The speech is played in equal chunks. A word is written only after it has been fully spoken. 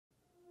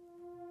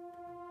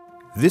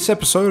This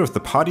episode of the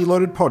Party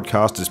Loaded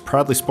podcast is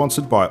proudly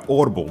sponsored by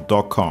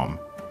Audible.com.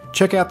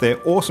 Check out their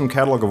awesome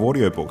catalogue of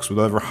audiobooks with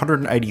over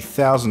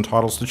 180,000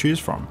 titles to choose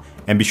from.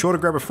 And be sure to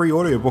grab a free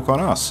audiobook on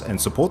us and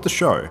support the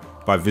show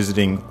by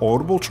visiting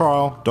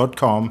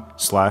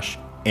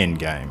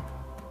audibletrial.com/endgame.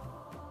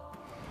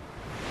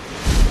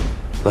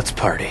 Let's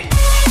party.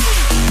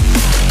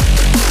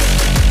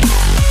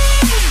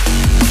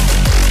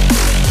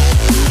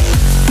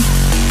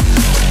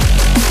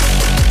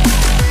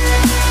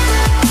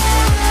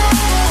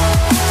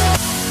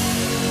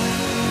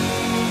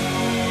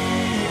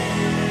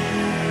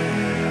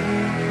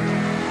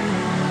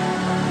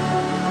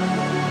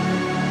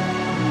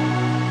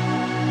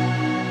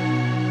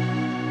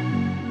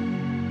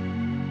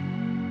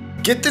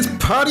 Get this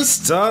party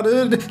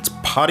started. It's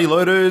Party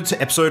Loaded,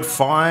 episode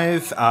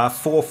 5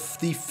 for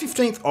the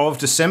 15th of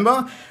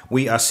December.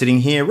 We are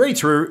sitting here ready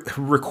to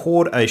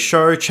record a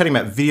show, chatting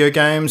about video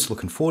games,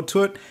 looking forward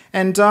to it.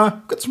 And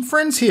got some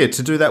friends here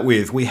to do that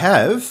with. We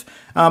have,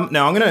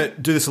 now I'm going to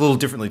do this a little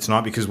differently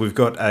tonight because we've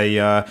got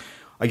a,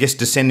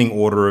 descending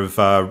order of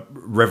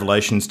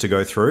revelations to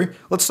go through.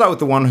 Let's start with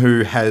the one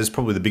who has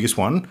probably the biggest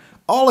one.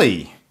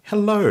 Ollie,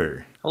 hello.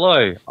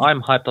 Hello,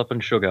 I'm hyped up on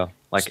sugar,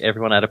 like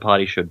everyone at a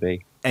party should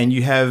be. And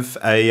you have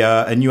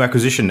a new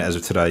acquisition as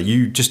of today.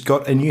 You just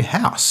got a new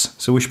house,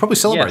 so we should probably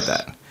celebrate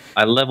that.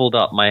 I leveled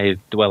up my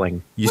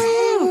dwelling.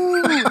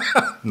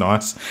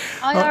 Nice.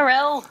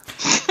 IRL.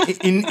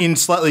 In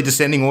slightly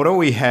descending order,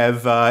 we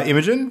have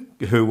Imogen,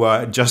 who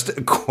just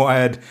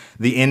acquired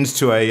the end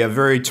to a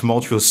very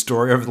tumultuous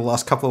story over the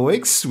last couple of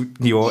weeks.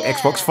 Your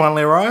Xbox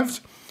finally arrived.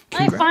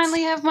 Congrats. I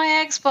finally have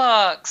my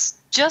Xbox.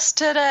 Just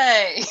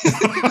today.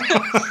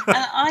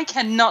 And I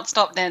cannot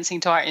stop dancing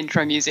to our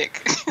intro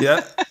music.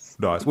 Yeah.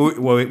 Nice.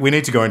 Well, we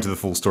need to go into the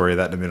full story of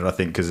that in a minute, I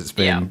think, because it's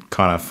been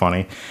kind of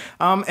funny.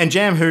 And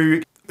Jam,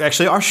 who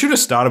actually, I should have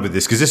started with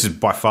this because this is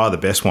by far the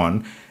best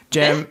one.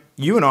 Jam,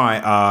 you and I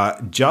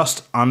are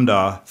just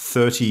under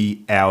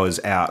 30 hours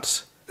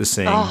out of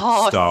seeing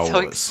Star Wars. So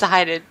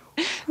excited.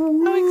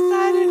 So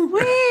excited.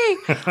 Whee!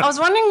 I was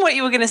wondering what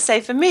you were going to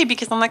say for me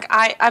because I'm like,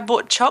 I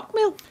bought choc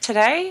milk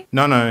today.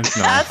 No.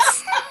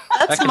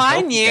 That's my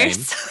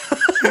news.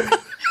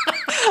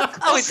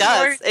 Oh, it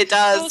does. It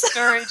does. Cool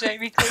story,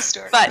 Jamie. Cool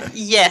story. But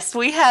yes,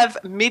 we have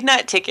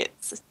midnight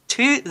tickets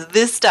to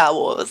this Star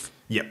Wars.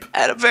 Yep.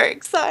 And I'm very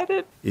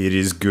excited. It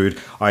is good.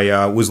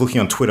 I was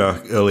looking on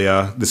Twitter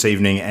earlier this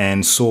evening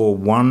and saw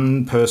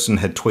one person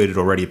had tweeted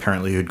already,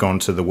 apparently, who'd gone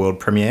to the world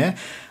premiere.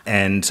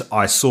 And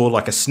I saw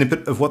like a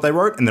snippet of what they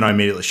wrote, and then I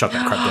immediately shut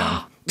that crap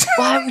down.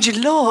 Why would you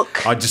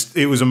look?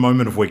 It was a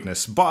moment of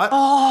weakness. But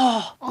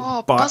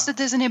busted,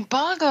 there's an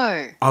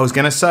embargo. I was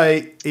going to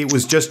say it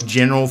was just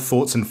general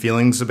thoughts and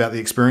feelings about the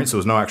experience. There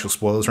was no actual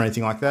spoilers or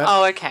anything like that.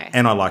 Oh, okay.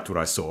 And I liked what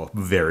I saw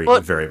very,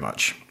 very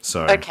much.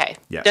 So okay.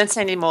 Yeah. Don't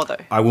say any more, though.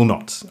 I will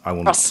not.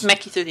 I'll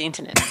smack you through the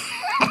internet.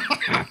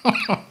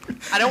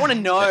 I don't want to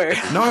know.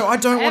 No, I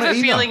don't want to either. I have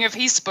a feeling if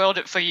he spoiled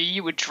it for you,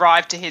 you would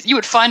drive to his... You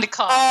would find a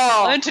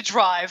car, learn to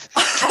drive to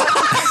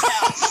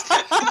his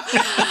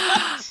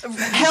house.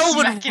 Hell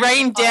would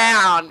rain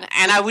down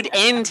and I would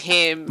end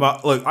him.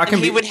 But look,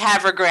 he would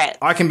have regret.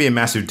 I can be a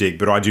massive dick,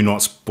 but I do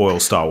not spoil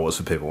Star Wars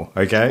for people,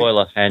 okay?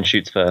 Spoiler, fan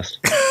shoots first.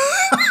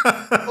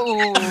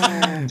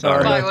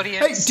 Sorry. Bye,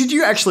 audience. Hey, did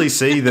you actually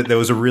see that there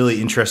was a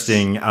really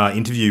interesting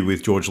interview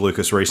with George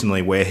Lucas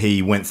recently where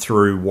he went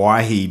through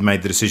why he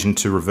made the decision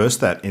to reverse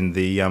that in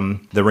the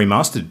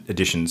remastered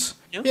editions?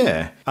 Yep.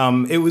 Yeah.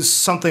 It was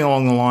something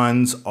along the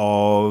lines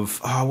of,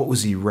 what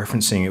was he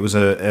referencing? It was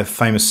a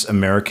famous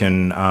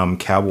American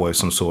cowboy of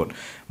some sort.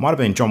 Might have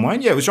been John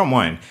Wayne. Yeah, it was John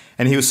Wayne.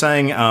 And he was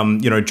saying,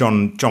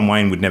 John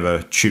Wayne would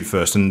never shoot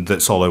first, and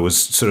that Solo was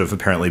sort of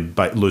apparently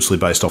loosely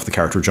based off the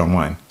character of John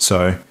Wayne.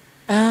 So...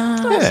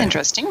 That's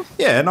interesting.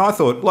 Yeah, and I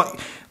thought, like,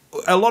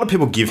 a lot of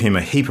people give him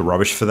a heap of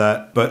rubbish for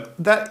that, but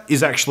that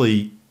is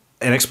actually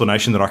an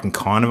explanation that I can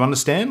kind of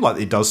understand.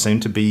 Like, it does seem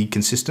to be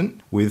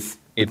consistent with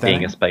it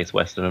being a space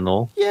western and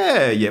all.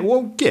 Yeah,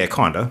 well, yeah,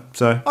 kind of.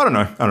 So, I don't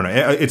know.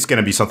 It's going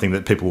to be something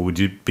that people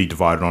would be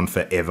divided on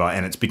forever,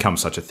 and it's become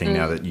such a thing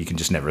now that you can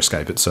just never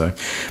escape it. So,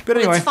 but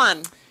anyway. It's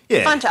fun. Yeah.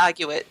 It's fun to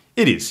argue it.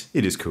 It is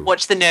cool.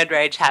 Watch the nerd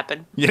rage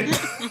happen. Yeah.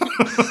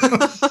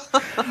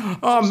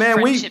 Oh man,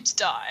 friendships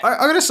die.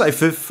 I gotta say,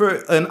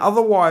 for an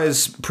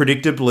otherwise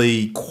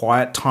predictably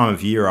quiet time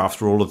of year,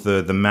 after all of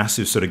the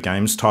massive sort of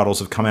games titles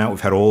have come out,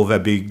 we've had all of our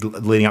big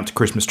leading up to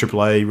Christmas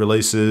AAA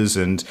releases,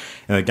 and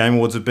Game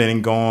Awards have been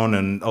and gone,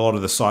 and a lot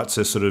of the sites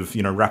are sort of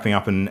wrapping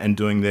up and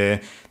doing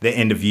their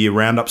end of year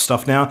roundup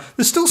stuff now.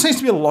 There still seems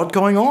to be a lot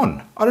going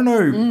on. I don't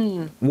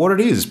know what it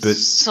is, but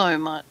so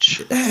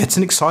much. Yeah, it's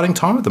an exciting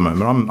time at the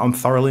moment. I'm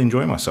thoroughly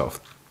enjoying myself.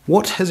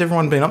 What has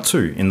everyone been up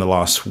to in the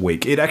last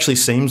week? It actually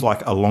seems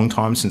like a long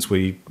time since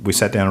we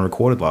sat down and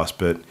recorded last,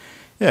 but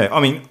yeah,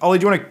 I mean, Ollie,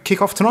 do you want to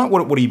kick off tonight?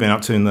 What have you been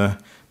up to in the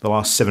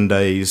last 7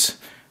 days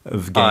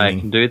of gaming? I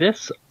can do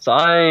this. So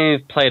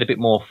I've played a bit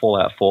more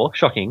Fallout 4.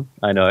 Shocking,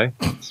 I know.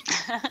 It's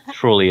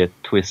truly a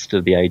twist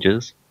of the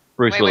ages.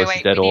 Bruce Willis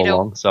is dead all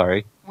along,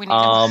 sorry. We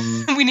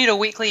need a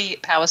weekly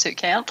power suit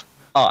count.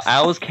 Oh,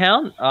 hours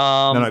count?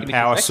 No, give me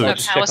power 2 seconds. suit.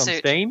 Let's Power check on suit.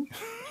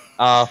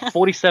 Steam.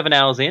 47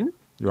 hours in,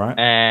 Right.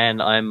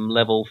 and I'm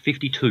level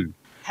 52.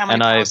 How many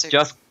And power I've suits?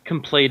 just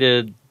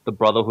completed the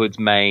Brotherhood's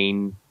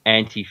main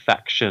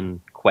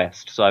anti-faction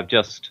quest, so I've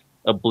just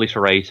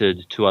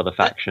obliterated 2 other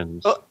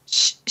factions. Oh,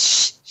 shh.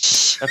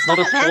 That's not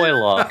a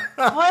spoiler.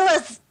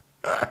 Spoilers.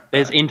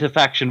 There's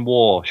inter-faction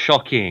war.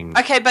 Shocking.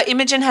 Okay, but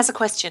Imogen has a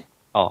question.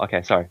 Oh,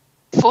 okay, sorry.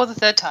 For the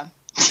third time.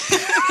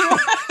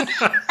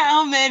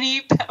 How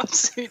many power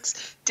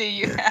suits do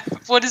you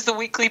have? What is the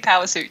weekly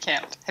power suit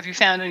count? Have you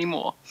found any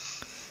more?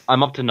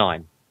 I'm up to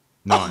 9.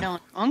 9. No.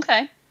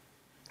 Okay.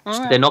 All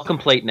right. They're not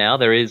complete now.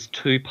 There is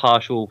 2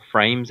 partial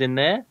frames in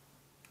there,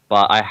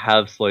 but I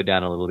have slowed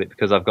down a little bit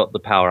because I've got the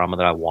power armor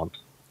that I want.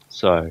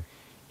 So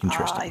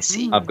Interesting. I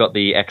see. I've got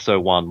the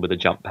Exo 1 with a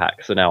jump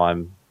pack, so now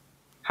I'm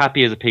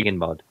happy as a pig in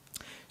mud.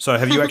 So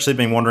have you actually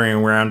been wandering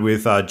around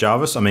with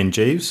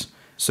Jeeves,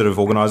 sort of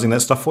organising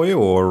that stuff for you,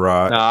 or?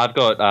 No, I've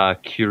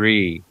got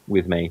Curie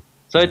with me.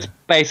 So it's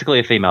basically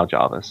a female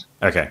Jarvis.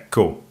 Okay,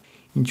 cool.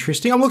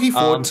 Interesting. I'm looking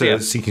forward to yeah.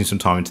 sinking some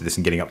time into this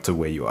and getting up to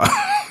where you are.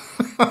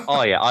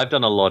 Oh yeah, I've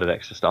done a lot of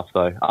extra stuff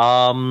though.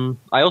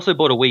 I also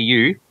bought a Wii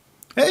U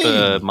Hey!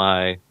 for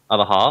my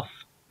other half,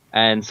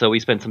 and so we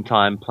spent some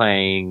time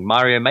playing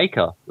Mario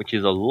Maker, which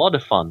is a lot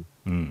of fun.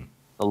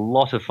 A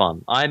lot of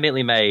fun. I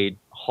immediately made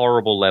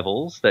horrible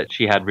levels that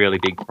she had really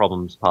big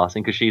problems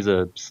passing because she's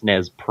a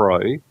SNES pro.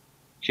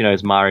 She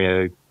knows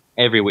Mario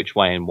every which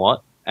way and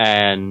what,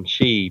 and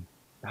she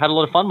had a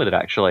lot of fun with it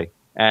actually.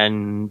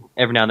 And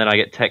every now and then I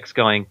get texts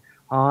going,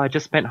 "Oh, I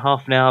just spent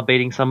half an hour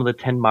beating some of the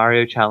 10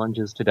 Mario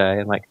challenges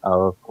today." I'm like,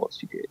 "Oh, of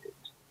course you did."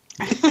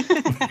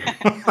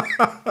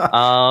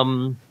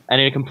 And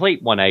in a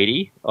complete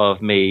 180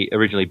 of me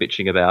originally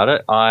bitching about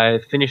it, I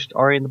finished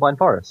Ori and the Blind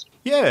Forest.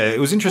 Yeah, it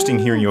was interesting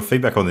hearing your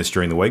feedback on this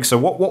during the week. So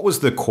what was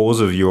the cause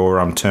of your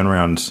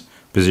turnaround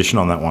position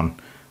on that one?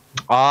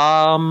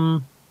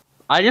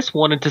 I just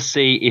wanted to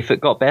see if it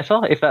got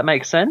better, if that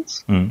makes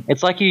sense.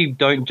 It's like you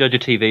don't judge a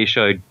TV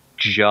show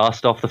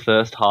just off the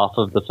first half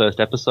of the first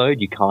episode.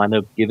 You kind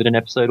of give it an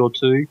episode or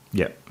 2.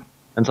 Yeah.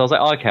 And so I was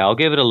like, okay, I'll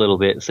give it a little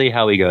bit, see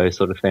how we go,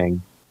 sort of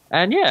thing.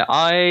 And yeah,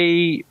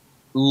 I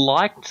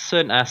liked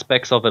certain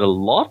aspects of it a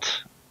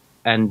lot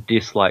and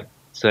disliked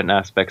certain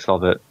aspects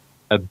of it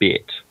a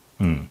bit.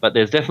 But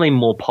there's definitely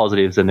more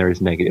positives than there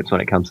is negatives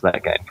when it comes to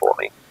that game for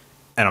me.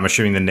 And I'm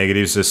assuming the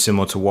negatives are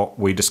similar to what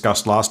we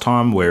discussed last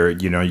time, where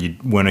you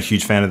weren't a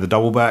huge fan of the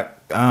double back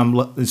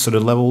sort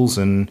of levels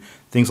and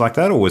things like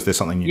that, or was there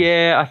something new?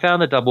 Yeah, I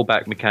found the double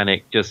back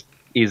mechanic just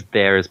is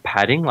there as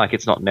padding, like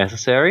it's not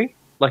necessary.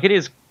 Like it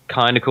is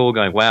kind of cool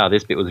going, wow,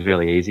 this bit was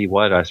really easy.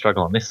 Why did I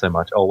struggle on this so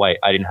much? Oh wait,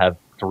 I didn't have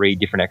 3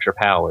 different extra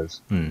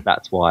powers.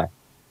 That's why.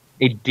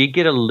 It did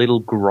get a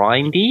little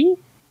grindy,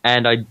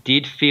 and I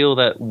did feel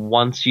that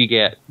once you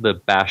get the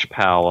bash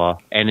power,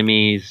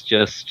 enemies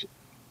just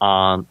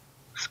aren't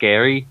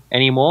scary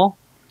anymore.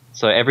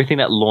 So everything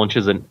that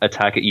launches an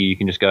attack at you, you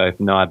can just go,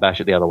 no, I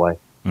bash it the other way,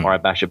 or I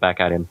bash it back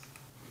at him.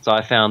 So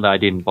I found that I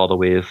didn't bother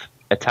with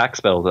attack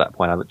spells at that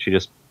point. I literally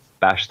just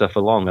bashed stuff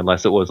along,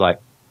 unless it was like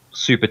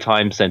super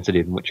time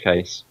sensitive, in which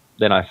case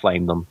then I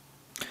flamed them.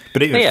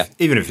 But even if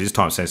it is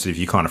time sensitive,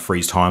 you kind of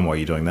freeze time while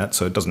you're doing that,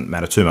 so it doesn't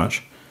matter too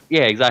much.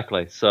 Yeah,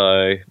 exactly.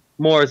 So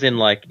more as in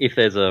like if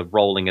there's a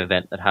rolling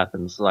event that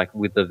happens, like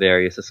with the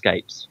various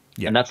escapes.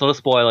 Yeah. And that's not a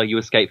spoiler. You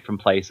escape from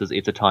places.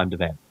 It's a timed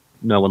event.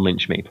 No one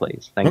lynch me,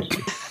 please. Thank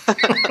you.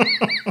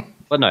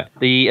 But no,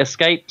 the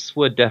escapes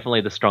were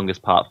definitely the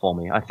strongest part for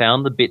me. I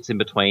found the bits in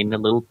between a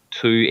little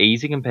too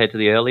easy compared to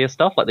the earlier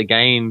stuff. Like the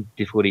game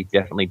difficulty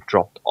definitely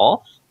dropped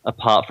off,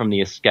 apart from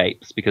the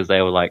escapes, because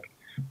they were like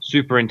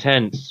super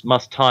intense,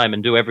 must time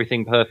and do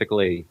everything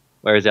perfectly.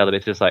 Whereas the other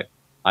bits just like,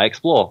 I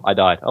explore, I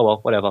died. Oh well,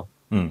 whatever.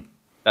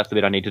 That's the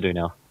bit I need to do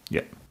now.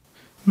 Yeah.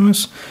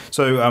 Nice.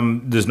 So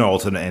there's no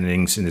alternate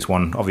endings in this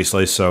one,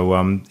 obviously.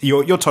 So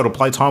your total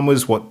playtime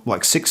was what,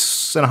 like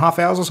 6.5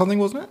 hours or something,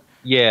 wasn't it?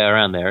 Yeah,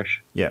 around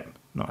there-ish. Yeah,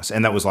 nice.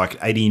 And that was like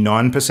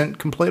 89%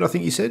 complete, I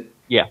think you said?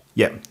 Yeah.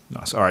 Yeah,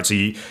 nice. All right, so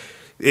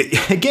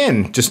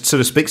again, just sort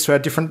of speaks to our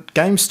different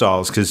game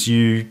styles, because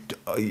you're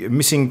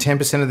missing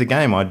 10% of the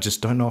game. I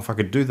just don't know if I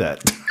could do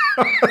that.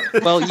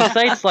 Well, you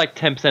say it's like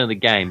 10% of the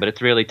game, but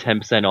it's really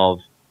 10% of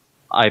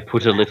I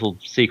put a little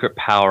secret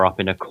power up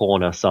in a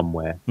corner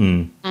somewhere.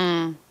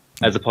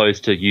 As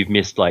opposed to you've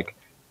missed like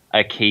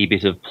a key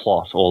bit of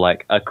plot or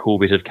like a cool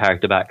bit of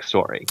character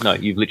backstory. No,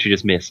 you've literally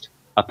just missed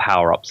a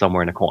power up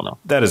somewhere in a corner.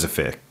 That is a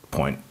fair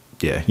point.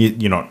 Yeah,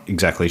 you're not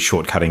exactly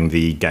shortcutting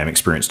the game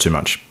experience too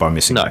much by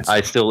missing No, things.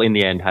 I still in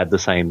the end had the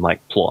same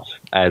like plot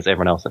as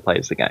everyone else that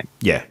plays the game.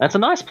 Yeah. That's a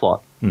nice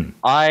plot.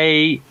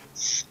 I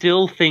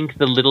still think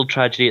the little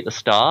tragedy at the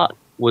start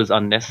was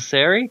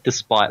unnecessary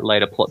despite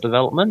later plot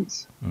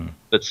developments,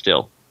 but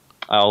still,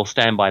 I'll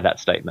stand by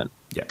that statement.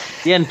 Yeah.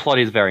 The end plot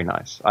is very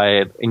nice.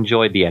 I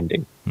enjoyed the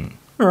ending.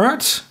 All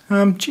right.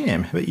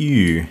 Jam, how about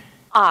you?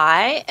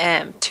 I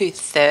am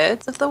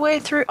 2/3 of the way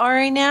through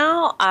Ori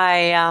now.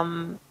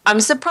 I'm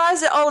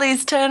surprised at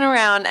Ollie's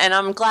turnaround, and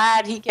I'm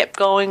glad he kept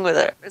going with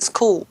it. It's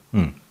cool.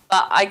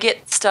 but I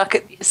get stuck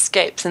at the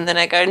escapes and then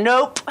I go,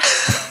 nope,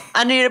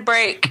 I need a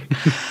break.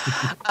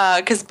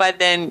 Because by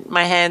then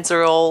my hands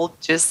are all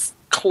just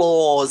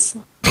claws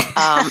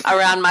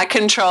around my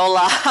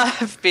controller.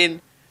 I've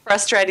been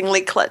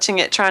frustratingly clutching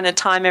it, trying to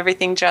time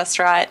everything just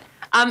right.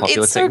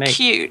 It's so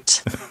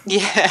cute.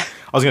 Yeah.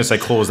 I was going to say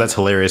claws. That's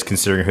hilarious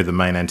considering who the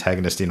main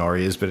antagonist in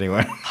Ori is, but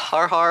anyway.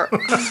 Har har.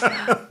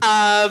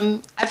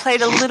 I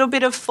played a little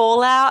bit of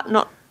Fallout,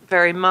 not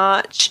very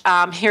much.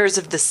 Heroes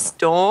of the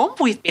Storm.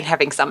 We've been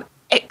having some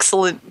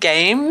excellent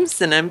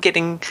games, and I'm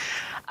getting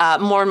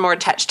more and more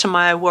attached to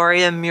my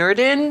warrior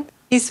Muradin.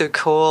 He's so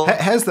cool.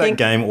 Has that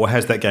game, or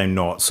has that game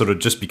not, sort of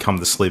just become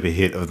the sleeper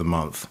hit of the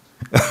month?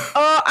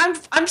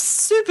 I'm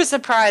super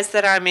surprised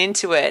that I'm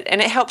into it,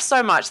 and it helps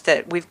so much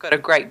that we've got a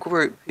great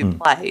group who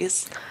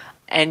plays.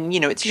 And,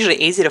 it's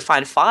usually easy to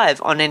find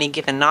 5 on any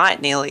given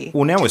night, nearly.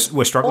 Well, now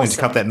we're struggling to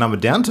cut that number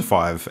down to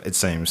 5, it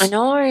seems. I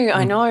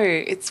know.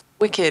 It's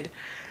wicked.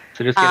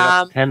 So just get it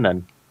up to 10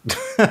 then.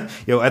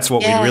 Yeah, that's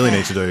what we really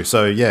need to do.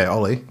 So, yeah,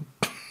 Ollie.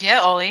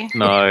 Yeah, Ollie.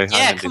 No.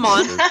 Yeah, come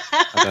on.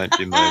 I don't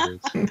do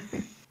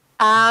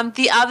murders.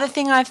 The other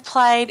thing I've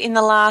played in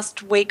the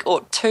last week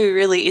or two,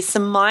 really, is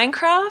some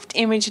Minecraft.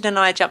 Imogen and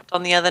I jumped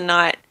on the other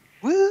night.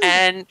 Woo.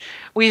 And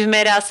we've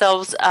made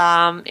ourselves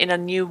in a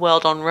new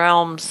World on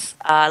Realms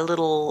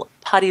little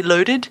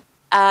party-loaded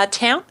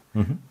town,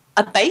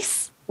 a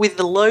base with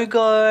the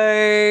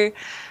logo,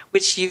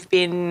 which you've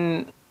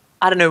been,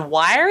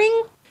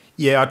 wiring.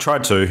 Yeah, I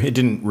tried to. It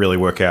didn't really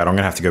work out. I'm going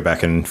to have to go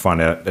back and find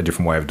out a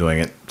different way of doing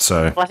it.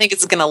 So, well, I think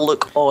it's going to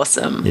look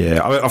awesome.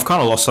 Yeah, I've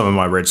kind of lost some of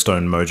my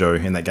redstone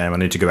mojo in that game. I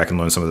need to go back and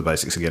learn some of the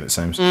basics again, it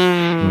seems.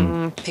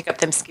 Pick up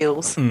them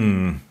skills.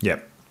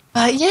 Yep.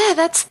 Yeah,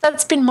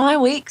 that's been my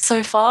week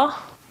so far.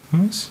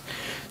 Nice.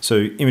 So,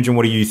 Imogen,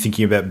 what are you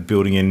thinking about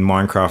building in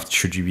Minecraft?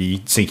 Should you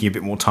be sinking a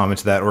bit more time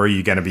into that, or are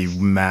you going to be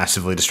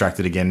massively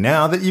distracted again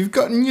now that you've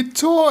gotten your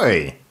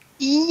toy?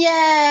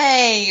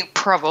 Yay!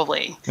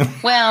 Probably.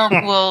 Well,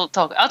 I'll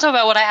talk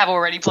about what I have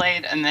already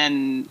played, and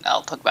then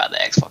I'll talk about the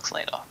Xbox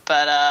later.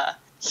 But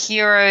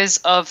Heroes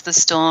of the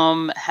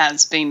Storm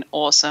has been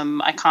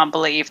awesome. I can't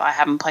believe I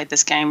haven't played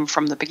this game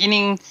from the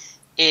beginning.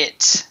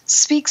 It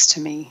speaks to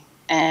me.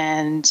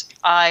 And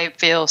I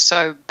feel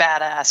so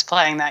badass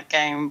playing that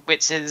game,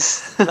 which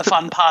is the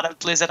fun part of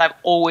Blizzard. I've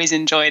always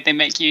enjoyed they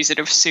make you sort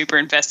of super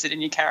invested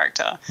in your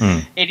character.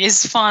 It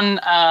is fun.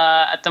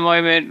 At the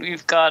moment,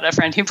 we've got a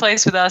friend who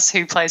plays with us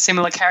who plays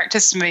similar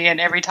characters to me, and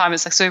every time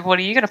it's like, so what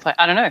are you going to play?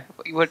 I don't know.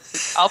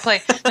 I'll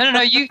play.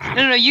 No, you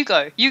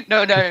go. You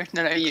no, you.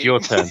 It's your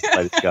turn to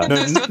play this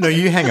guy. No,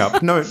 you hang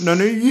up. No,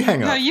 you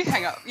hang up. No, you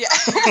hang up. Yeah.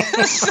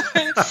 So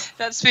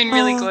that's been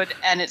really good,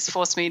 and it's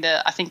forced me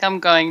to. I think I'm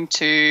going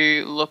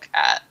to look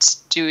at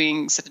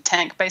doing sort of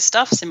tank-based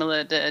stuff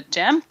similar to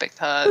Jam,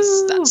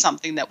 because that's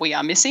something that we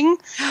are missing.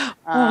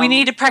 We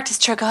need to practice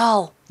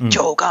Cho'Gall.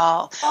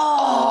 Cho'Gall.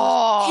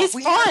 Oh, he's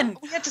fun.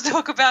 We had to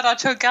talk about our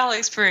Cho'Gall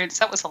experience.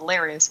 That was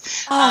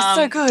hilarious. Oh,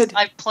 so good.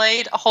 I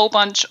played a whole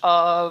bunch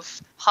of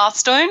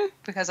Hearthstone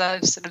because I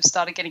sort of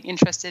started getting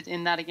interested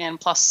in that again.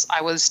 Plus,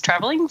 I was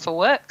traveling for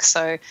work,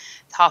 so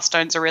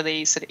Hearthstone's a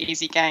really sort of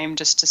easy game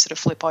just to sort of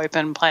flip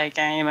open, play a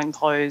game, and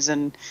close,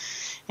 and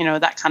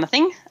that kind of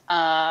thing.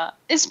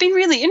 It's been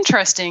really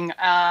interesting.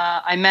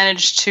 I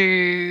managed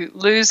to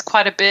lose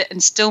quite a bit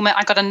and still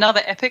I got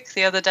another epic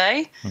the other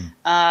day.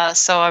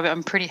 So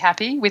I'm pretty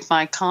happy with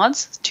my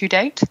cards to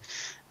date.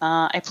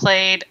 I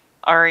played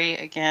Ori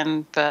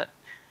again, but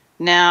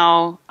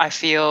now I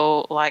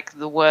feel like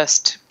the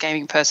worst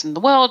gaming person in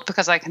the world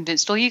because I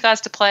convinced all you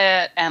guys to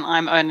play it and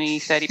I'm only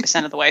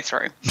 30% of the way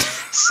through.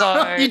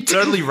 So you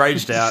totally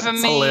raged out.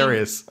 It's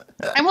hilarious.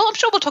 And I'm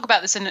sure we'll talk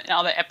about this in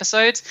other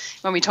episodes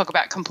when we talk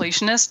about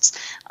completionists.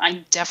 I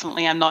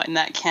definitely am not in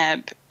that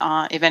camp.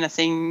 If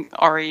anything,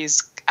 Ori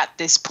is at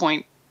this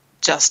point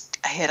just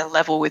ahead a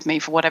level with me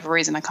for whatever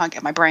reason. I can't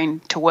get my brain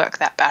to work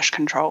that bash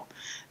control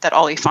that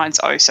Ollie finds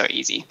so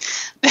easy.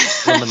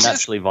 I'm a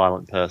naturally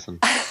violent person.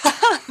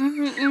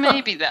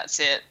 Maybe that's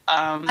it.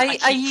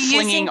 Are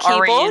you using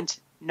keyboard?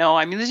 No,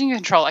 I'm using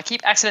control. I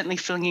keep accidentally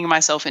flinging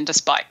myself into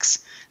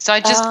spikes. So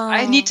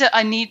I need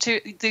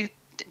to.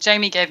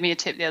 Jamie gave me a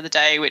tip the other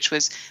day, which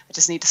was I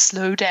just need to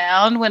slow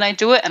down when I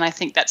do it, and I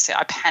think that's it.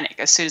 I panic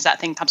as soon as that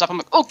thing comes up. I'm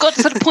like, oh god,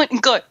 set a point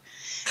and go.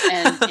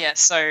 And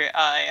so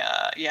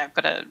I've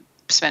got to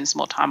spend some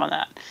more time on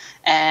that.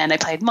 And I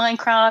played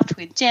Minecraft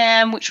with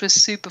Jam, which was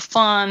super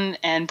fun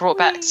and brought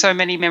back so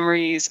many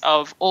memories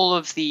of all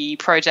of the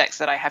projects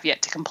that I have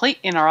yet to complete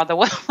in our other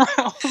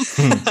realms.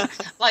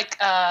 Like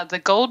the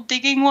gold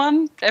digging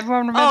one.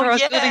 Everyone remember I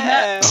was building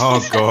that?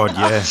 Oh, God,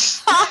 yeah.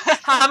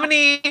 How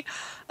many?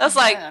 That's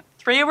like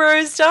 3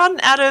 rows done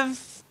out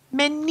of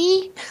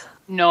many?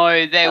 No,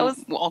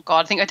 oh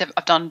God, I think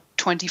I've done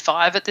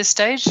 25 at this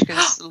stage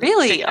because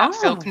really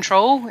field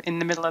control in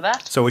the middle of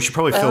that. So we should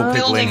probably fill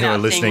people in who are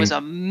listening. Thing was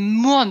a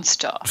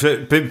monster.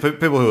 For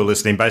people who are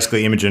listening,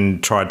 basically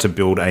Imogen tried to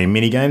build a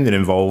mini game that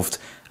involved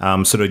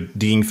sort of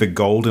digging for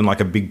gold in like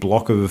a big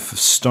block of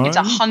stone. It's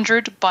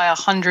 100 by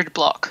 100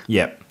 block.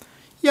 Yep,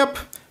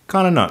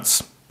 kind of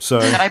nuts. So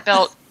that I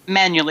built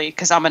manually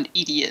because I'm an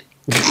idiot.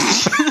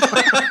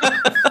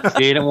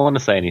 You don't want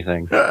to say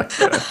anything.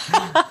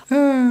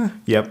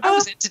 Yep. I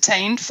was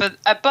entertained but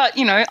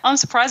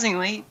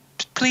unsurprisingly,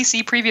 please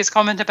see previous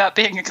comment about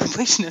being a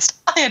completionist.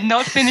 I had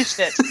not finished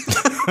it.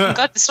 I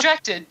got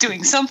distracted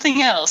doing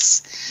something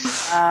else.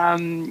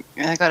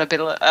 I got a bit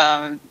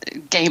of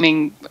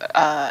gaming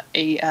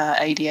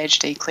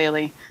ADHD,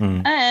 clearly.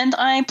 And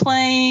I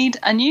played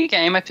a new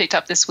game I picked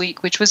up this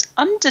week, which was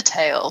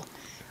Undertale,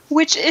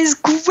 which is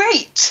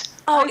great.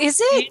 Oh, is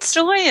it?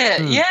 Enjoy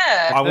it,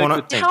 yeah. I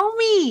want to Tell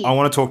me.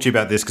 talk to you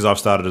about this because I've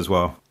started as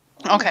well.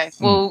 Okay,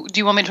 well, do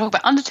you want me to talk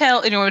about Undertale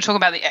or do you want me to talk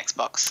about the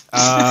Xbox?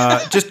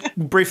 Just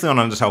briefly on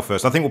Undertale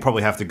first. I think we'll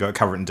probably have to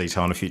cover it in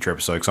detail in a future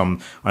episode because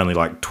I'm only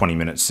like 20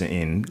 minutes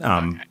in.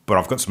 But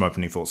I've got some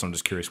opening thoughts. I'm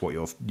just curious what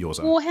yours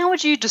are. Well, how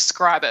would you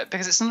describe it?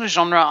 Because it's not a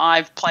genre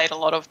I've played a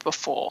lot of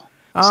before.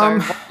 So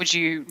what would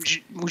you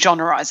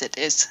genreize it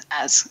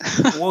as?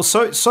 Well,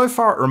 so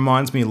far it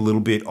reminds me a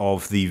little bit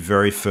of the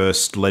very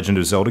first Legend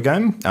of Zelda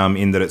game,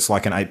 in that it's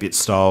like an 8-bit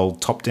style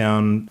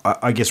top-down,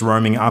 I guess,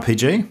 roaming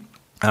RPG.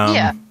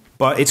 Yeah.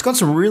 But it's got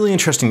some really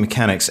interesting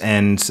mechanics,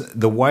 and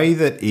the way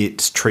that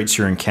it treats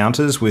your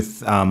encounters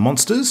with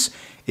monsters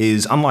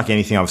is unlike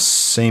anything I've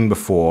seen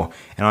before.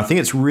 And I think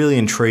it's really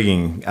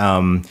intriguing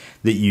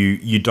that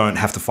you don't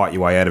have to fight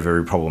your way out of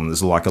every problem.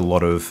 There's like a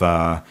lot of...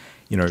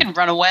 you can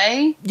run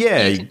away.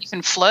 Yeah. You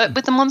can flirt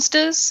with the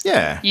monsters.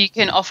 Yeah. You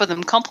can offer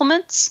them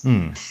compliments.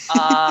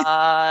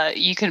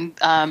 You can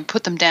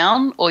put them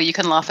down, or you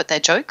can laugh at their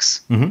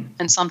jokes. Mm-hmm.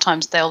 And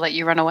sometimes they'll let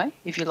you run away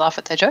if you laugh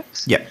at their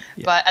jokes. Yeah.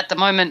 But at the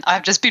moment,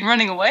 I've just been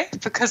running away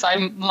because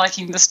I'm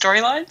liking the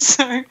storyline.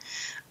 So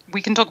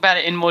we can talk about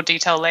it in more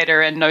detail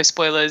later and no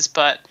spoilers,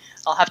 but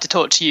I'll have to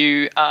talk to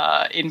you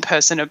in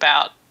person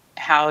about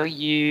how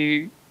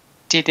you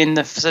did in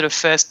the sort of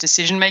first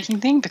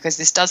decision-making thing, because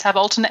this does have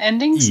alternate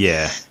endings.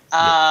 Yeah.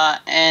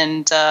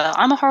 And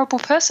I'm a horrible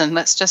person,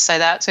 let's just say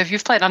that. So if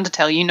you've played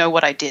Undertale, you know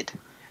what I did.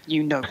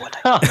 You know what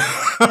I did.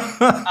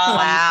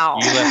 Wow.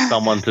 You left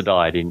someone to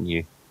die, didn't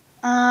you?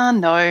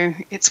 No,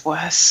 it's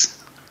worse.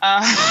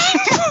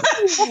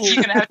 You're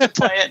going to have to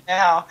play it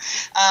now.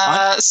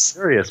 I'm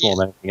curious more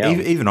than anything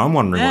else. Even I'm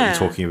wondering what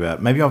you're talking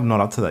about. Maybe I'm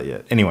not up to that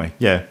yet. Anyway,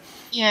 yeah.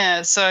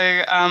 Yeah, so,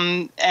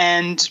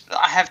 and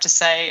I have to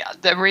say,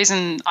 the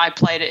reason I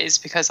played it is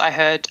because I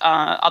heard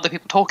other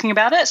people talking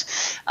about it,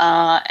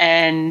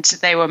 and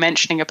they were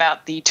mentioning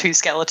about the two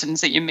skeletons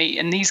that you meet,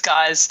 and these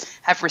guys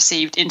have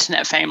received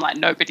internet fame like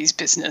nobody's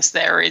business.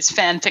 There is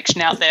fan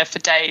fiction out there for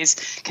days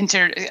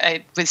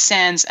with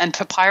Sans and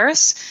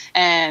Papyrus,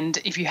 and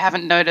if you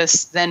haven't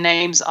noticed, their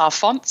names are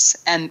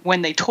fonts, and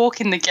when they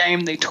talk in the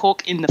game, they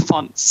talk in the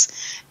fonts,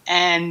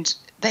 and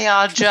they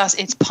are just,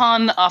 it's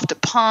pun after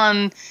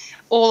pun,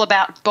 all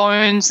about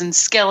bones and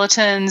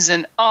skeletons,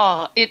 and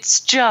it's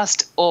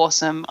just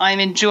awesome. I'm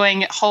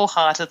enjoying it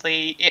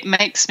wholeheartedly. It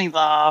makes me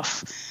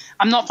laugh.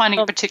 I'm not finding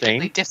it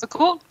particularly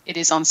difficult. It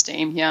is on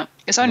Steam, yeah.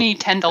 It's only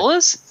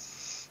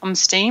 $10 on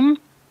Steam,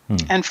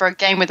 and for a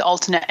game with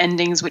alternate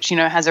endings, which,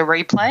 has a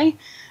replay,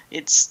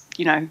 it's,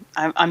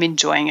 I'm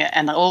enjoying it,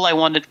 and all I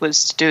wanted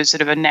was to do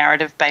sort of a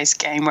narrative-based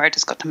game where I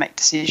just got to make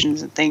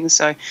decisions and things,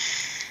 so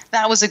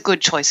that was a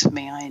good choice for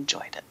me. I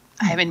enjoyed it.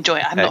 I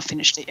have not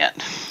finished it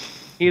yet.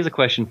 Here's a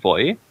question for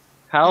you.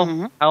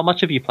 How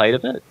much have you played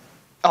of it?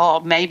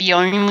 Maybe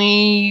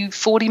only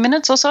 40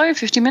 minutes or so,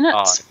 50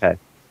 minutes. Oh, okay.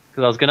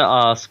 Because I was going to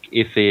ask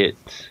if it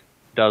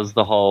does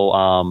the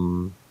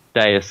whole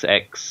Deus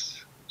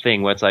Ex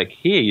thing where it's like,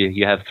 here,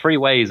 you have 3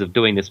 ways of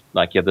doing this.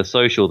 Like, you have the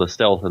social, the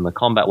stealth, and the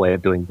combat way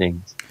of doing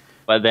things.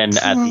 But then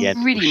at the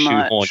end, it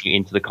shoehorn you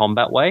into the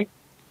combat way.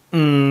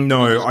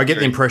 No, I get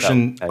the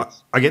impression.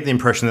 I get the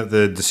impression that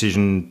the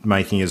decision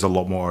making is a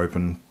lot more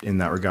open in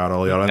that regard,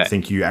 Ollie. I don't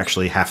think you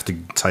actually have to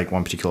take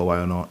one particular way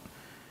or not.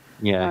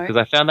 Yeah, because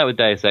I found that with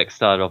Deus Ex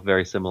started off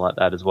very similar like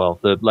that as well.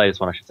 The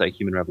latest one, I should say,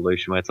 Human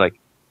Revolution, where it's like,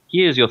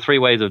 here's your 3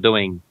 ways of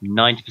doing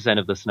 90%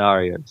 of the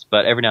scenarios,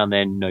 but every now and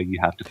then, you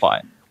have to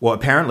fight. Well,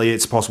 apparently,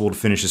 it's possible to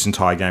finish this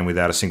entire game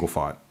without a single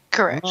fight.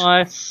 Correct.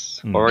 Nice.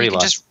 Already you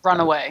can just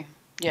run away.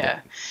 Yeah.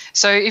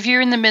 So if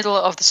you're in the middle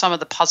of some of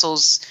the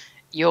puzzles,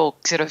 you'll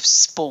sort of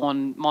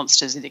spawn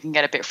monsters and it can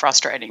get a bit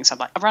frustrating. So I'm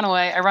like,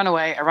 I run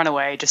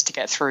away just to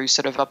get through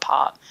sort of a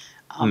part.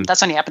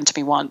 That's only happened to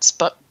me once.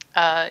 But,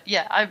 I'm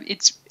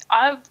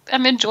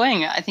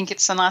enjoying it. I think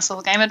it's a nice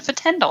little game. And for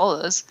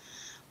 $10,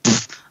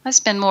 I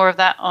spend more of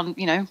that on,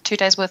 2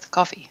 days worth of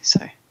coffee.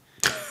 So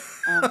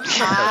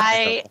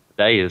I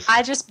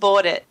just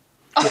bought it.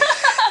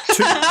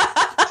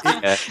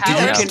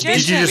 Did you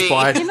just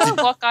buy? You know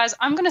what, guys?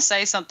 I'm going to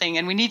say something,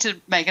 and we need to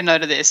make a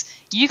note of this.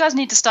 You guys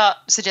need to start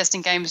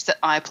suggesting games that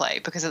I play,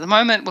 because at the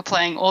moment we're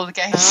playing all the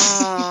games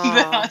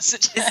that I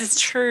suggest. This is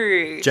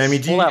true. Jamie,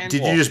 did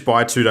you just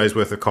buy 2 days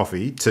worth of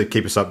coffee to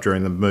keep us up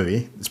during the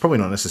movie? It's probably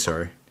not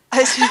necessary.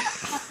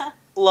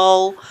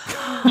 Lol.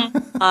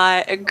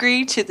 I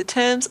agree to the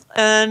terms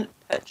and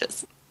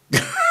purchase.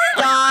 Done.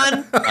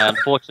 I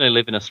unfortunately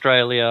live in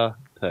Australia.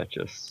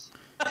 Purchase.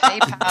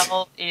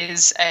 PayPal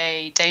is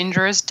a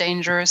dangerous,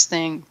 dangerous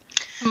thing.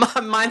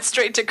 Mine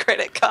straight to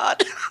credit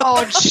card.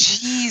 Oh,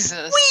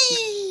 Jesus.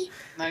 Whee!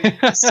 No,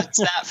 it's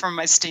that from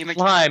my Steam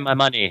account. Fly, my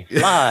money.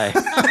 Fly.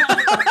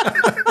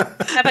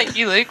 How about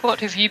you, Luke? What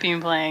have you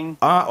been playing?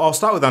 I'll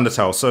start with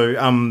Undertale. So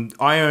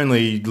I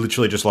only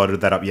literally just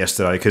loaded that up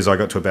yesterday because I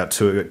got to about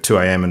 2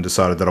 a.m. and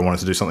decided that I wanted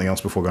to do something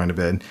else before going to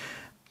bed.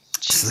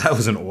 So that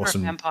was an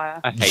awesome...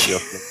 Vampire. I hate your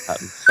flip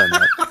pattern so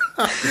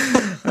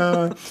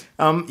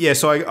much. Yeah,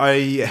 so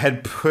I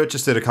had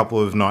purchased it a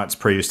couple of nights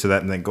previous to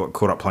that and then got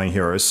caught up playing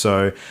Heroes.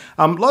 So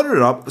loaded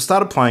it up,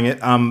 started playing it,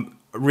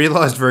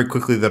 realised very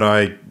quickly that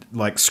I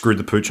screwed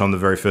the pooch on the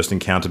very first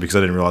encounter because I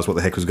didn't realise what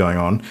the heck was going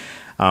on.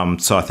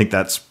 So I think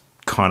that's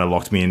kind of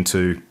locked me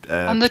into...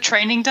 on the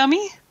training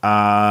dummy?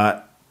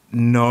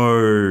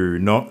 No,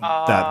 not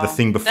that. The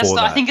thing before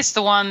that. I think it's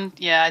the one.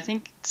 Yeah, I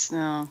think it's.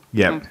 No.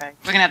 Yeah. Okay,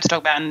 we're gonna have to talk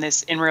about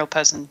in real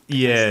person.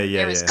 Yeah.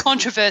 There was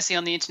controversy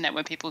on the internet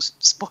when people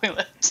spoil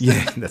it.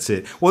 Yeah, that's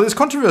it. Well, there's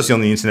controversy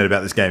on the internet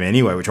about this game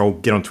anyway, which I'll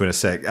get onto in a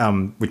sec.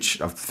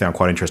 Which I've found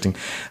quite interesting.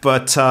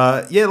 But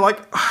I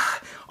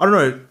don't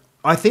know.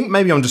 I think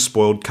maybe I'm just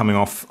spoiled coming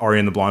off Ori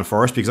and the Blind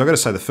Forest because I've got to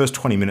say the first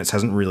 20 minutes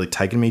hasn't really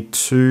taken me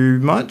too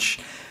much.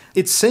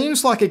 It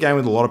seems like a game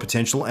with a lot of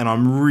potential, and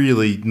I'm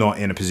really not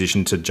in a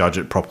position to judge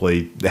it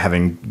properly,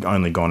 having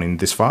only gone in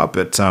this far.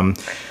 But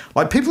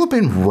people have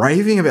been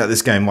raving about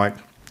this game,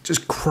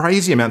 just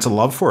crazy amounts of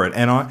love for it,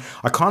 and I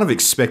kind of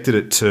expected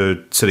it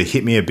to sort of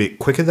hit me a bit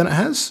quicker than it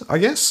has, I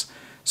guess.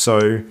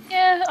 So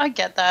yeah, I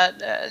get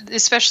that.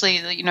 Especially,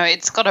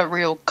 it's got a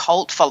real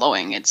cult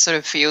following. It sort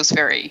of feels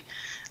very.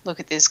 Look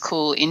at this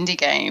cool indie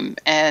game,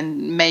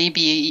 and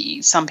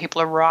maybe some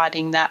people are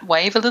riding that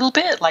wave a little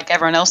bit, like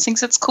everyone else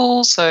thinks it's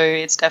cool, so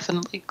it's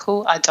definitely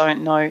cool. I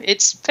don't know.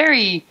 It's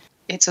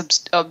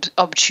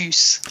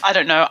obtuse. I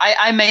don't know.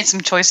 I made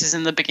some choices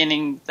in the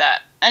beginning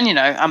that, and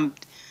I'm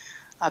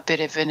a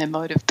bit of an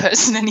emotive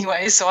person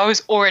anyway, so I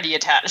was already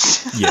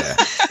attached. Yeah.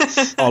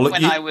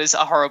 I was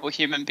a horrible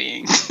human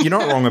being. You're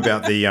not wrong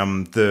about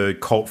the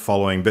cult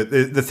following, but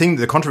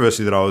the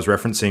controversy that I was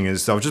referencing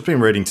is I've just been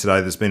reading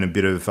today. There's been a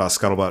bit of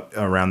scuttlebutt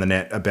around the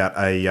net about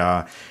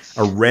a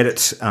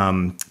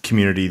Reddit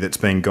community that's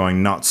been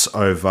going nuts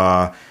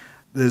over.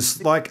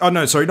 There's not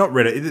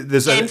Reddit.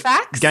 There's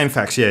GameFAQs?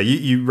 GameFAQs, yeah.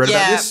 You read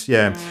about this?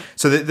 Yeah.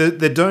 So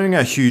they're doing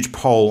a huge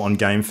poll on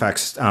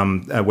GameFAQs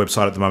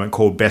website at the moment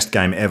called Best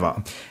Game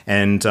Ever.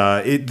 And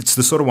it's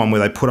the sort of one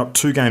where they put up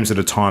 2 games at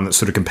a time that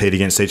sort of compete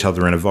against each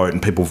other in a vote,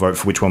 and people vote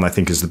for which one they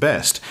think is the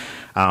best.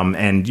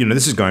 And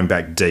this is going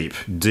back deep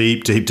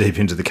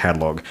into the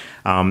catalogue.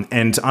 And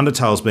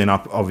Undertale's been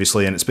up,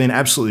 obviously, and it's been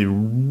absolutely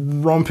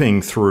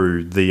romping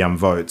through the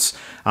votes.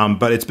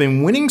 But it's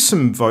been winning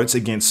some votes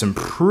against some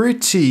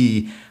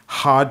pretty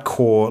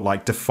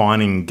hardcore,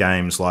 defining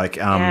games.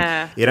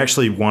 It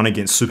actually won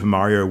against Super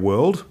Mario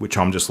World, which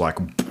I'm just like,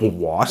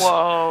 what?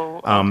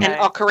 Whoa. Okay. And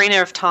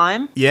Ocarina of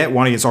Time? Yeah, it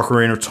won against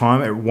Ocarina of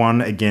Time. It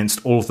won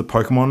against all of the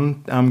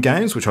Pokemon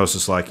games, which I was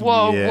just like,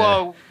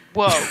 Whoa.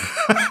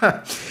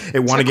 It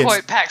won to against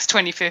quote PAX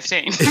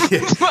 2015.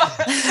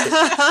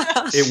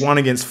 It won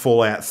against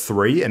Fallout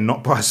 3, and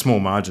not by a small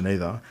margin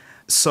either.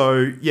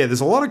 So yeah, there's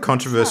a lot of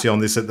controversy on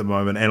this at the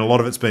moment, and a lot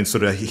of it's been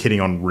sort of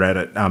hitting on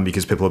Reddit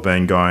because people have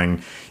been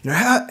going,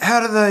 how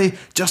do they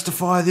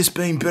justify this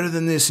being better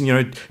than this?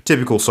 And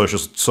typical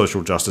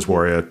social justice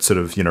warrior sort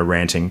of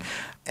ranting,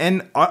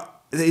 and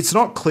it's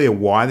not clear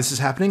why this is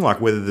happening,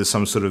 whether there's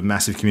some sort of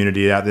massive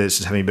community out there that's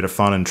just having a bit of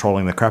fun and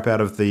trolling the crap out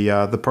of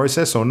the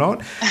process or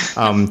not.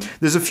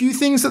 There's a few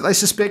things that they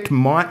suspect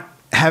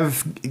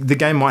the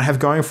game might have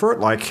going for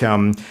it.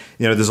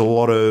 There's a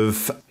lot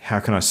of, how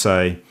can I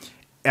say,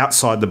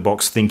 outside the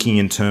box thinking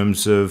in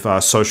terms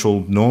of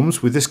social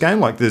norms with this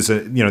game.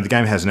 The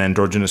game has an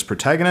androgynous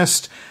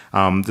protagonist.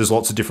 There's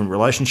lots of different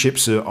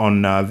relationships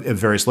on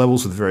various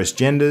levels with various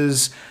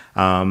genders.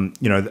 A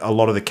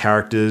lot of the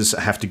characters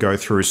have to go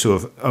through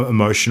sort of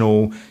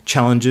emotional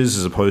challenges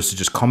as opposed to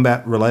just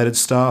combat related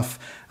stuff.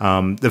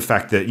 The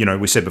fact that,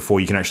 we said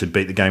before, you can actually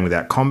beat the game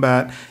without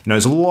combat.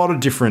 There's a lot of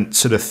different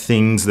sort of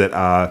things that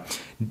are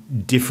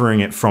differing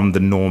it from the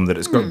norm that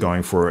it's got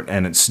going for it,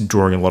 and it's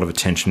drawing a lot of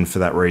attention for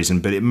that reason.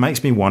 But it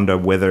makes me wonder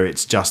whether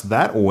it's just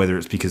that or whether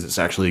it's because it's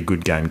actually a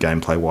good game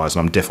gameplay-wise,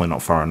 and I'm definitely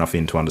not far enough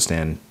in to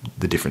understand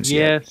the difference yet.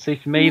 Yeah, see,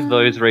 for me,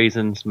 those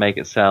reasons make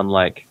it sound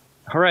like,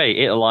 hooray,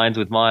 it aligns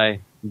with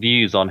my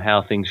views on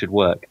how things should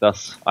work,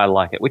 thus I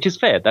like it, which is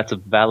fair. That's a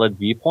valid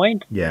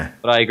viewpoint. Yeah.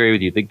 But I agree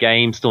with you. The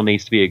game still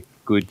needs to be a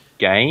good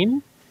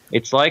game.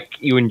 It's like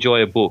you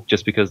enjoy a book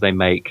just because they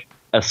make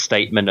a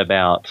statement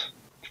about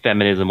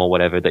feminism or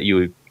whatever that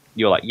you're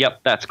like,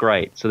 yep, that's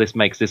great, so this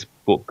makes this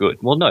book good.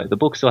 Well, no, the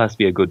book still has to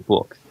be a good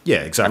book.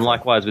 Yeah, exactly. And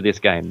likewise with this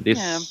game.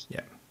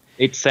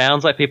 It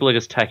sounds like people are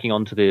just tacking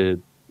on to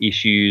the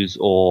issues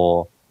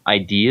or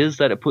ideas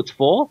that it puts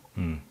forth.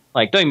 Don't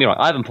get me wrong,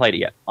 I haven't played it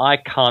yet. I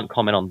can't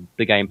comment on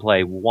the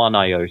gameplay one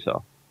iota.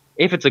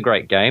 If it's a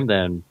great game,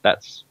 then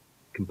that's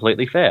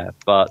completely fair.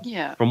 But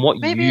from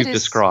what you've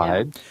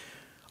described...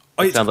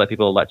 It sounds like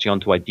people are latching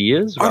onto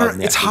ideas.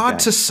 It's hard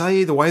to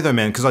say the way though,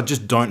 man, because I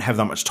just don't have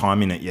that much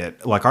time in it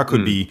yet. Like I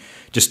could be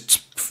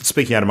just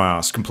speaking out of my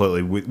ass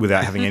completely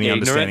without having any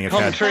understanding of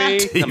how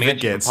deep it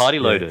gets. Party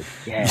loaded.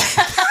 Yeah.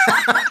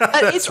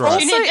 But it's right.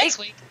 also next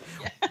week.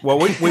 Well,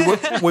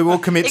 we will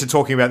commit to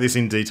talking about this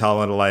in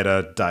detail at a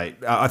later date.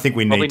 I think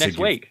we Probably need to next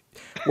week.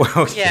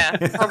 Well, yeah,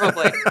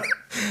 probably.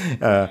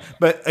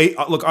 But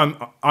look,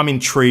 I'm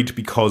intrigued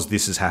because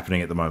this is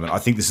happening at the moment. I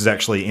think this is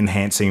actually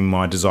enhancing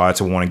my desire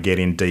to want to get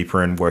in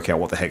deeper and work out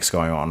what the heck's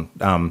going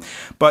on.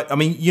 But I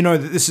mean, you know,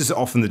 this is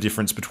often the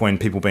difference between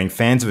people being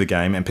fans of a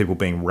game and people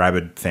being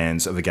rabid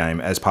fans of a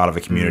game as part of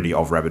a community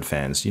of rabid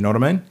fans. You know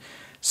what I mean?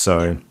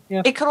 So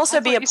it could also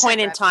be a point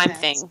in time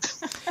thing.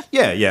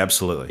 Yeah,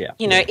 absolutely. Yeah.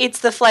 You know, it's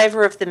the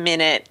flavour of the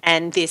minute,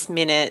 and this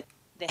minute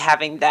they're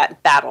having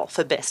that battle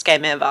for best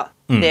game ever.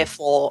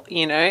 Therefore,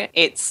 you know,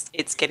 it's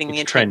getting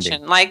the attention.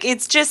 Trending. Like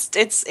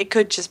it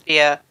could just be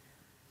a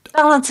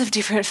balance of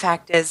different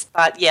factors.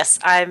 But yes,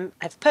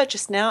 I've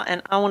purchased now,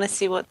 and I want to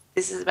see what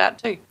this is about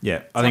too.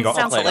 Yeah, I think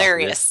Sounds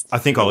hilarious. I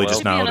think Ollie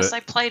just To be nailed honest, it. I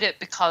played it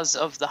because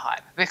of the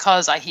hype,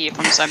 because I hear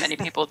from so many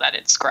people that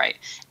it's great,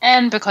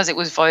 and because it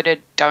was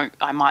voted.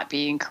 I might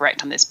be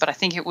incorrect on this, but I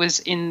think it was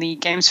in the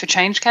Games for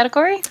Change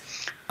category.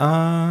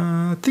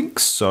 I think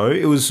so.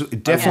 It was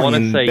definitely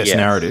in say best yes.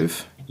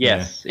 narrative.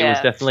 Yes, Yeah. it was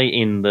definitely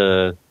in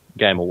the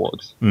Game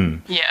Awards.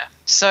 Yeah.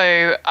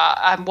 So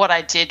what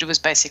I did was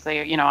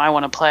basically, you know, I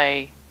want to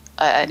play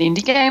an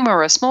indie game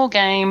or a small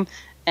game,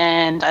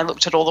 and I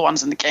looked at all the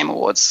ones in the Game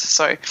Awards.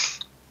 So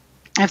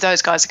if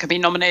those guys can be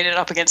nominated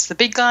up against the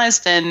big guys,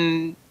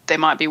 then they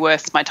might be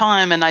worth my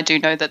time. And I do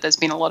know that there's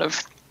been a lot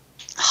of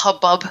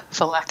hubbub,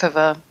 for lack of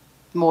a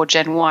more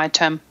Gen Y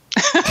term,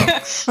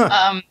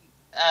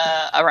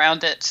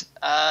 around it.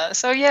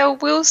 So yeah,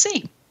 we'll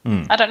see.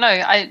 I don't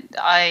know.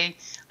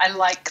 I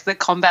like the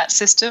combat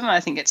system. I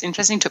think it's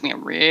interesting. It took me a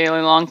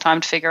really long time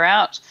to figure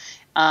out.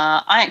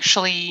 I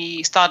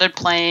actually started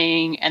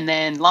playing and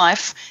then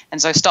life,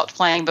 and so stopped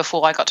playing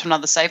before I got to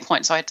another save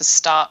point, so I had to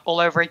start all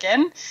over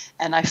again.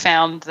 And I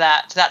found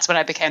that that's when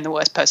I became the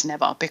worst person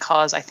ever,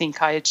 because I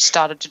think I had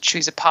started to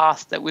choose a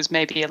path that was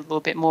maybe a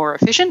little bit more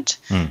efficient.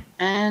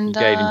 And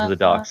Gave into the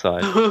dark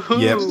side. Yep,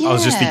 I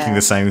was just thinking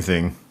the same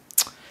thing.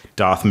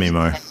 Darth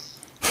Mimo.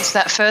 It's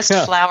that first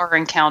flower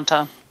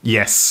encounter.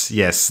 Yes,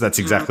 that's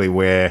exactly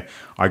where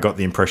I got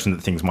the impression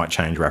that things might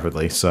change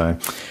rapidly. So,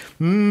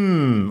 all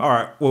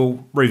right,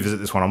 we'll revisit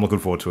this one. I'm looking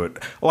forward to it.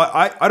 Well,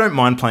 I don't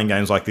mind playing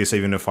games like this,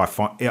 even if I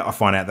find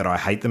out that I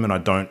hate them and I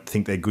don't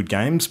think they're good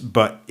games.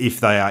 But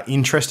if they are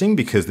interesting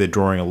because they're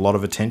drawing a lot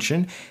of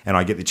attention and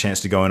I get the chance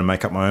to go in and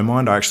make up my own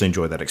mind, I actually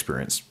enjoy that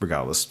experience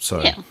regardless.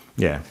 So,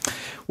 yeah.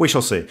 We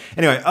shall see.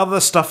 Anyway, other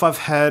stuff I've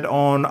had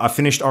on, I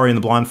finished Ori and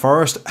the Blind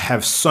Forest.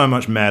 Have so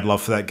much mad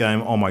love for that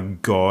game. Oh my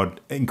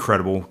God,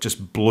 incredible.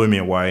 Just blew me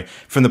away.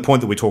 From the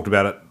point that we talked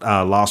about it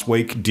last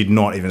week, did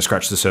not even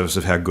scratch the surface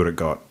of how good it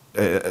got,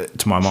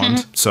 to my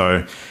mind.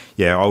 So,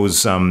 yeah, I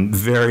was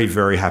very,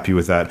 very happy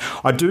with that.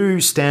 I do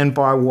stand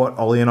by what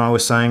Ollie and I were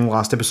saying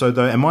last episode,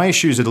 though, and my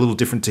issues are a little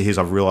different to his,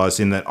 I've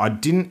realised, in that I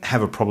didn't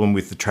have a problem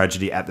with the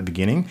tragedy at the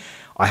beginning.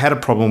 I had a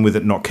problem with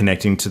it not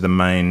connecting to the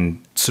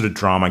main sort of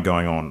drama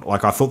going on.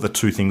 Like, I thought the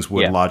two things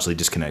were largely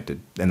disconnected,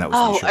 and that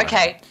was the issue.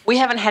 Okay. We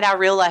haven't had our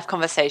real life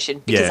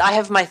conversation because I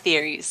have my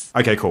theories.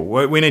 Okay, cool.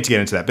 We need to get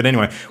into that. But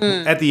anyway,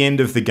 at the end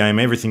of the game,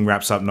 everything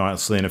wraps up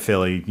nicely in a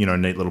fairly,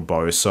 neat little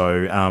bow.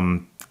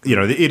 So,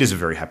 it is a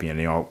very happy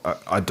ending.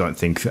 I don't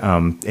think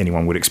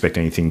anyone would expect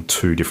anything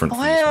too different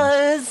from this one.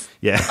 Spoilers.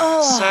 Yeah.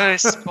 So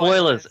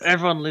Spoilers.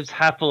 Everyone lives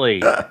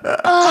happily.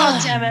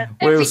 God damn it.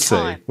 Every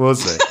time. We'll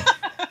see.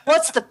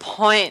 What's the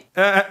point?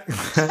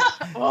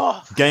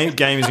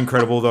 Game is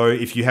incredible, though.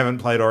 If you haven't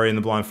played Ori and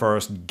the Blind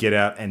Forest, get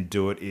out and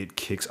do it. It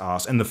kicks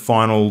ass. And the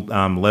final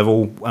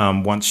level,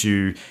 once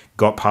you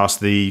got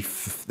past the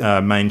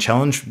main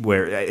challenge,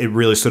 where it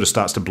really sort of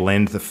starts to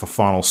blend the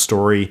final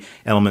story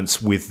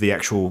elements with the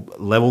actual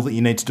level that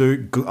you need to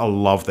do, I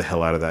love the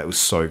hell out of that. It was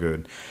so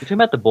good. You're talking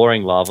about the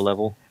boring lava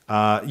level?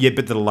 Yeah,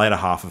 but the later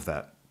half of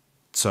that.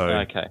 So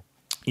Okay.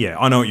 Yeah,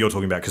 I know what you're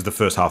talking about because the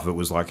first half of it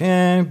was like,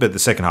 but the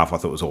second half I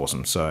thought was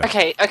awesome. So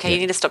Okay, you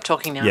need to stop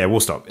talking now. yeah, we'll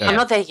stop. I'm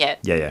not there yet.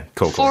 Yeah,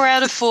 cool. 4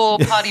 out of 4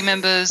 party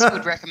members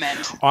would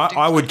recommend.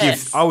 I would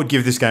Yes.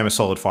 give this game a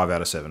solid 5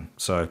 out of 7.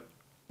 So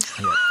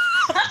yeah.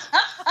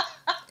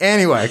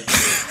 Anyway,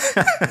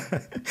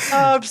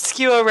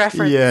 Obscure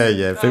reference.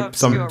 yeah.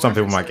 Some Obscure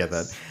people might get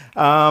that.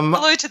 references.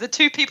 Hello to the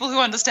 2 people who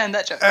understand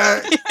that joke.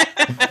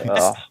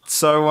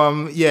 So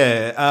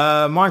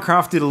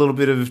Minecraft did a little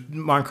bit of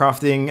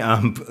Minecrafting.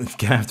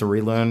 Gonna have to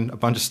relearn a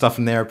bunch of stuff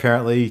in there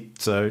apparently.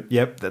 So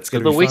yep, that's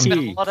gonna be fun.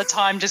 Spent a lot of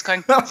time just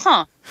going,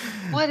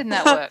 why didn't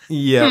that work?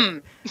 Yeah.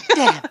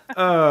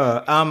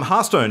 Damn.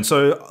 Hearthstone.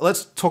 So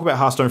let's talk about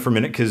Hearthstone for a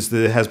minute because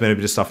there has been a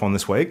bit of stuff on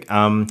this week.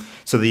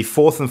 So the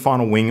 4th and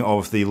final wing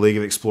of the League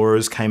of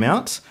Explorers came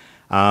out.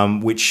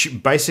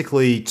 which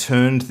basically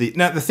turned the...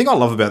 Now, the thing I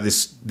love about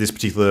this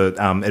particular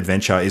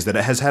adventure is that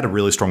it has had a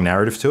really strong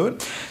narrative to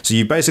it. So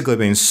you've basically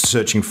been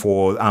searching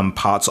for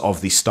parts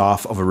of the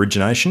Staff of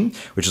Origination,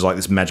 which is like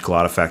this magical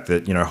artifact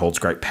that, holds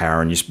great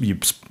power, and you're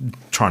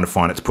trying to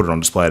find it to put it on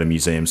display at a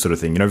museum sort of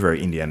thing,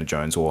 very Indiana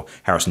Jones, or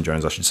Harrison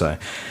Jones, I should say.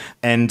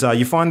 And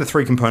you find the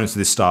 3 components of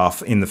this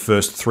staff in the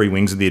first 3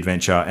 wings of the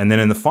adventure, and then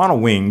in the final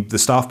wing, the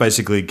staff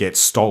basically gets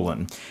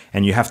stolen,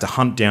 and you have to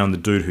hunt down the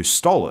dude who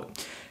stole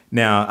it.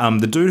 Now,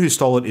 the dude who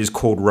stole it is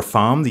called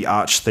Rafam, the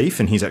Arch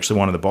Thief, and he's actually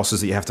one of the bosses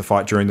that you have to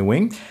fight during the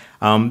wing.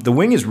 The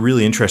wing is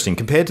really interesting.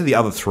 Compared to the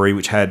other 3,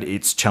 which had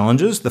its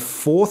challenges, the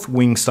 4th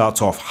wing starts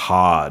off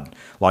hard.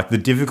 Like, the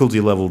difficulty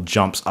level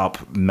jumps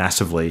up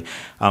massively.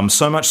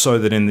 So much so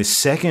that in the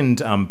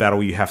second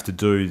battle you have to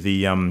do,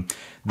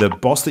 the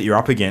boss that you're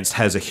up against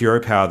has a hero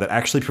power that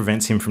actually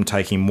prevents him from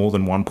taking more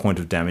than 1 point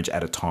of damage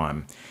at a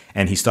time.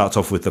 And he starts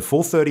off with the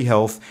full 30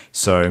 health,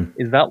 so...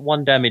 Is that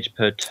 1 damage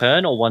per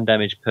turn or 1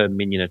 damage per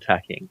minion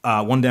attacking?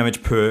 1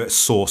 damage per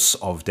source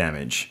of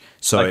damage.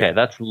 So, okay,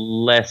 that's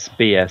less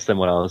BS than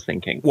what I was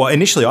thinking. Well,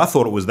 initially I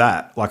thought it was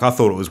that. Like, I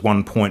thought it was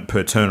 1 point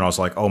per turn. I was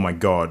like, oh my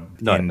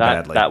god,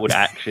 badly. That would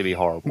actually be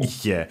horrible.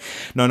 Yeah.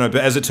 No,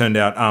 but as it turned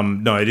out,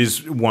 no, it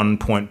is 1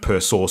 point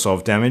per source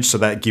of damage, so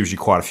that gives you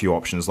quite a few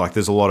options. Like,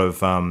 there's a lot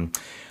of...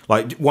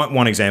 Like,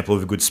 one example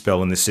of a good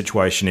spell in this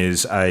situation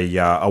is a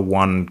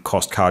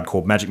 1-cost card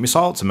called Magic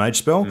Missile. It's a mage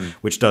spell,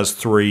 which does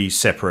 3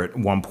 separate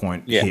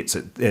 1-point hits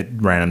at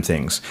random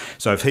things.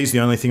 So if he's the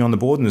only thing on the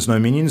board and there's no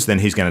minions, then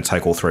he's going to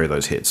take all 3 of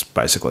those hits,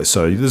 basically.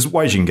 So there's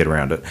ways you can get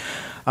around it.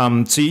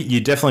 So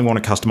you definitely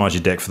want to customize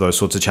your deck for those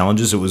sorts of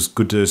challenges. It was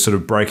good to sort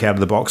of break out of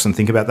the box and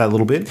think about that a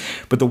little bit.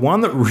 But the one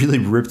that really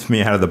ripped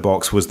me out of the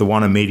box was the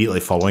one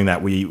immediately following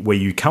that, where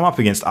you come up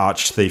against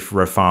Arch Thief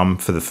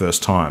Rafam for the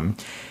first time.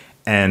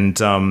 And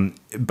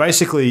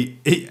basically,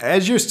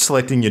 as you're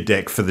selecting your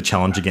deck for the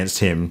challenge against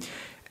him,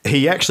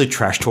 he actually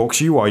trash talks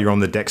you while you're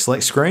on the deck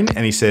select screen,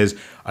 and he says,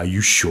 "Are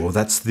you sure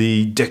that's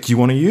the deck you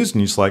want to use?"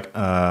 And you're just like,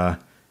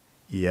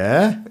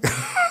 yeah.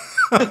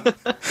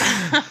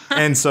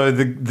 And so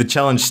the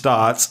challenge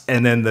starts,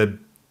 and then the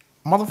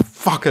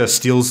motherfucker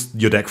steals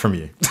your deck from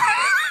you.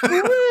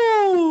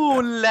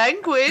 Ooh,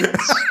 language.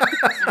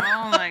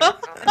 Oh my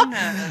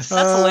goodness.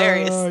 That's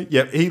hilarious.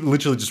 Yeah, he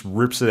literally just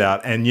rips it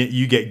out, and yet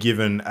you get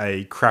given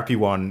a crappy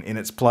one in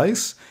its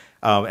place,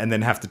 and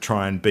then have to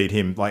try and beat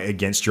him like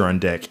against your own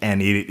deck,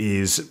 and it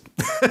is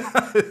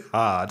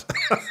hard.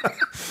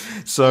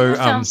 So I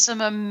found some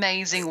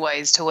amazing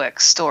ways to work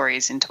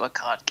stories into a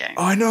card game.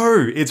 I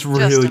know, it's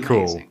really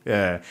cool. Amazing.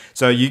 Yeah.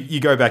 So you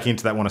go back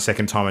into that one a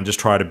second time and just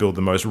try to build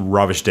the most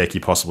rubbish deck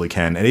you possibly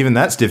can. And even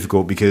that's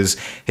difficult because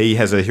he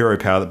has a hero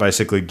power that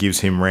basically gives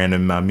him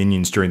random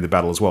minions during the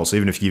battle as well. So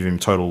even if you give him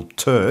total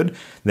turd,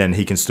 then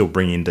he can still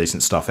bring in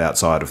decent stuff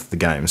outside of the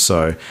game.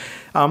 So,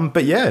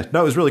 but yeah,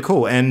 no, it was really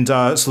cool. And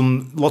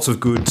lots of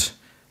good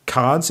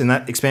cards in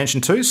that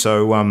expansion too.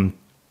 So,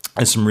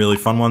 there's some really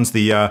fun ones.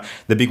 The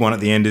big one at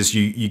the end is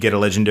you get a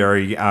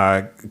legendary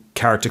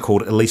character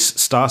called Elise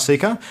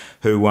Starseeker,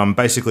 who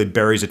basically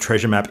buries a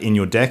treasure map in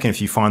your deck, and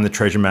if you find the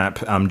treasure map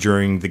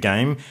during the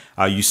game,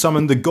 you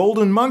summon the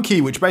Golden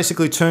Monkey, which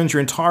basically turns your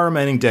entire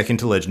remaining deck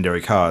into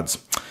legendary cards.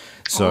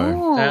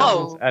 So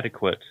sounds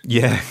adequate.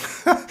 Yeah.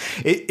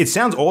 It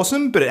sounds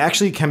awesome, but it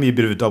actually can be a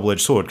bit of a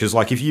double-edged sword, because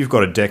like if you've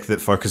got a deck that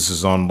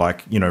focuses on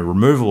like,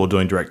 removal or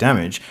doing direct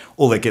damage,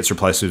 all that gets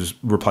replaced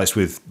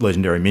with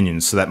legendary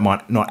minions, so that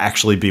might not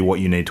actually be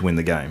what you need to win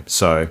the game.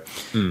 So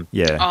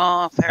yeah.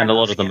 Oh, fair and a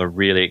lot enough, of them are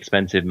really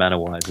expensive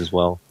mana-wise as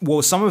well.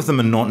 Well, some of them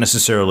are not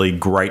necessarily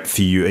great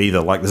for you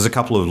either. Like there's a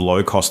couple of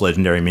low-cost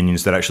legendary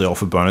minions that actually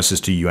offer bonuses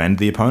to you and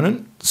the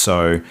opponent.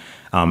 So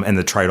and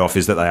the trade-off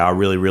is that they are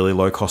really, really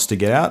low cost to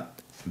get out.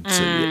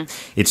 So, yeah,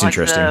 it's like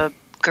interesting. The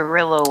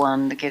gorilla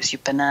one that gives you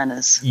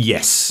bananas.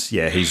 Yes,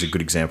 yeah, he's a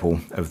good example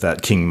of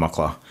that. King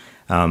Muckler.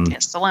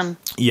 Yes, the one.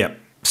 Yeah.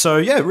 So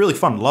yeah, really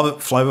fun. Love it.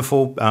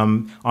 Flavorful.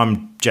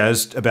 I'm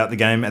jazzed about the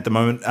game at the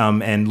moment,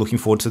 and looking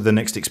forward to the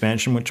next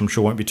expansion, which I'm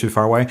sure won't be too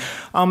far away.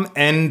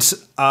 And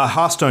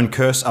Hearthstone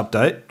Curse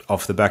update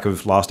off the back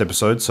of last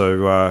episode.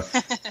 So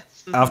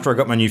after I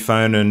got my new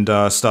phone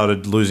and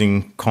started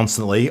losing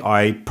constantly,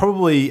 I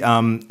probably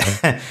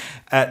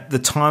at the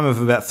time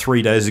of about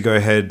 3 days ago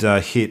had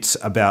hit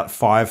about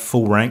 5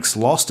 full ranks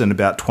lost and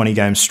about 20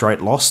 games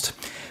straight lost,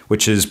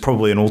 which is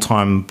probably an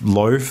all-time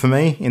low for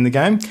me in the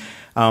game.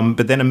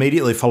 But then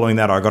immediately following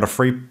that, I got a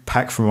free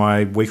pack from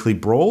my weekly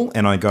brawl,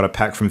 and I got a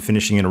pack from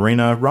finishing an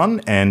arena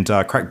run, and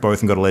cracked both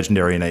and got a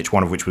legendary in each,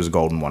 one of which was a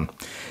golden one.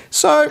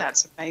 So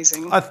That's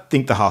amazing. I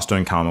think the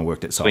Hearthstone karma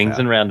worked itself Swings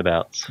out. and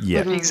roundabouts.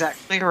 Yeah.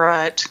 Exactly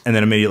right. And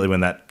then immediately when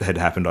that had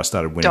happened, I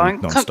started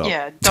winning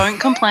non-stop. Don't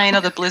complain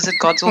or the Blizzard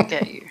gods will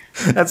get you.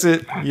 That's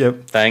it.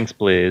 Yep. Thanks,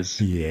 Blizz.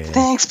 Yeah.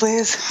 Thanks,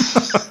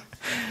 Blizz.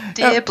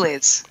 Dear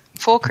Blizz,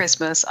 for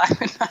Christmas,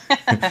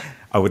 I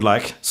I would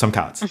like some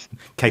cards.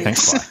 Okay,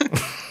 thanks,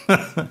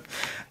 bye.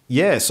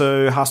 Yeah,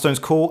 so Hearthstone's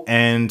cool,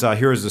 and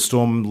Heroes of the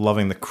Storm,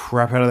 loving the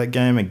crap out of that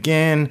game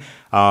again.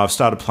 I've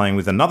started playing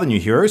with another new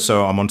hero,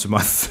 so I'm onto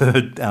my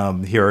third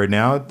hero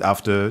now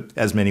after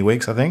as many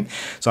weeks, I think.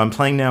 So I'm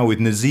playing now with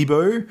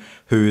Nazeebo,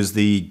 who is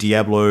the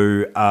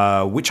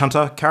Diablo Witch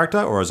Hunter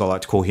character, or as I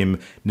like to call him,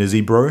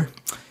 Nazebro,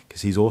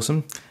 because he's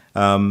awesome.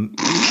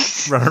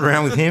 Running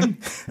around with him.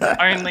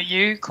 Only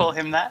you call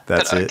him that.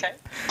 That's but it.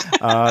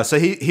 Okay. So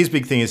his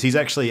big thing is he's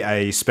actually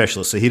a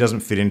specialist, so he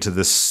doesn't fit into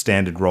the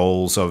standard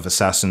roles of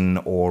assassin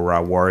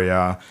or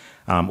warrior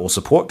or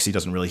support because he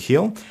doesn't really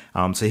heal.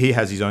 So he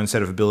has his own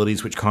set of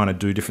abilities which kind of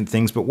do different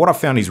things. But what I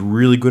found he's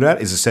really good at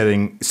is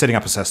setting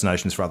up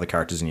assassinations for other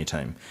characters in your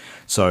team.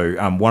 So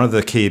one of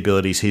the key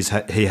abilities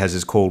he has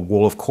is called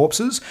Wall of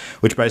Corpses,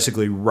 which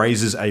basically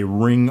raises a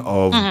ring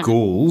of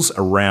ghouls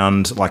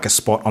around like a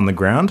spot on the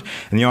ground.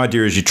 And the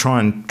idea is you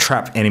try and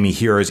trap enemy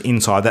heroes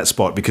inside that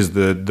spot because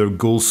the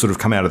ghouls sort of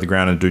come out of the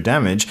ground and do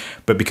damage.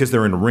 But because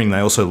they're in a ring, they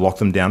also lock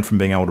them down from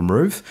being able to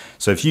move.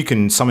 So if you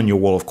can summon your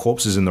Wall of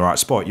Corpses in the right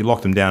spot, you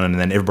lock them down and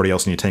then everybody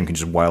else in your team can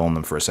just wail on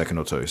them for a second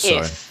or two.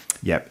 So, if.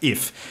 Yeah,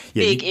 if.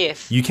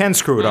 You can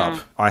screw it up.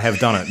 I have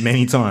done it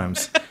many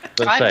times.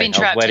 I've been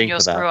trapped in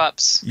your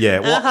screw-ups. Yeah,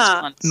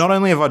 well, not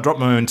only have I dropped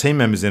my own team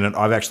members in it,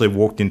 I've actually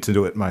walked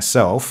into it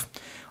myself.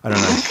 I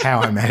don't know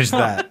how I managed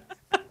that.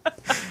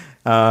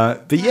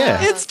 But yeah.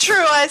 It's true,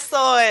 I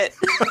saw it.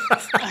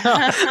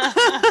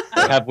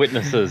 We have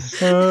witnesses.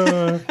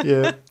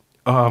 Yeah.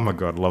 Oh my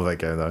god, I love that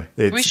game though.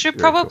 We should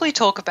probably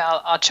talk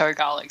about our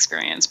Cho'Gall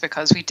experience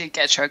because we did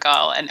get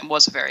Cho'Gall and it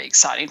was a very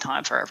exciting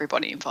time for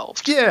everybody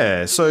involved.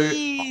 Yeah, so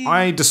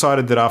I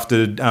decided that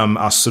after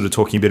us sort of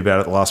talking a bit about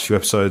it the last few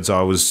episodes,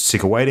 I was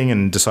sick of waiting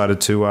and decided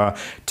to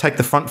take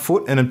the front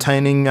foot in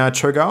obtaining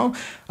Cho'Gall.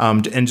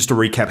 And just to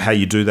recap how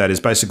you do that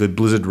is basically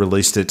Blizzard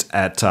released it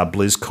at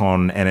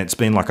BlizzCon and it's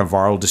been like a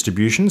viral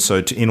distribution. So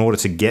in order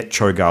to get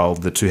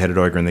Cho'Gall, the two-headed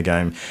ogre in the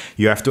game,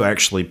 you have to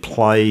actually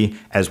play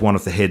as one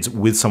of the heads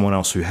with someone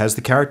else who has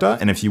the character,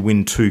 and if you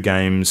win 2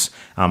 games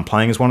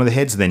playing as one of the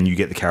heads, then you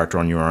get the character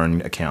on your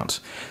own account.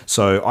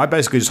 So I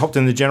basically just hopped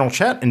in the general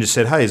chat and just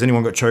said, hey, has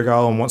anyone got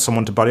Cho'Gall and wants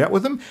someone to buddy up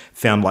with them?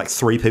 Found like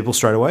 3 people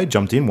straight away,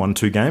 jumped in, won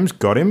 2 games,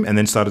 got him, and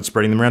then started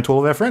spreading them around to all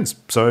of our friends.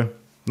 So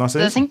nice.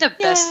 I think the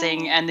best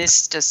thing, and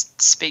this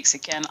just speaks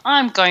again,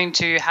 I'm going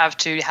to have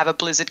a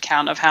Blizzard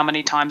count of how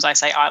many times I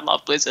say I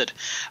love Blizzard.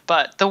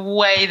 But the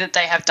way that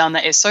they have done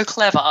that is so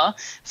clever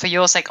for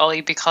your sake,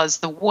 Ollie, because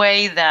the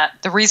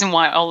reason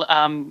why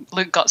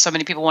Luke got so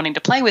many people wanting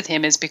to play with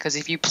him is because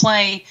if you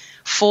play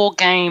 4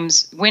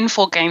 games, win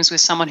 4 games with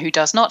someone who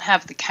does not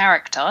have the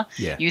character,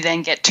 you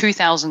then get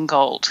 2,000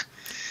 gold.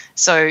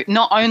 So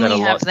not only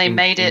have they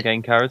made it...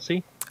 in-game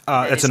currency?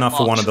 That's enough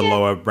for one of the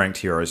lower ranked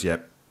heroes,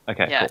 yep.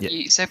 Okay. Yeah. Cool.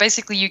 So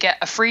basically, you get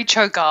a free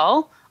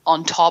Cho'Gall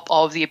on top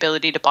of the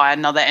ability to buy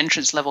another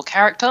entrance level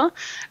character,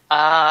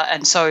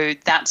 and so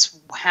that's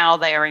how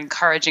they are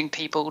encouraging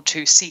people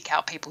to seek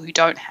out people who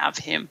don't have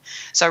him.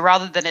 So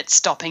rather than it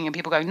stopping and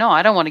people going, no,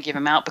 I don't want to give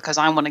him out because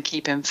I want to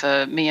keep him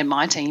for me and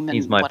my team and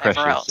he's my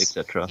whatever precious, else.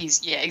 etc.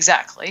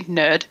 Exactly,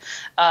 nerd.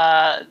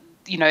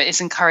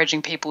 It's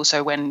encouraging people.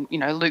 So when,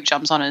 Luke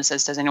jumps on and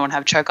says, does anyone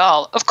have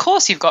Cho'Gall? Of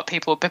course you've got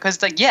people because,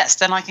 yes,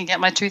 then I can get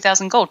my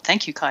 2,000 gold.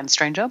 Thank you, kind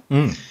stranger.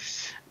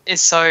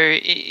 It's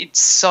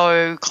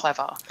so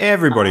clever.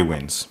 Everybody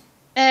wins.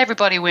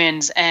 Everybody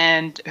wins,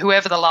 and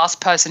whoever the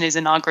last person is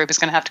in our group is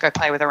going to have to go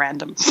play with a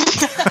random.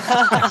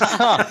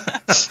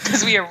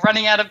 Because we are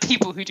running out of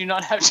people who do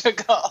not have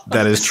Cho'Gall.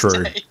 That is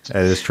true.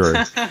 That is true.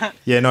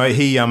 Yeah, no,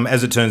 he,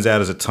 as it turns out,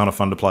 is a ton of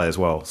fun to play as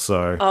well.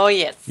 So. Oh,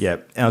 yes. Yeah,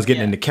 and I was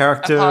getting into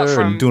character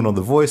and doing all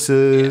the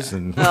voices.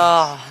 And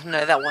oh,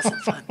 no, that wasn't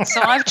fun.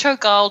 So I've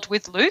Cho'Galled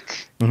with Luke,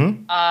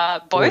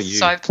 both.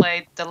 So I've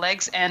played the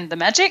legs and the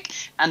magic,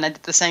 and I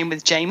did the same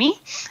with Jamie.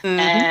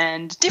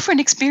 And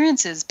different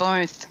experiences,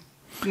 both.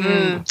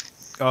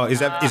 Oh, is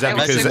that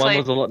because one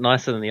was a lot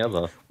nicer than the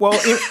other? Well,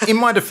 in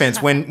my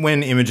defense, when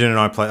Imogen and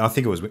I played, I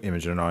think it was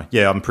Imogen and I.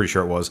 Yeah, I'm pretty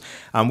sure it was.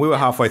 We were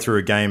halfway through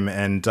a game,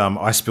 and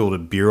I spilled a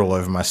beer all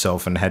over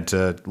myself and had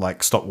to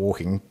stop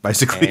walking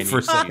basically for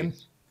a second.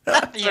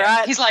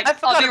 Right. He's like,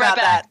 I'll be right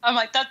back. I'm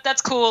like,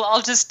 that's cool.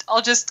 I'll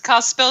just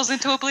cast spells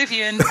into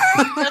oblivion.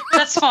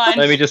 That's fine.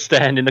 Let me just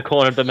stand in the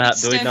corner of the map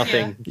doing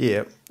nothing.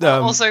 Yeah.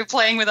 Also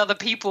playing with other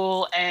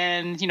people,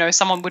 and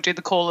someone would do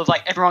the call of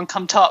like, everyone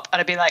come top, and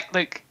I'd be like,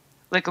 Luke,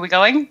 are we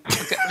going?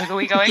 Luke, are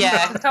we going?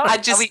 Yeah.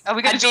 I'd be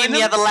in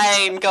the other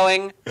lane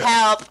going,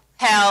 help.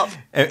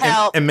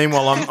 And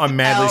meanwhile, I'm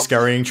madly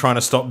scurrying, trying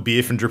to stop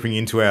beer from dripping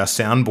into our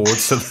soundboard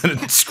so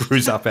that it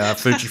screws up our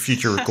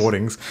future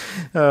recordings.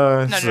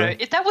 No,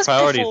 that was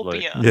before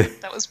beer. Yeah.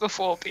 That was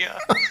before beer.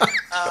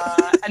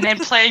 And then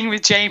playing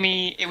with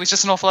Jamie, it was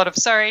just an awful lot of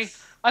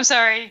I'm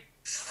sorry.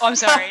 Oh, I'm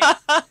sorry. No,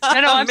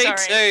 I'm Me sorry.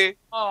 too.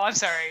 Oh, I'm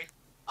sorry.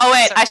 Oh,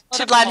 wait, I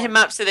should line him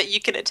up so that you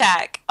can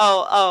attack.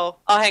 Oh,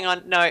 hang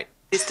on. No,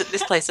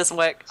 this place doesn't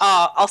work.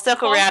 Oh, I'll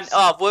circle around.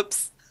 Oh,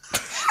 whoops.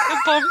 The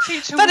bomb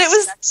feature But was, it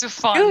was stacks of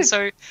fun. good.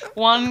 So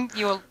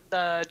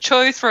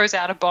Cho throws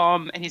out a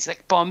bomb and he's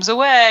like, bombs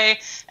away,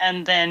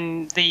 and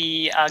then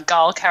the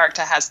Gull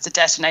character has to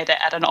detonate it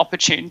at an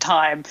opportune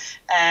time.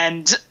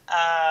 And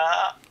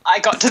I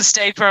got to the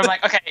stage where I'm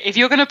like, okay, if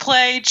you're going to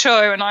play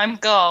Cho and I'm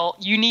Gull,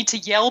 you need to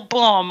yell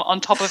bomb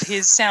on top of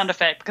his sound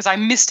effect, because I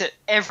missed it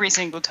every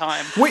single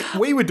time.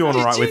 We were doing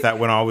all right with that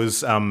when I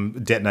was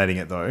detonating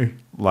it, though.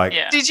 Like,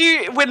 Yeah. Did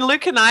you, when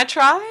Luke and I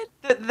tried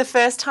the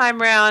first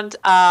time round,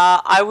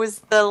 I was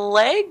the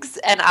legs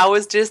and I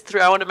was just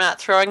throwing them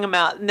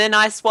out. And then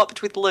I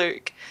swapped with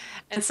Luke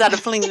and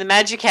started pulling the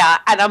magic out,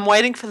 and I'm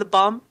waiting for the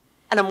bomb.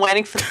 And I'm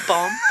waiting for the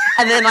bomb.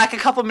 And then, like, a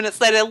couple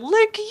minutes later,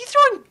 Luke, are you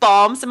throwing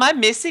bombs? Am I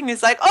missing?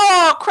 He's like,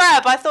 oh,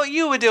 crap, I thought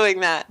you were doing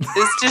that.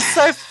 It's just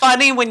so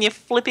funny when you're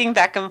flipping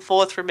back and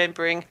forth,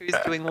 remembering who's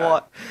doing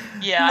what.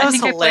 Yeah, That I was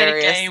think I played a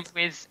hilarious. game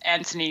with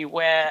Anthony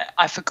where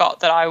I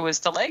forgot that I was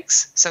the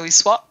legs, so we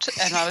swapped,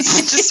 and I was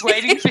just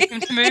waiting for him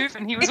to move,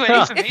 and he was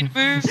waiting for me to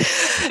move.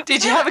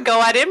 Did you have a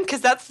go at him?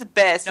 Because that's the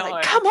best. No.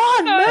 Like, come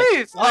on, No.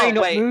 move. Why are you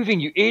not wait. moving,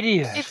 you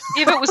idiot?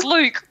 If it was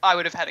Luke, I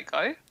would have had a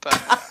go, but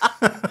I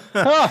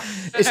don't know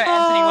Anthony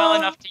well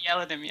enough to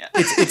yell at him yet.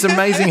 it's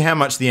amazing how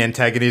much the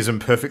antagonism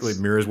perfectly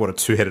mirrors what a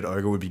two-headed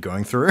ogre would be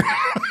going through.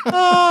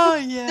 Oh,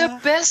 yeah. The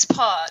best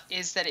part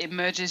is that it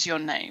merges your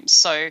names.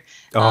 So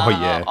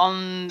Yeah.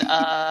 on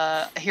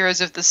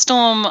Heroes of the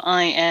Storm,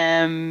 I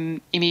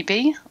am Imi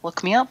B.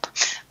 Look me up.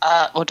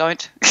 Or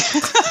don't.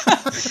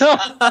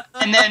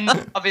 And then,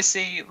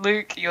 obviously,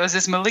 Luke, yours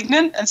is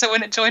Malignant. And so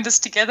when it joined us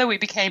together, we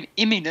became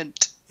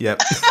Imminent.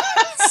 Yep.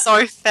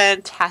 So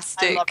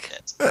fantastic.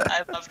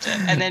 I loved it.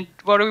 And then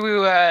what we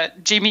were,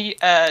 Jammy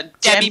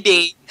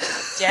B.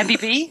 Jammy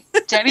B?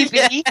 Jammy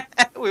B?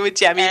 Yeah, we were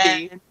Jammy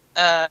B. And,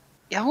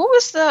 yeah, what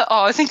was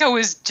I think I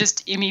was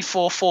just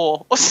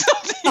Immy44 or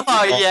something.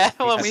 Oh, yeah,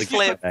 when we That's a good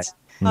flipped. name. So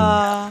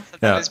that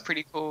Yeah. was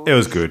pretty cool. It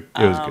was good.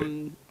 It was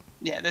good.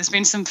 Yeah, there's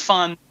been some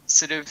fun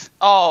sort of.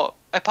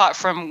 Apart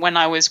from when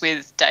I was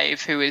with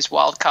Dave, who is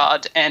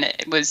Wildcard, and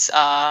it was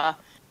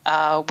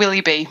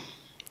Willie B.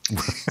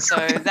 So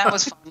that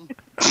was fun.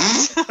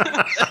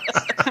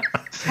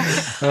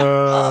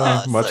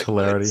 Much so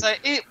hilarity. So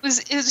it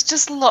was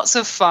just lots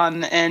of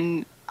fun,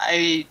 and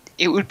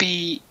it would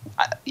be,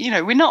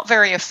 we're not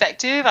very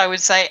effective. I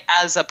would say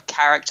as a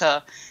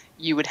character,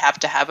 you would have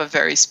to have a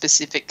very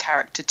specific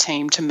character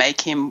team to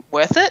make him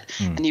worth it,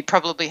 and you'd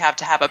probably have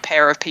to have a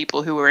pair of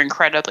people who were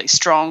incredibly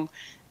strong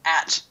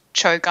at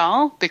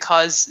Cho'Gall,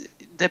 because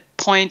the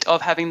point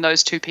of having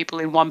those two people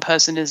in one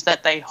person is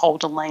that they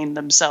hold a lane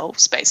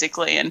themselves,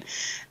 basically. And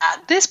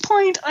at this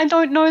point, I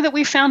don't know that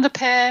we found a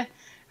pair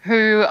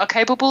who are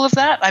capable of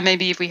that.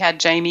 Maybe if we had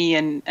Jamie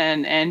and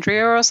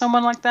Andrea or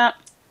someone like that,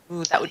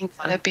 Ooh, that would be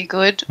fun. that'd be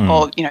good.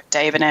 Or,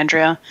 Dave and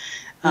Andrea.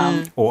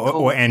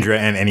 Or Andrea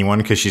and anyone,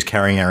 because she's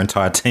carrying our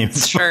entire team.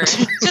 True.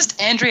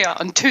 Just Andrea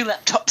on 2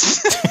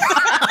 laptops.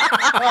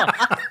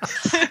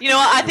 You know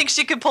what? I think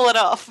she could pull it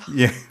off.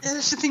 Yeah. I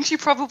think she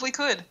probably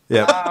could.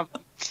 Yeah.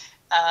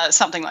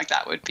 Something like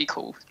that would be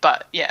cool.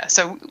 But yeah,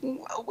 so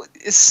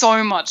it's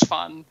so much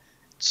fun.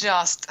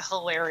 Just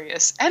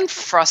hilarious and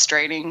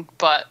frustrating,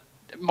 but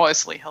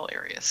mostly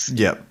hilarious.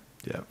 Yep.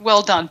 Yep.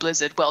 Well done,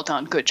 Blizzard. Well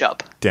done. Good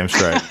job. Damn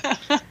straight.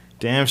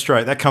 Damn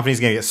straight. That company's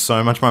going to get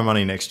so much more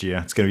money next year.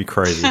 It's going to be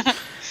crazy.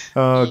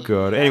 Oh,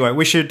 God. Anyway,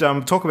 we should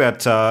talk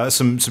about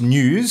some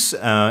news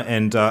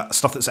and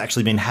stuff that's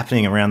actually been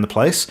happening around the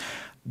place.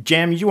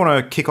 Jam, you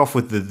want to kick off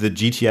with the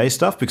GTA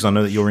stuff, because I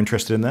know that you're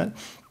interested in that?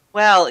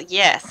 Well,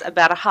 yes.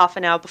 About a half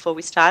an hour before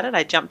we started,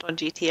 I jumped on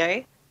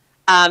GTA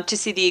to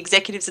see the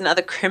Executives and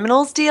Other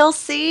Criminals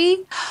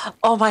DLC.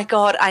 Oh, my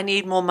God. I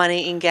need more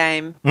money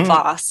in-game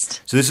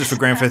fast. So this is for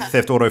Grand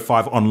Theft Auto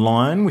 5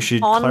 Online, we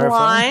should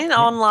clarify.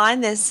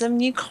 Online. There's some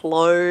new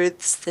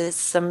clothes. There's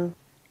some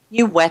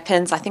new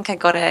weapons. I think I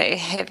got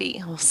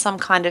some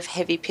kind of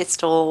heavy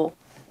pistol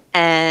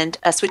and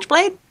a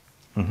switchblade.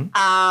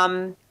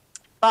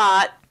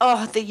 But,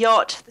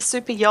 the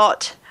super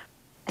yacht.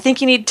 I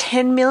think you need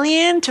 10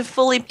 million to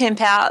fully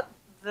pimp out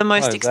the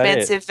most is that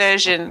expensive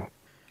version.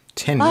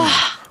 10 million.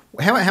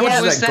 How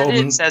much is that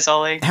golden? Says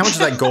Ollie. How much is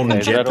that golden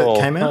Is jet that that all?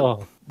 came out?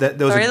 Oh.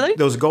 Sorry, Luke?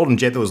 There was a golden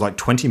jet that was like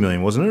 20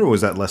 million, wasn't it? Or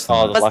was that less than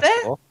Oh, that? the Was Black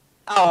there? Hole.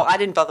 Oh, I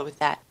didn't bother with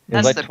that. It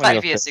was That's like the 20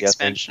 or previous 50, I think.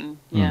 expansion.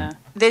 Yeah.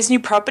 There's new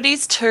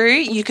properties too.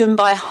 You can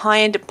buy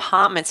high-end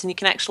apartments and you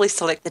can actually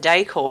select the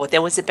decor.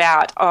 There was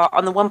about,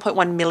 on the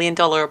 $1.1 million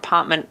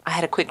apartment, I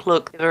had a quick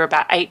look, there were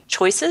about 8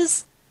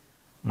 choices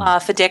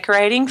for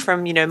decorating,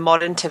 from,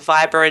 modern to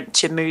vibrant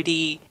to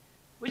moody,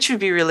 which would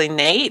be really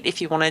neat if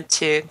you wanted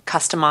to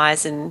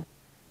customize and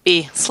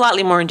be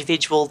slightly more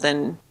individual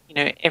than,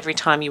 every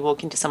time you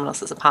walk into someone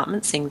else's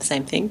apartment seeing the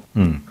same thing.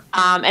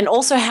 And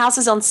also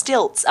houses on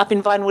stilts up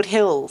in Vinewood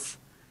Hills.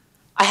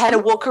 I had to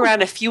walk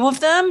around a few of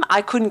them.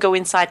 I couldn't go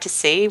inside to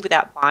see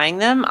without buying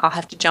them. I'll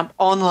have to jump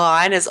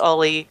online, as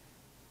Ollie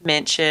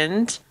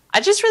mentioned.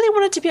 I just really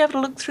wanted to be able to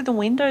look through the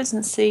windows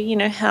and see,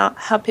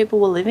 how people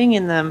were living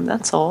in them.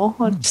 That's all.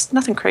 Just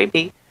nothing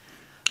creepy.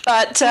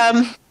 But,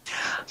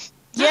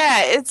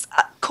 yeah, it's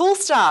cool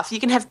stuff. You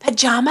can have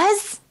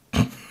pajamas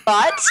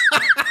But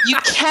you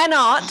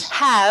cannot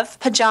have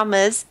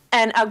pajamas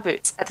and Ugg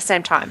boots at the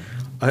same time.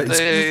 It's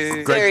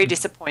Very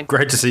disappointing.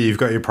 great to see you've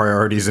got your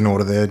priorities in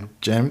order there,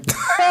 Jam.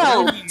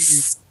 Well,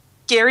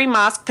 scary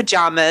mask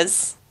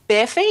pajamas,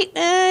 bare feet,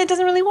 it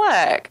doesn't really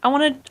work. I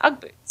wanted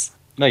Ugg boots.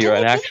 No, you're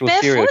Can an you be actual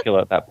barefoot? serial killer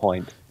at that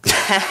point.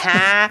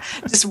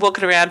 Just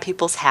walking around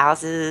people's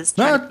houses.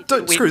 No, trying to don't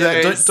pick the screw that.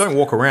 windows. Don't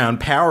walk around.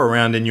 Power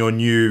around in your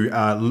new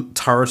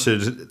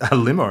turreted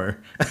limo.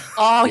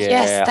 Oh, Yeah,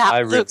 yes, I that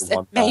really looks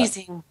want that.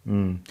 amazing.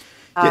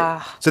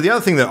 Yeah. So the other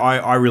thing that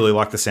I really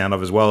like the sound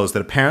of as well is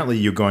that apparently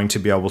you're going to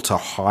be able to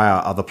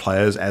hire other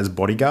players as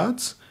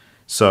bodyguards.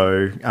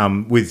 So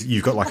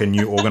you've got like a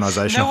new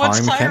organisation No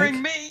one's hiring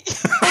hiring mechanic.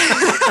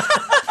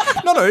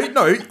 me.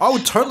 No, I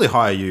would totally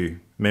hire you,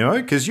 Memo,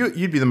 because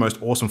you'd be the most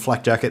awesome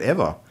flak jacket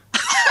ever.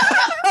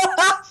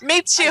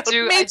 Meat shield,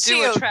 I meat do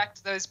shield.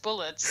 attract those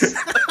bullets.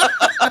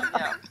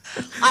 Yeah.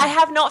 I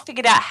have not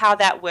figured out how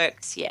that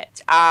works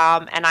yet,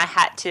 and I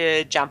had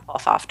to jump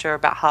off after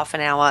about half an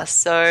hour.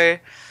 So,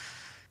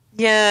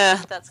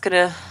 yeah,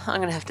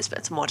 I'm gonna have to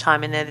spend some more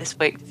time in there this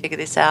week to figure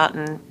this out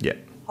and Yeah.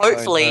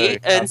 hopefully Oh,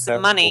 no, earn how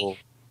some money.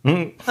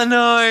 terrible. I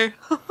know,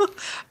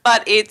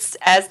 but it's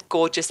as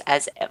gorgeous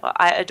as ever.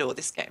 I adore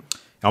this game.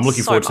 I'm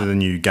looking So forward to much. the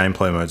new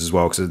gameplay modes as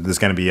well, because there's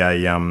going to be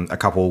a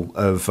couple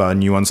of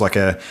new ones, like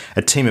a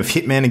team of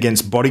hitmen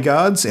against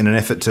bodyguards in an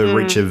effort to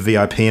reach a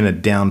VIP in a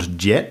downed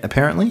jet,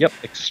 apparently. Yep,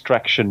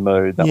 extraction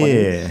mode. That one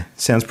is. Yeah,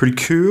 sounds pretty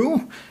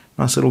cool.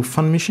 Nice little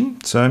fun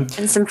mission. So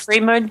And some free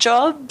mode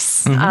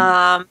jobs.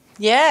 Mm-hmm.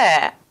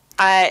 Yeah,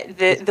 the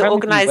apparently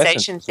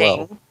organisation weapons as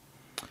well. thing.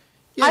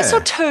 yeah. I saw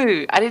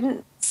 2. I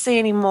didn't see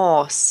any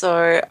more,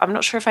 so I'm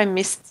not sure if I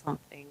missed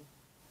something.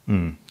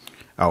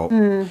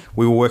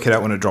 We will work it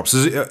out when it drops.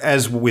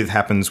 As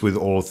happens with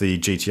all of the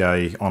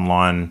GTA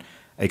Online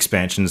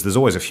expansions, there's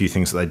always a few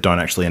things that they don't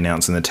actually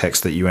announce in the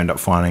text that you end up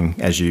finding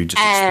as you just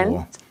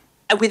explore.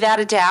 And without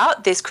a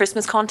doubt, there's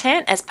Christmas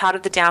content as part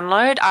of the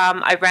download.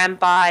 I ran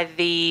by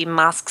the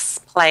masks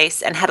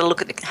place and had a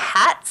look at the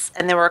hats,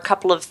 and there were a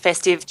couple of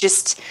festive,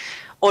 just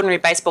ordinary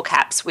baseball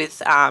caps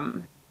with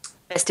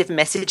festive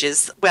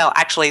messages. Well,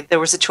 actually, there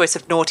was a choice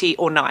of naughty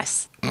or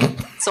nice.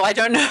 So I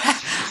don't know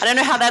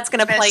how that's going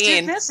to play Festive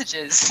in.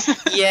 messages.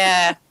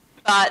 Yeah,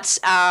 but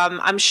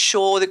I'm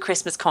sure the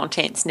Christmas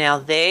content's now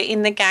there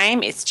in the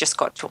game. It's just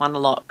got to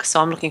unlock. So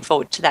I'm looking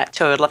forward to that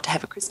too. I'd love to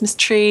have a Christmas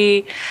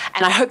tree.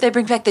 And I hope they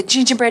bring back the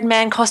gingerbread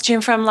man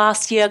costume from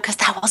last year because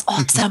that was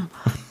awesome.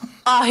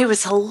 Oh, he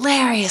was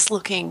hilarious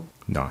looking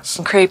Nice.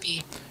 and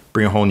creepy.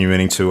 Bring a whole new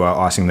meaning to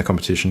icing the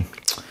competition.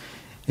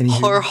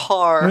 Anywho-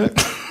 Hor.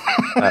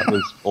 That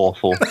was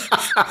awful.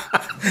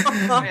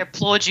 I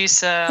applaud you,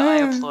 sir. I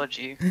applaud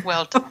you.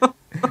 Well done. All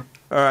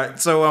right.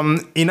 So,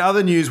 in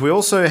other news, we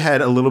also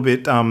had a little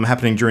bit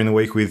happening during the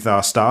week with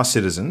Star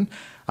Citizen.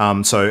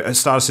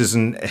 Star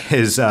Citizen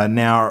has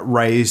now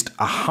raised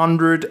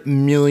 $100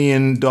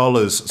 million.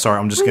 Sorry,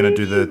 I'm just going to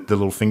do the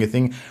little finger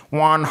thing.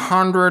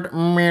 $100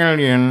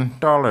 million.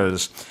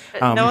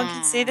 No one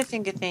can see the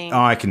finger thing.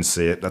 I can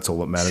see it. That's all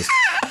that matters.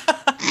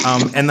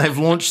 And they've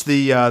launched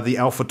the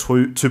Alpha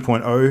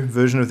 2.0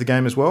 version of the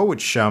game as well,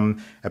 which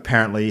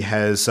apparently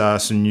has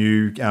some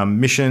new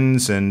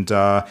missions and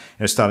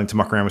starting to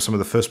muck around with some of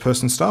the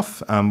first-person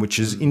stuff, which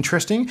is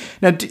interesting.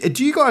 Now,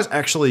 do you guys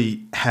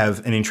actually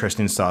have an interest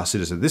in Star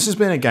Citizen? This has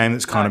been a game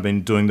that's kind of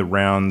been doing the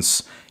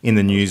rounds in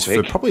the news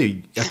for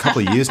probably a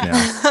couple of years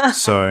now.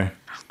 So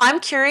I'm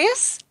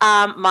curious.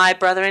 My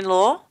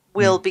brother-in-law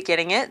will be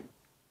getting it,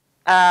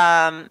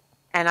 and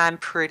I'm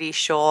pretty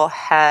sure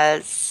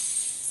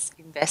has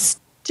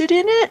invested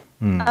in it.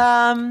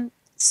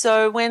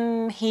 So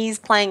when he's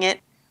playing it,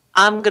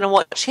 I'm going to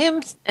watch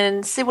him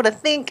and see what I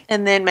think,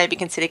 and then maybe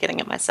consider getting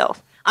it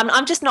myself.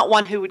 I'm just not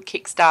one who would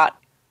kickstart.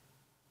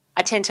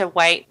 I tend to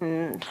wait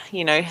and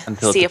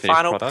Until see a it's a finished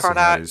final product.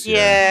 product.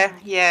 Yeah.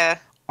 Yeah.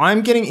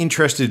 I'm getting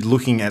interested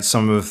looking at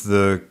some of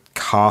the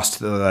cast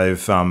that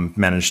they've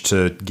managed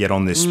to get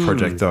on this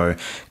project, though,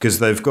 because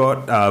they've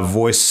got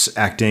voice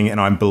acting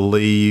and I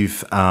believe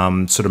sort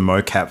of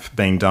mocap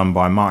being done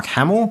by Mark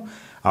Hamill,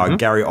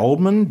 Gary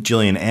Oldman,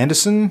 Gillian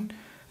Anderson.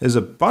 There's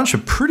a bunch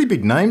of pretty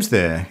big names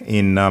there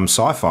in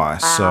sci-fi.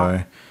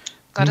 So,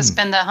 Got to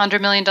spend that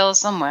 $100 million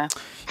somewhere.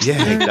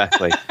 yeah,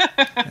 Exactly.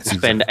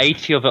 Spend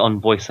 80 of it on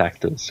voice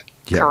actors.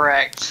 yeah,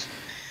 Correct.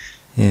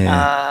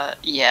 yeah.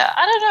 Yeah,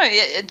 I don't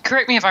know.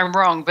 Correct me if I'm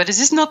wrong, but is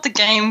this not the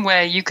game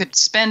where you could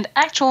spend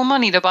actual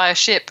money to buy a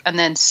ship and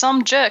then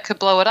some jerk could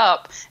blow it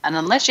up, and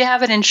unless you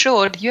have it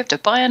insured, you have to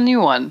buy a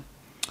new one?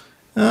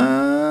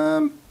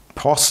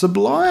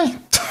 Possibly.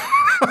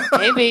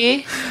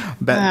 Maybe.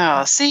 But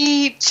Oh,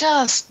 see,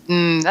 that's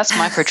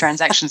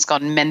microtransactions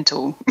gone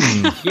mental.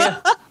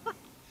 Yeah.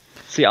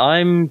 See,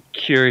 I'm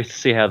curious to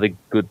see how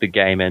good the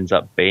game ends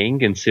up being,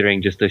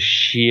 considering just the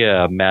sheer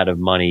amount of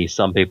money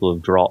some people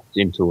have dropped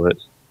into it.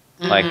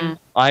 Like,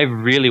 I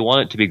really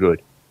want it to be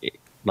good.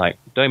 Like,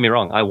 don't get me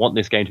wrong, I want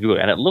this game to be good,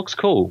 and it looks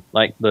cool.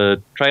 Like,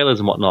 the trailers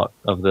and whatnot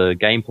of the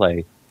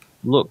gameplay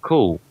look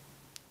cool.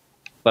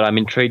 But I'm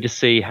intrigued to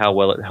see how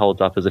well it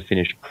holds up as a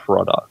finished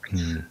product.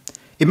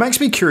 It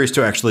makes me curious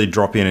to actually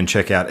drop in and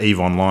check out EVE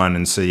Online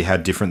and see how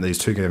different these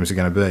two games are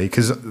going to be,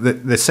 because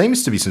there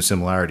seems to be some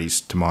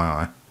similarities to my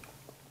eye.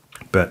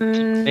 But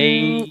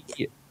Me,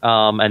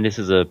 and this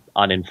is a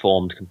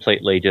uninformed,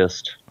 completely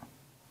just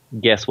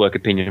guesswork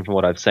opinion from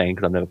what I've seen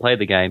because I've never played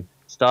the game.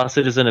 Star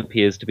Citizen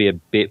appears to be a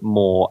bit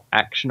more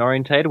action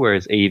orientated,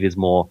 whereas EVE is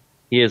more,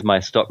 here's my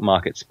stock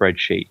market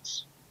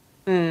spreadsheets.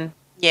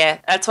 Yeah,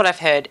 that's what I've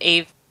heard.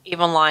 EVE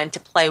Online, to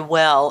play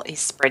well, is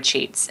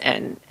spreadsheets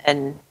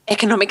and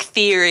economic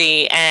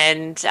theory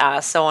and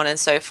so on and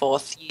so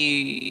forth.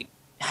 You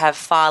have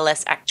far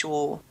less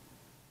actual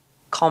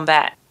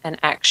combat and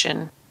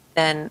action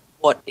than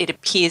what it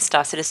appears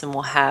Star Citizen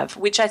will have,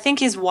 which I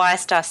think is why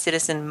Star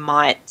Citizen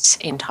might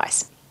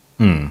entice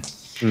me.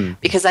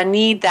 Because I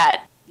need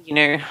that,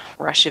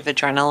 rush of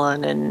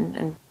adrenaline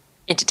and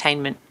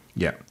entertainment.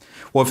 yeah.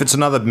 Well, if it's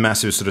another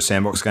massive sort of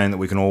sandbox game that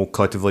we can all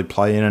collectively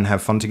play in and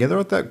have fun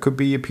together, that could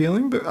be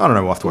appealing. But I don't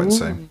know. We'll have to wait and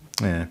see.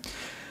 Yeah.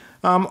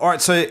 All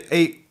right. So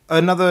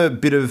another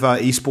bit of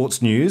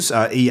esports news.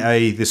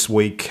 EA this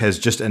week has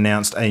just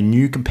announced a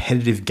new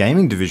competitive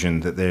gaming division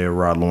that they're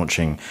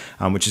launching,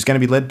 which is going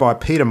to be led by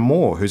Peter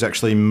Moore, who's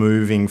actually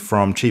moving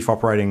from Chief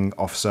Operating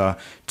Officer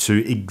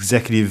to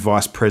Executive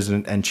Vice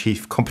President and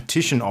Chief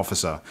Competition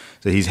Officer.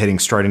 So he's heading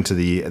straight into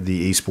the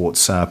esports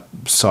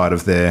side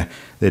of their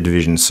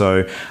division.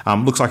 So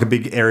looks like a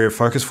big area of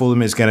focus for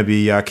them is going to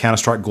be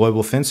Counter-Strike Global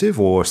Offensive,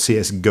 or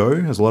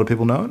CSGO, as a lot of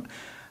people know it.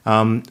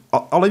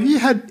 Olive, you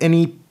had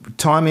any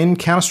time in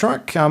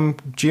Counter-Strike,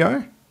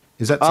 Geo?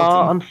 Is that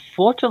something?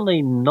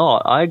 Unfortunately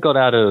not. I got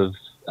out of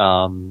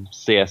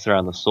CS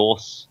around the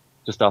source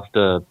just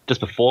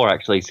before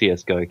actually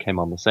CSGO came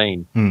on the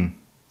scene.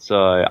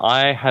 So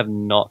I have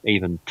not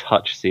even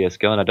touched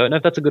CSGO, and I don't know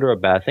if that's a good or a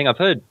bad thing. I've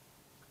heard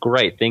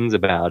great things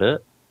about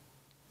it,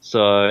 so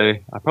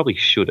I probably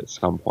should at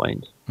some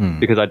point,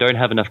 because I don't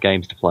have enough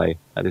games to play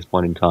at this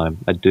point in time.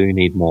 I do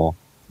need more.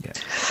 Yeah.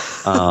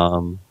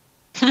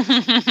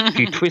 If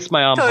you twist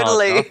my arm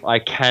hard enough, I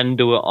can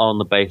do it on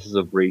the basis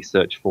of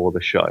research for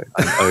the show.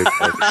 I'm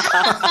okay.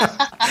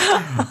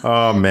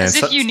 Oh, man. As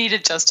if you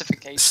needed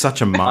justification.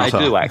 Such a martyr.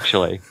 I do,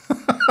 actually.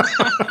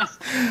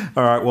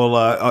 All right, well,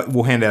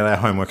 we'll hand out our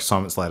homework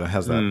assignments later.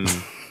 How's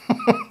that?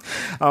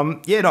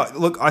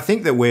 Look, I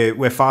think that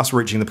we're fast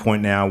reaching the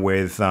point now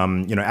with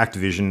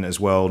Activision as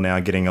well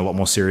now getting a lot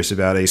more serious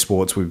about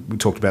esports. We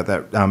talked about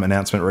that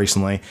announcement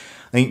recently.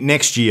 I think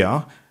next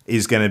year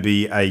is going to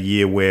be a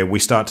year where we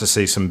start to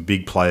see some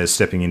big players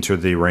stepping into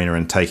the arena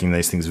and taking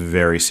these things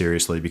very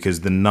seriously,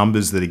 because the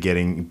numbers that are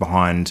getting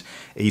behind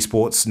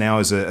esports now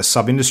as a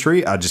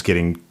sub-industry are just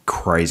getting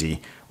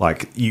crazy.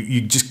 Like,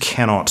 you just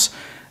cannot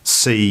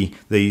see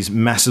these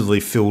massively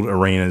filled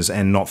arenas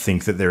and not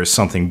think that there is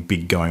something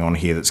big going on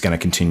here that's going to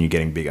continue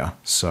getting bigger.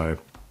 So,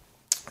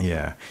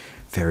 yeah,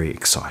 very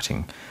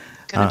exciting.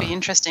 Going to be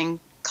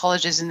interesting.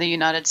 Colleges in the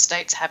United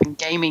States having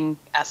gaming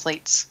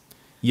athletes.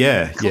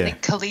 Yeah,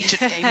 collegiate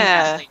gaming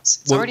athletes.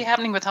 It's already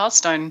happening with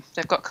Hearthstone.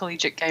 They've got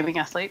collegiate gaming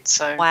athletes.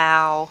 So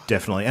wow,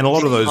 definitely. And a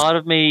lot of those. Part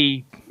of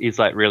me is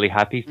like really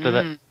happy for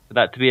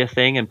that to be a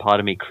thing, and part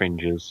of me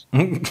cringes.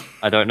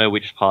 I don't know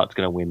which part's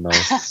going to win though.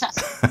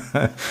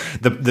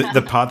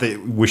 the part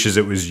that wishes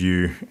it was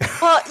you.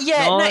 Well,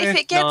 yeah, if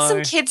it gets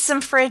some kids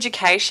some free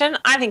education,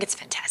 I think it's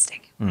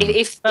fantastic.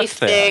 If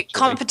their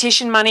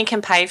competition money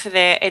can pay for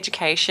their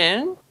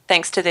education,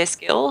 thanks to their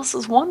skills,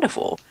 is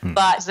wonderful.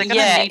 But they're going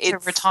to need to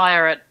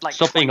retire at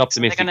stop being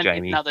optimistic, so they're going to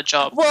Jamie. need another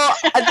job. Well,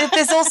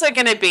 there's also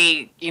going to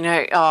be,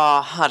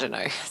 I don't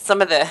know,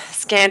 some of the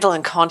scandal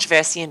and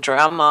controversy and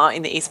drama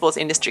in the esports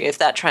industry if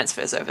that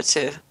transfers over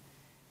to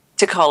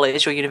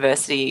college or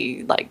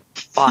university, like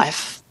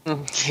life.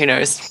 Who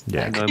knows?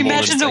 Yeah. No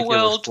Imagine a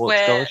world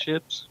where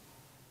scholarships.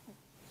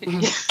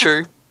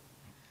 True.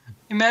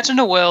 Imagine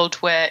a world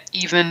where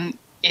even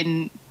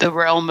in the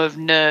realm of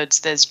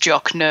nerds, there's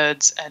jock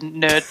nerds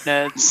and nerd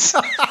nerds.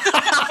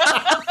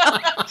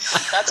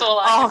 That's all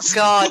I can say.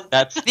 God.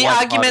 That's the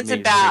arguments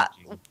about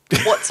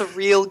what's a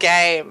real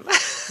game.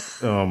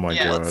 Oh, my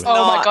God.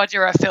 Oh, my God,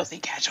 you're a filthy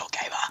casual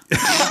gamer.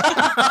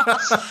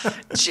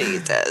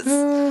 Jesus. You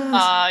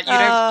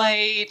don't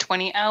play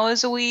 20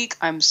 hours a week?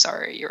 I'm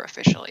sorry, you're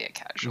officially a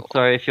casual.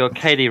 Sorry, if your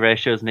KD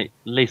ratio is at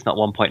least not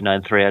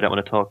 1.93, I don't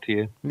want to talk to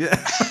you. Yeah.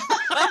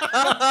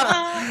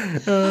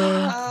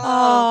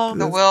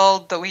 The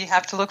world that we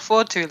have to look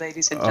forward to,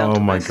 ladies and gentlemen.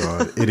 Oh, my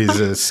God. It is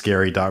a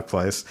scary, dark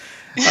place.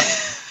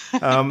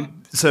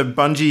 So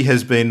Bungie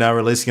has been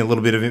releasing a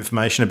little bit of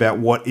information about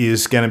what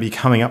is going to be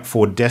coming up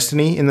for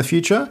Destiny in the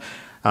future.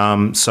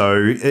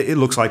 So it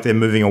looks like they're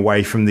moving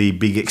away from the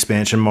big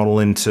expansion model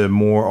into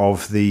more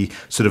of the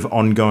sort of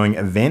ongoing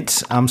event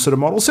sort of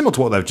model, similar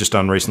to what they've just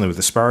done recently with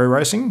the Sparrow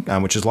Racing,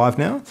 which is live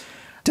now.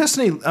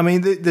 Destiny, I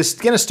mean, they're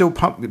going to still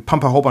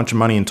pump a whole bunch of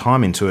money and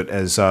time into it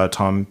as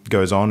time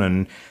goes on,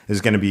 and there's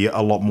going to be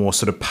a lot more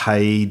sort of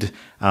paid,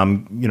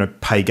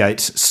 paygate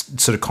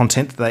sort of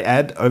content that they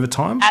add over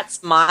time.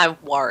 That's my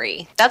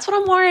worry. That's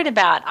what I'm worried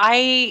about.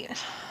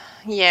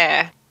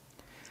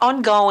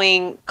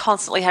 Ongoing,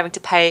 constantly having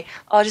to pay,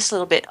 just a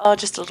little bit,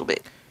 just a little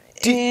bit.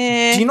 Do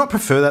you not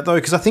prefer that though?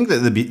 Because I think that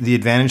the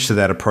advantage to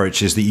that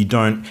approach is that you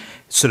don't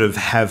sort of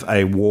have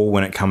a wall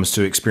when it comes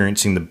to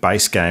experiencing the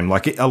base game.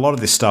 Like a lot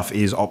of this stuff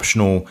is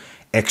optional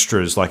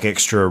extras, like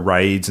extra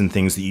raids and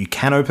things that you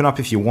can open up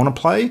if you want to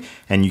play,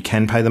 and you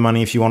can pay the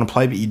money if you want to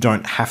play, but you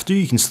don't have to.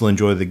 You can still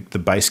enjoy the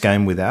base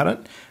game without it.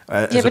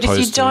 Yeah, but if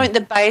you don't,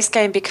 the base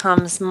game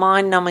becomes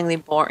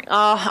mind-numbingly boring.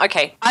 Oh,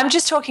 okay. I'm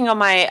just talking on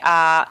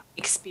my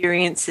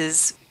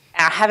experiences.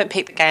 I haven't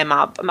picked the game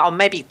up, or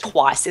maybe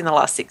twice in the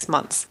last 6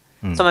 months.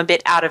 So I'm a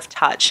bit out of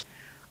touch.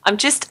 I'm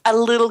just a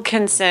little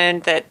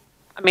concerned that,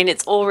 I mean,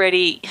 it's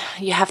already,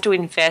 you have to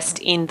invest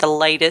in the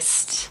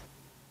latest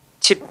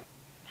to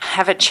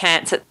have a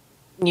chance at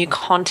new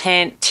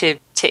content, to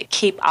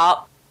keep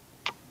up.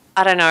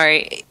 I don't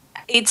know.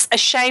 It's a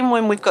shame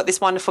when we've got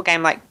this wonderful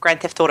game like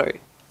Grand Theft Auto.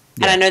 Yeah.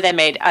 And I know they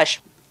made a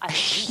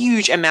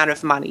huge amount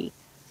of money.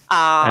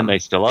 And they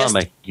still are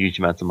making huge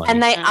amounts of money.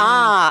 And they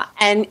are.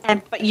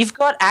 But you've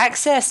got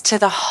access to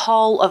the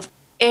whole of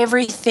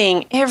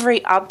everything.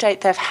 Every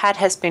update they've had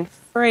has been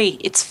free.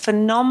 It's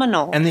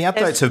phenomenal. And the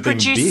updates have been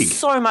big. Produced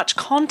so much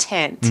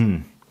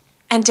content.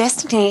 And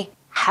Destiny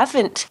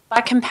haven't.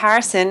 By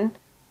comparison,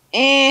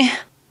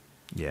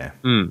 Yeah.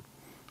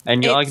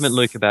 And your argument,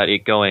 Luke, about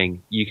it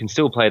going, you can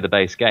still play the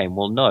base game.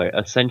 Well, no.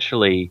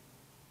 Essentially,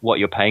 what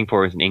you're paying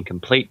for is an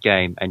incomplete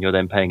game, and you're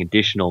then paying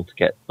additional to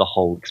get the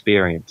whole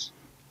experience.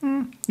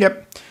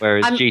 Yep.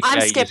 Whereas I'm GTA, you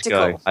just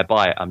skeptical. go, I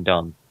buy it, I'm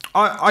done.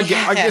 I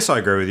guess I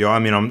agree with you. I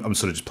mean, I'm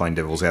sort of just playing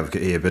devil's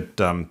advocate here,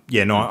 but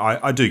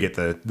I do get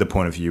the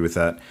point of view with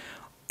that.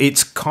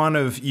 It's kind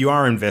of, you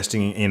are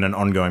investing in an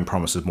ongoing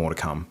promise of more to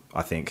come,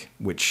 I think,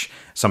 which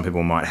some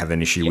people might have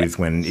an issue with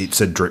when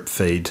it's a drip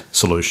feed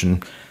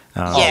solution.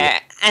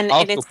 And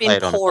it's been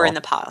poor in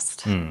the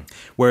past.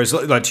 Whereas,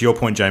 like to your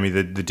point, Jamie,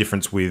 the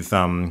difference with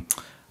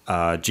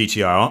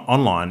GTI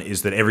Online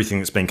is that everything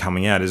that's been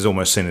coming out is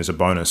almost seen as a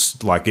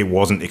bonus. Like, it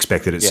wasn't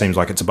expected. It seems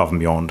like it's above and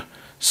beyond.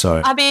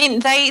 So I mean,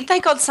 they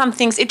got some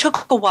things. It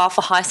took a while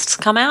for heists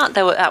to come out.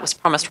 That was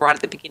promised right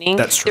at the beginning.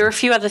 That's true. There were a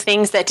few other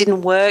things that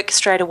didn't work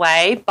straight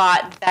away,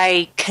 but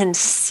they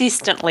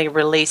consistently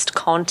released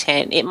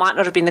content. It might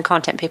not have been the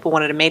content people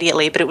wanted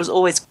immediately, but it was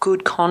always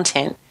good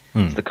content.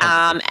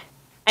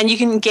 And you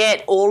can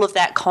get all of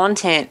that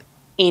content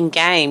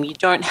in-game. You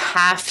don't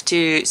have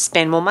to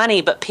spend more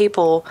money, but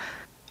people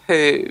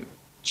who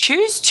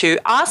choose to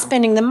are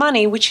spending the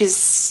money, which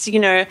is,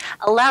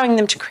 allowing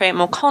them to create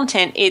more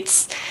content.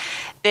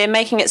 They're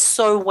making it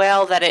so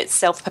well that it's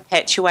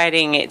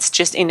self-perpetuating. It's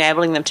just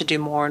enabling them to do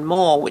more and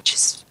more, which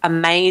is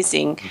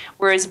amazing.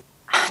 Whereas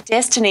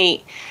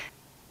Destiny,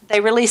 they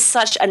released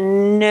such a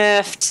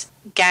nerfed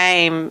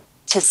game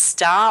to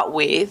start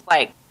with,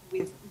 like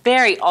with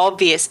very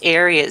obvious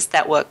areas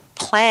that were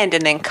planned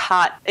and then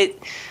cut. They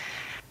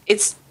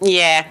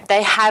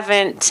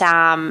haven't.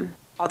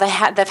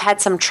 They've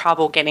had some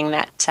trouble getting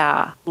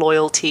that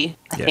loyalty,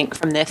 I think,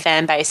 from their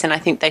fan base, and I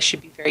think they should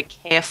be very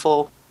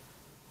careful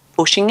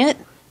pushing it.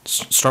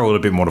 Struggled a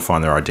bit more to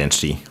find their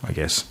identity, I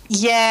guess.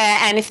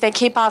 Yeah, and if they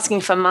keep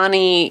asking for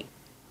money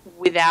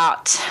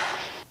without,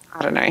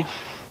 I don't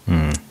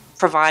know,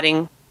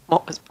 providing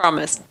what was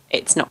promised,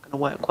 it's not going to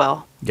work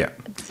well. Yeah.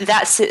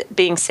 That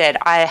being said,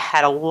 I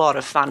had a lot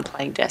of fun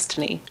playing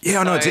Destiny.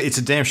 Yeah, I know, it's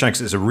a damn shame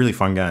because it's a really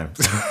fun game.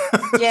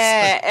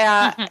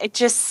 It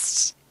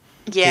just...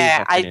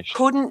 Yeah, I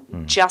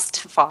couldn't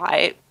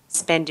justify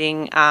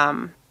spending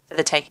for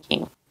the Taken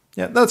King.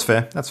 Yeah, that's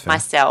fair.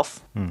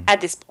 Myself,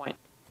 at this point.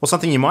 Well,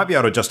 something you might be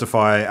able to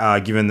justify,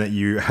 given that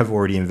you have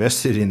already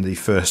invested in the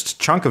first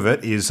chunk of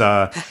it, is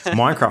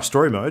Minecraft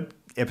Story Mode.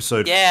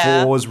 Episode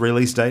 4's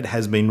release date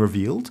has been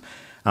revealed.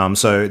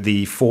 So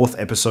the 4th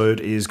episode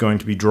is going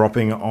to be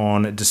dropping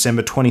on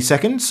December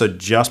 22nd, so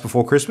just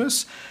before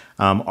Christmas.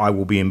 I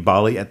will be in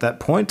Bali at that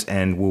point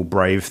and will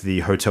brave the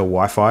hotel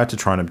Wi-Fi to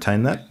try and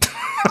obtain that.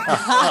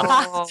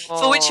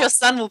 For which your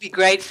son will be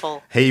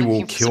grateful. He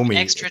will kill me.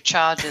 Extra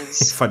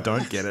charges if I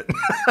don't get it.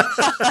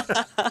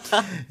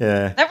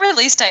 Yeah. That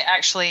release date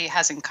actually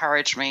has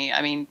encouraged me.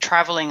 I mean,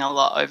 traveling a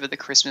lot over the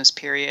Christmas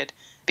period,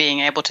 being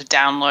able to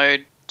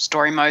download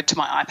story mode to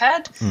my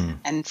iPad,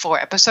 and 4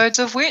 episodes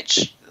of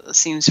which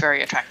seems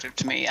very attractive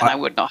to me, and I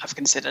would not have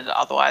considered it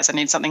otherwise. I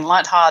need something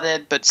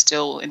lighthearted but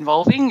still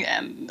involving,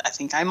 and I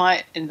think I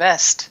might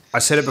invest. I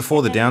said it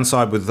before, the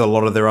downside with a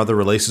lot of their other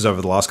releases over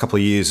the last couple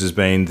of years has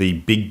been the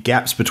big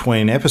gaps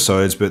between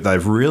episodes, but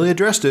they've really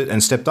addressed it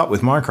and stepped up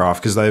with Minecraft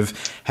because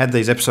they've had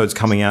these episodes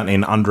coming out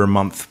in under a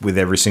month with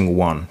every single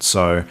one.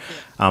 So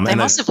they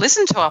must have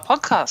listened to our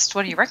podcast.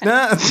 What do you reckon?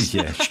 Yeah,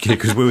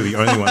 because we were the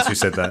only ones who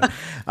said that.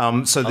 I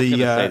was going to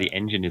say the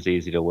engine is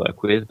easy to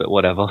work with, but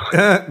whatever.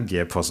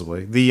 Yeah,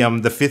 possibly. The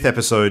 5th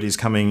episode is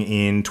coming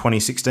in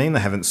 2016.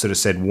 They haven't sort of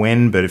said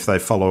when, but if they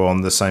follow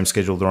on the same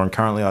schedule they're on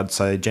currently, I'd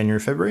say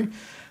January, February.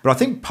 But I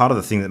think part of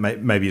the thing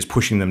that maybe is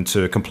pushing them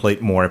to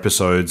complete more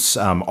episodes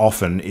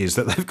often is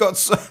that they've got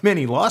so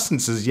many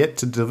licenses yet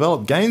to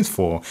develop games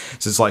for.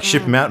 So it's like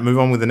ship them out and move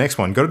on with the next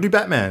one. Got to do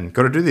Batman.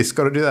 Got to do this.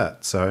 Got to do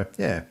that. So,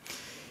 yeah.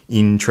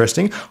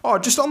 Interesting. Oh,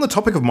 just on the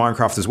topic of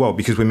Minecraft as well,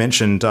 because we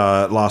mentioned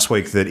last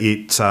week that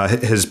it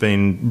has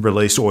been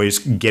released or is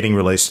getting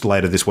released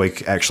later this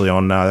week, actually,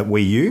 on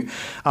Wii U.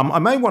 I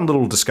made one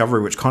little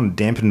discovery which kind of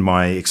dampened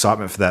my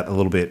excitement for that a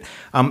little bit.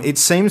 It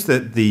seems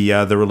that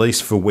the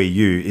release for Wii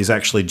U is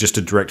actually just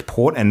a direct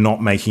port and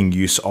not making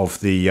use of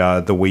the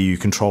Wii U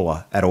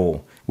controller at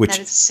all. Which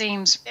that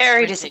seems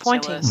very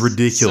ridiculous.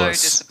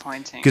 Ridiculous. So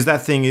disappointing. Because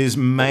that thing is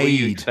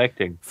made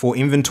for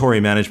inventory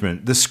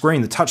management.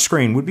 The touch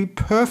screen would be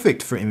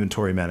perfect for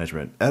inventory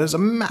management. That is a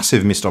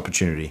massive missed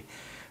opportunity.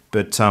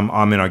 But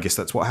I mean, I guess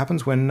that's what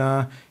happens when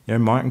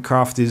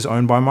Minecraft is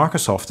owned by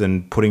Microsoft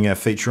and putting a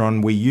feature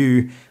on Wii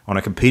U on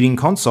a competing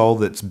console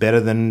that's better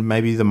than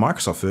maybe the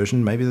Microsoft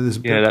version. Maybe there's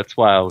that's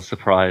why I was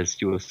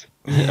surprised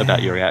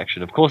about your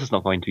reaction. Of course, it's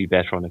not going to be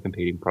better on a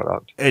competing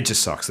product. It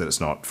just sucks that it's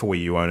not for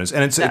Wii U owners,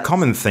 and it's a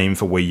common theme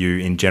for Wii U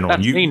in general.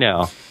 That's me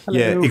now. Hello.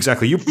 Yeah,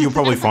 exactly. You'll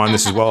probably find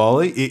this as well,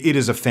 Ollie. It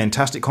is a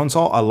fantastic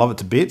console. I love it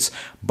to bits,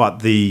 but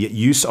the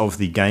use of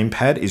the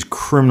gamepad is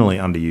criminally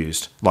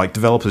underused. Like,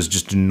 developers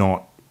just do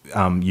not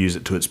use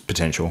it to its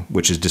potential,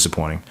 which is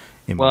disappointing.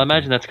 Well, I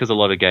imagine that's because a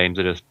lot of games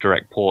are just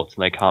direct ports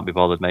and they can't be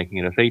bothered making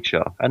it a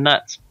feature. And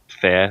that's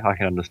fair. I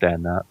can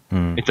understand that.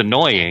 It's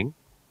annoying,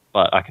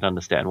 but I can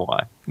understand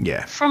why.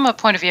 Yeah. From a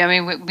point of view,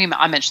 I mean,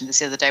 I mentioned this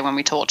the other day when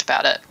we talked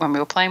about it when we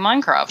were playing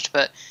Minecraft,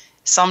 but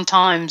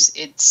sometimes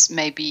it's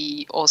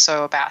maybe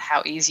also about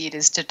how easy it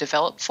is to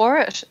develop for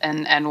it.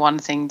 And one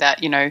thing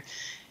that,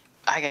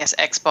 I guess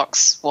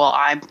Xbox, well,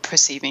 I'm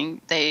perceiving,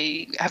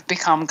 they have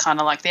become kind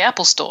of like the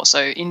Apple Store.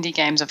 So indie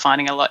games are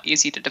finding a lot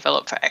easier to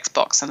develop for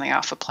Xbox than they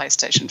are for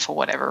PlayStation for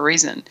whatever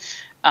reason.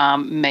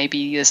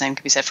 Maybe the same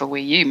could be said for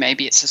Wii U.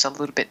 Maybe it's just a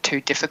little bit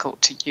too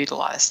difficult to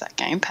utilize that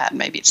gamepad.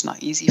 Maybe it's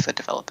not easy for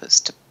developers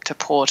to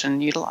port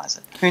and utilize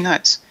it. Who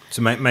knows?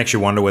 So it makes you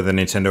wonder whether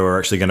Nintendo are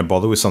actually going to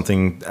bother with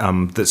something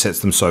that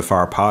sets them so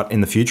far apart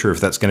in the future, if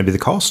that's going to be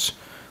the cost.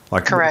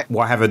 Like, correct.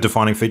 Why have a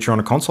defining feature on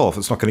a console if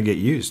it's not going to get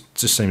used? It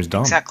just seems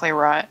dumb. Exactly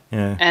right.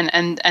 Yeah.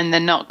 And they're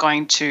not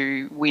going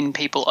to win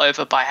people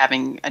over by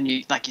having a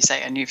new, like you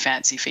say, a new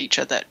fancy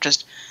feature that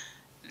just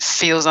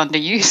feels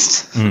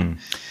underused.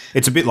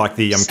 It's a bit like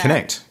the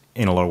Kinect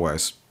in a lot of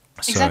ways.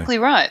 So. Exactly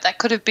right. That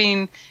could have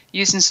been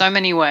used in so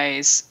many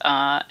ways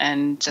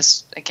and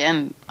just,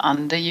 again,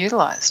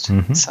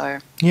 underutilized. So.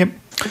 Yep.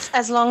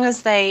 As long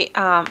as they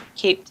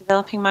keep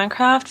developing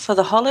Minecraft for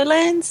the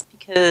HoloLens,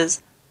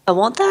 because I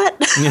want that.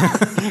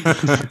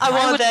 I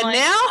want that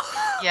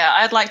now. Yeah,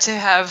 I'd like to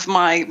have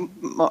my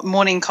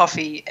morning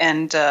coffee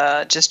and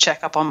just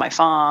check up on my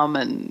farm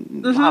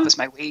and harvest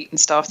my wheat and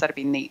stuff. That'd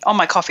be neat. On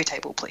my coffee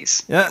table,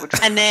 please. Yeah.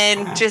 And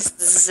then just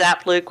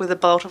zap Luke with a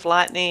bolt of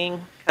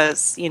lightning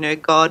because,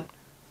 God.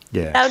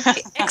 Yeah. That would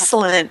be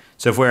excellent.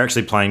 So if we're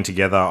actually playing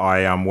together,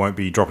 I won't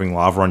be dropping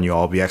lava on you.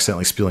 I'll be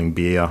accidentally spilling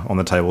beer on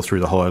the table through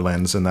the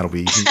HoloLens, and that'll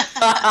be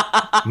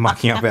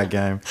mucking up our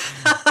game.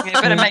 You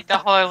better make the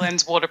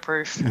HoloLens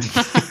waterproof.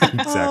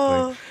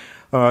 Exactly.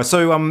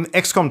 So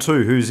XCOM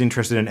 2, who's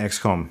interested in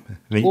XCOM?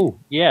 Oh,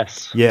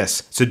 yes.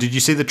 Yes. So did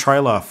you see the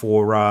trailer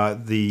for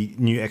the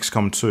new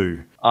XCOM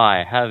 2?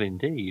 I have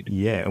indeed.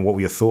 Yeah, and what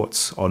were your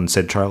thoughts on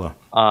said trailer?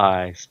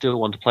 I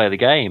still want to play the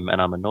game,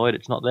 and I'm annoyed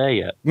it's not there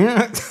yet.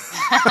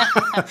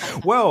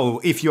 Well,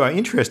 if you are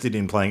interested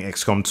in playing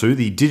XCOM 2,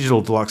 the digital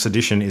deluxe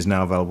edition is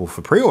now available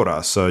for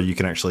pre-order, so you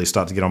can actually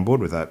start to get on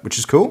board with that, which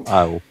is cool.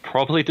 I will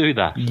probably do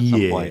that at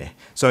some point.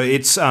 So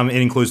it's it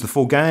includes the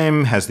full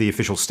game, has the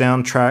official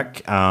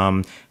soundtrack,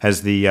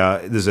 has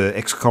there's a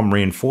XCOM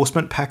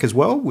reinforcement pack as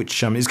well,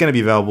 which is going to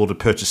be available to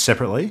purchase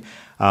separately.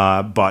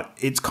 But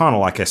it's kind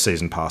of like a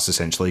season pass,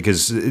 essentially,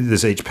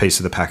 because each piece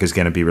of the pack is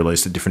going to be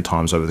released at different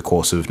times over the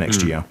course of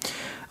next year.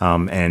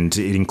 And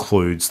it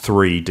includes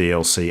 3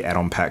 DLC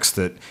add-on packs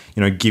that,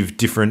 give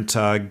different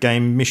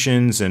game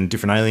missions and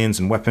different aliens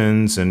and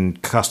weapons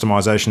and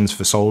customizations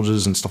for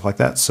soldiers and stuff like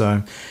that.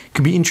 So it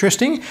could be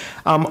interesting.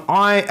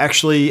 I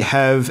actually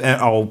have,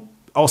 and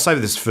I'll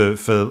save this for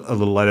a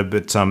little later,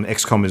 but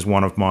XCOM is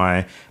one of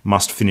my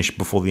must-finish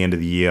before the end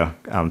of the year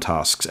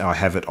tasks. I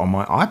have it on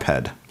my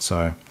iPad,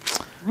 so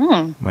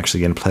I'm actually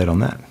going to play it on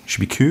that.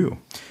 Should be cool.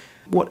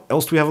 What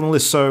else do we have on the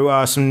list?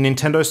 So some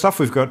Nintendo stuff.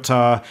 We've got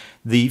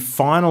the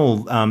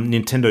final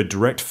Nintendo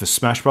Direct for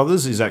Smash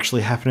Brothers is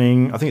actually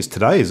happening. I think it's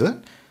today, is it?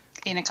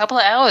 In a couple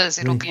of hours,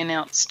 it'll be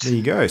announced. There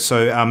you go.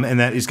 So, and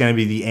that is going to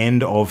be the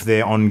end of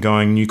their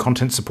ongoing new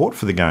content support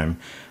for the game,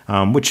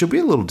 which will be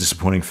a little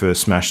disappointing for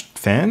Smash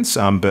fans.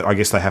 But I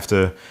guess they have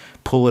to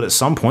pull it at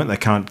some point. They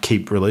can't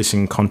keep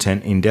releasing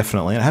content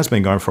indefinitely. It has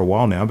been going for a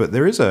while now, but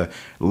there is a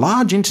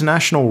large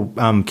international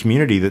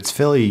community that's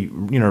fairly,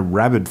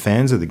 rabid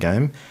fans of the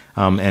game,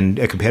 and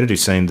a competitive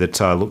scene that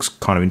looks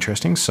kind of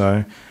interesting.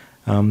 So,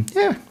 I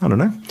don't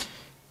know.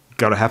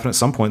 Got to happen at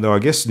some point, though. I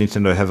guess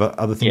Nintendo have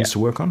other things to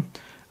work on.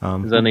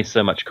 There's only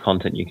so much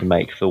content you can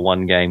make for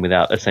one game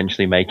without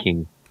essentially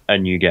making a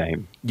new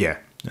game. Yeah.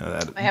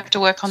 They have to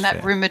work on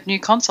that rumoured new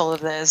console of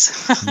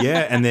theirs.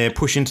 Yeah, and they're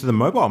pushing into the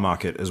mobile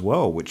market as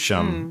well, which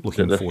I'm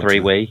looking forward to. The 3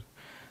 Wii.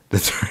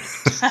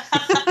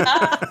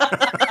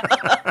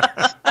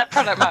 That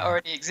product might already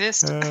already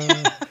exist.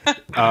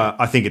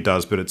 I think it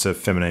does, but it's a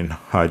feminine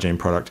hygiene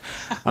product.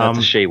 No, it's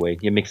a she-we.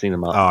 You're mixing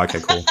them up. Oh, okay,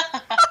 cool.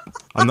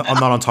 I'm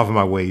not on top of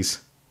my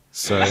Wii's.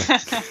 So,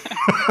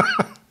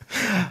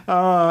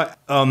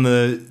 on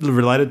the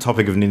related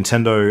topic of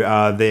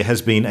Nintendo, there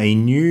has been a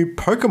new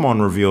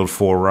Pokemon revealed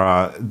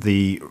for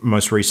the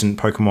most recent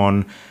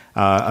Pokemon,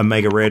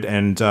 Omega Red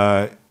and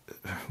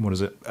what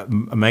is it?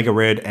 Omega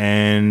Red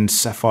and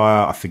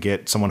Sapphire. I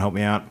forget. Someone help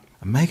me out.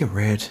 Omega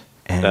Red.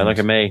 And Don't look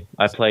at me.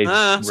 I played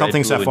Red, something Blue,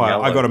 and Sapphire.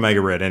 Yellow. I got Omega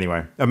Red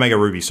anyway. Omega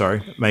Ruby,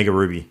 sorry. Omega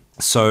Ruby.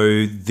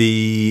 So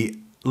the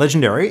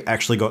Legendary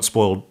actually got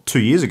spoiled 2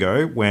 years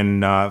ago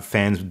when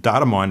fans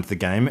data mined the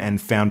game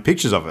and found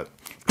pictures of it.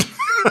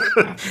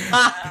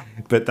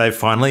 But they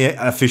finally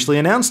officially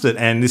announced it,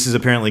 and this is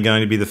apparently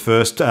going to be the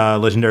first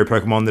legendary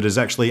Pokemon that is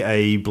actually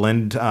a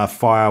blend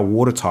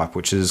fire-water type,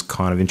 which is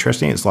kind of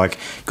interesting. It's like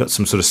got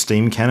some sort of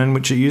steam cannon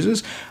which it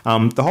uses.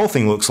 The whole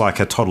thing looks like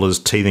a toddler's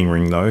teething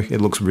ring, though. It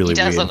looks really weird.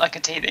 It does look like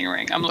a teething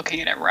ring. I'm looking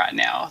at it right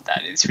now.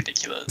 That is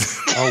ridiculous.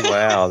 Oh,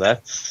 wow.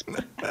 That's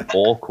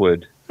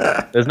awkward.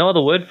 There's no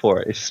other word for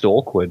it. It's just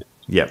awkward.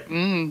 Yep.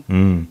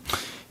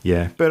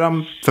 Yeah, but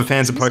for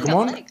fans of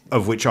Pokemon,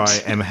 of which I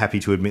am happy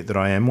to admit that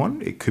I am one,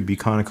 it could be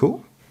kind of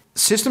cool.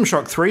 System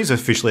Shock 3 is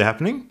officially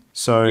happening.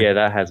 So Yeah,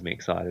 that has me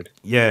excited.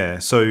 Yeah,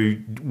 so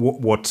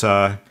what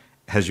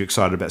has you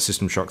excited about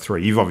System Shock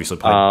 3? You've obviously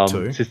played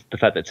 2. The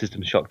fact that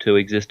System Shock 2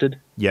 existed.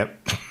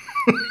 Yep.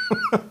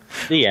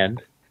 The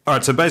end. All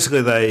right, so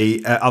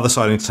basically, Other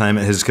Side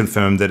Entertainment has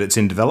confirmed that it's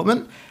in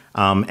development,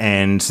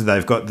 and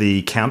they've got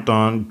the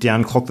countdown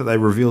down clock that they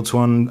revealed to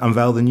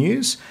unveil the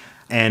news.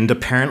 And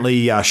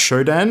apparently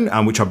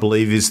Shodan, which I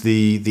believe is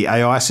the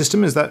AI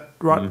system, is that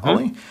right,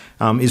 Ollie?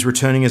 Is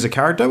returning as a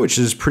character, which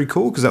is pretty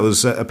cool because that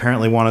was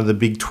apparently one of the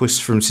big twists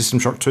from System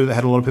Shock 2 that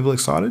had a lot of people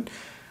excited.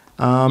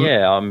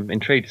 Yeah, I'm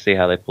intrigued to see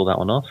how they pull that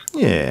one off.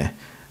 Yeah.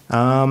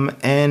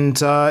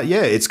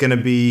 It's going to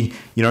be,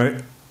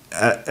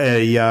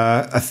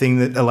 a thing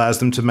that allows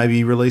them to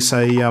maybe release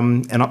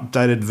an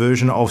updated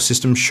version of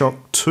System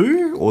Shock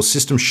 2 or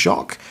System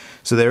Shock.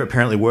 So they're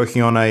apparently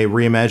working on a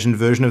reimagined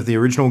version of the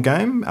original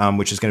game,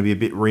 which is going to be a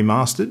bit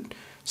remastered.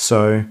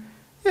 So,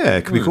 yeah,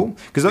 it could be cool.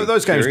 Because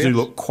those games do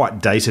look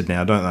quite dated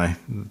now, don't they?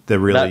 They're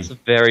really... That's a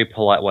very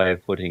polite way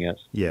of putting it.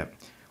 Yeah.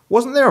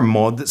 Wasn't there a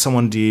mod that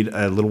someone did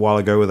a little while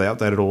ago where they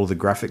updated all of the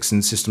graphics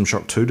in System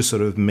Shock 2 to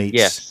sort of meet...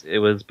 Yes, it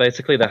was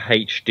basically the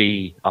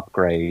HD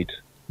upgrade.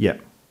 Yeah.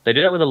 They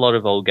do that with a lot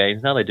of old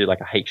games now. They do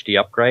like a HD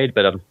upgrade,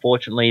 but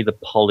unfortunately the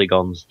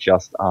polygons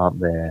just aren't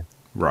there.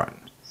 Right.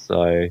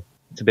 So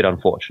it's a bit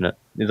unfortunate.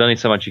 There's only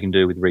so much you can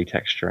do with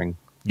retexturing.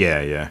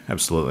 Yeah,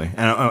 absolutely.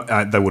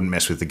 And they wouldn't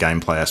mess with the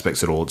gameplay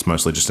aspects at all. It's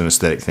mostly just an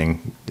aesthetic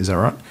thing. Is that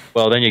right?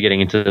 Well, then you're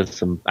getting into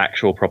some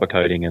actual proper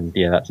coding, and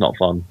yeah, that's not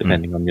fun,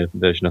 depending on your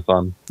version of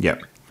fun.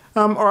 Yep.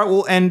 All right,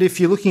 well, and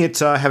if you're looking at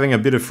having a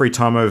bit of free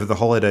time over the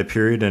holiday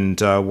period and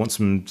want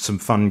some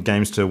fun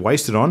games to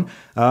waste it on,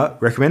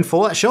 recommend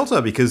Fallout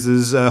Shelter because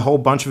there's a whole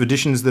bunch of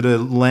additions that are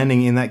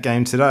landing in that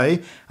game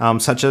today,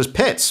 such as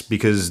pets,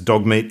 because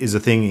dog meat is a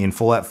thing in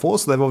Fallout 4,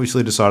 so they've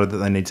obviously decided that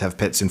they need to have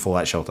pets in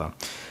Fallout Shelter.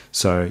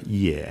 So,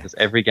 yeah. Because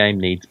every game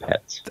needs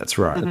pets. That's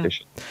right.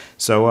 Efficient.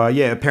 So,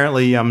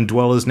 apparently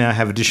dwellers now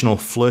have additional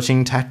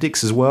flirting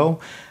tactics as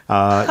well.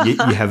 You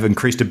have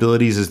increased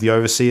abilities as the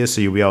overseer, so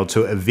you'll be able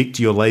to evict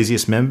your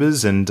laziest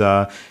members and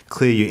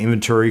clear your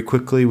inventory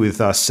quickly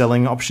with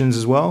selling options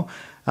as well.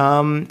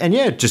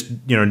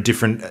 Just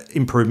different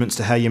improvements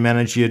to how you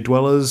manage your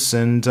dwellers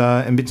and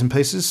bits and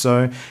pieces.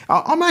 So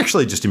I'm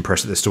actually just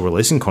impressed that they're still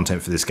releasing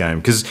content for this game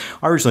because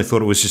I originally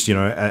thought it was just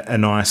a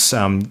nice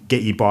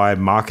get you by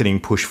marketing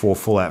push for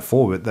Fallout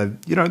 4, but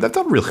they've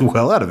done really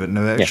well out of it and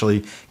they've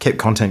actually kept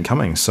content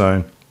coming.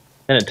 So,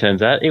 and it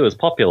turns out it was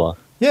popular.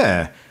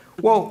 Yeah.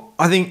 Well,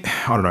 I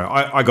don't know.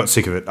 I got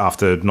sick of it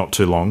after not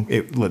too long.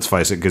 Let's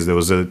face it, because there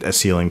was a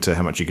ceiling to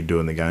how much you could do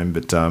in the game.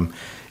 But I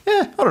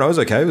don't know. It was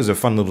okay. It was a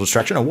fun little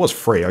distraction. It was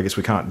free. I guess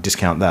we can't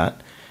discount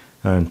that.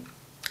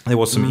 There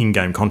was some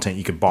in-game content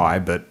you could buy,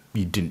 but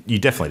you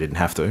definitely didn't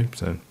have to.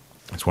 So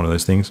it's one of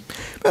those things.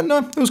 But no,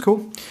 it was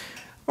cool.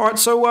 All right,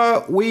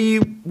 so we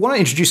want to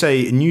introduce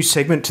a new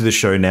segment to the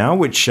show now,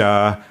 which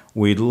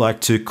we'd like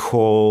to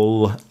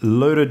call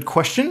Loaded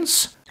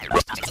Questions.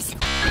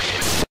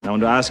 I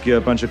want to ask you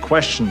a bunch of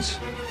questions,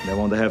 and I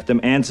want to have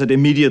them answered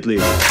immediately.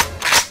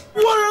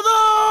 What are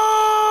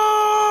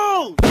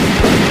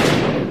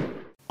those?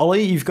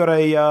 Ollie, you've got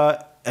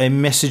a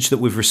message that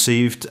we've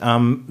received,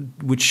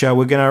 which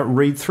we're going to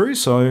read through,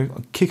 so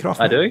kick it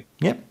off. I do?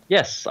 Yep.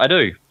 Yes, I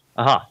do.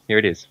 Aha, here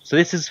it is. So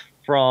this is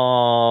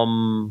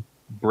from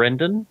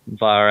Brendan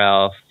via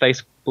our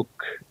Facebook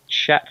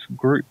chat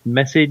group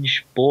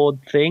message board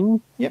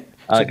thing. Yep.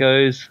 It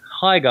goes,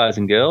 "Hi guys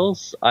and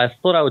girls, I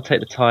thought I would take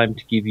the time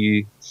to give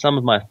you some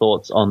of my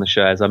thoughts on the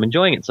show as I'm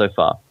enjoying it so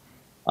far.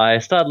 I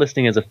started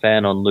listening as a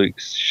fan on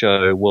Luke's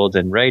show World's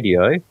End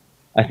Radio.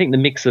 I think the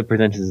mix of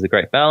presenters is a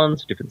great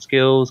balance, different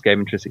skills,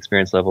 game interest,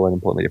 experience level, and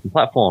importantly different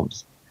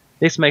platforms.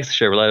 This makes the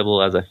show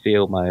relatable as I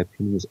feel my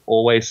opinion is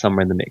always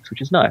somewhere in the mix,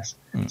 which is nice.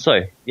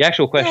 So, the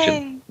actual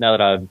question, now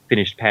that I've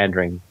finished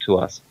pandering to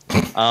us,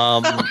 To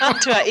our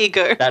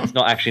ego. that's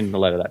not actually in the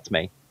letter, that's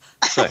me.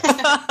 So,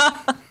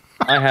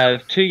 I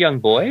have 2 young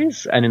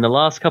boys, and in the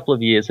last couple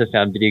of years have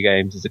found video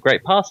games as a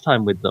great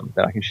pastime with them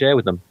that I can share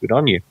with them. Good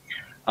on you.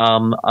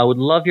 I would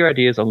love your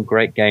ideas on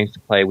great games to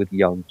play with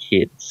young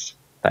kids.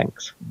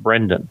 Thanks.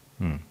 Brendan.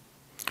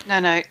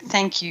 No,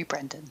 thank you,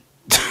 Brendan.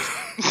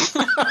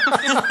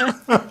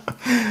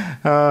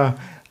 So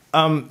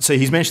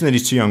he's mentioned that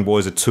his 2 young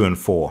boys are 2 and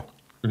 4,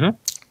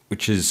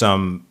 which is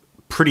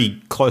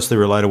pretty closely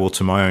relatable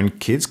to my own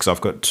kids because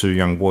I've got 2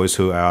 young boys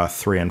who are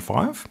 3 and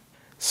 5.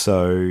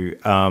 So,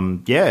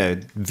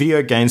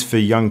 video games for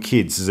young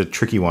kids is a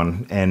tricky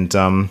one. And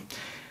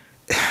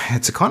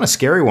it's a kind of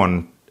scary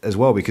one as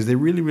well because they're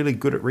really, really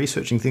good at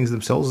researching things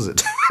themselves, as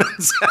it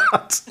turns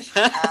out.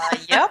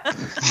 Yep.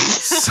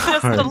 Just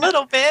a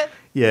little bit.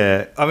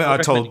 Yeah. I mean, I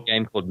told... a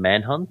game called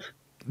Manhunt.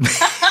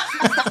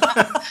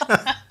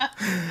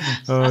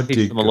 Oh,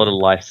 Teach them a lot of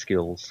life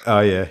skills. Oh,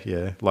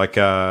 yeah. Like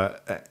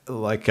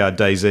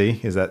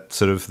DayZ, is that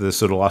sort of the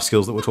sort of life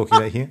skills that we're talking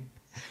about here?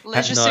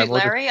 Leisure Suit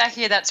Larry, I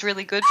hear that's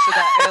really good for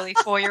that early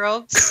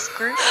 4-year-olds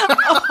group.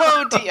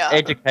 Oh, dear.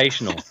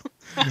 Educational.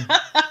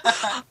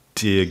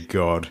 Dear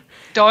God.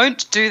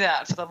 Don't do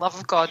that, for the love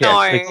of God. Yeah,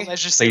 Don't please- do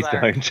Leisure Suit Please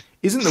Larry. don't.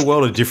 Isn't the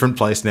world a different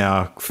place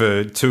now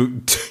for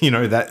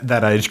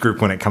that age group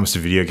when it comes to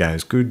video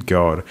games? Good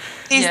God.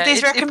 These Yeah,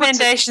 it puts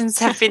recommendations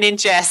have been in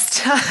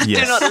jest. Do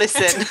Yes. not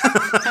listen.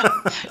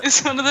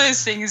 It's one of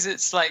those things,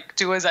 it's like,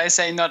 do as I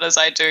say, not as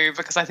I do,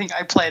 because I think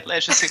I played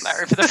Leisure Suit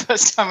Larry for the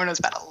first time when I was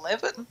about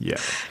 11. Yeah.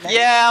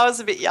 Yeah, I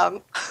was a bit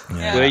young.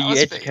 Yeah, Were I you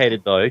was a bit-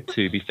 educated, though,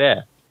 to be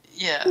fair?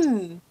 Yeah,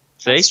 See?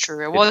 that's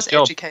true. I Did was the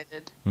job.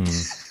 educated.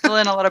 I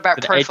learned a lot about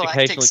An educational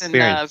prophylactics and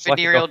experience, like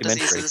a venereal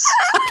documentary. diseases.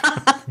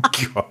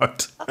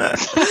 God.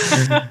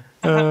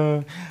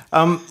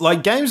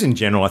 Like games in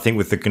general, I think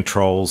with the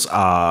controls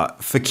are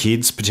for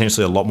kids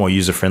potentially a lot more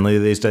user friendly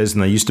these days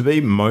than they used to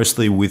be.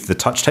 Mostly with the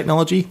touch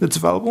technology that's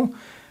available.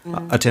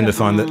 I tend to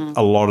find that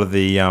a lot of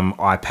the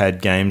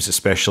iPad games,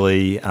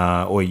 especially,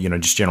 or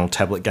just general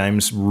tablet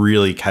games,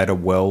 really cater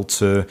well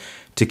to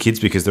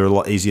kids because they're a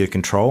lot easier to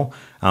control.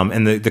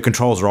 And the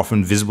controls are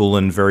often visible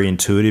and very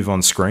intuitive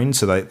on screen,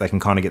 so they can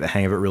kind of get the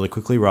hang of it really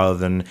quickly rather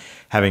than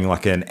having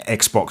like an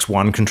Xbox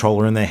One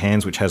controller in their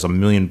hands, which has a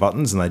million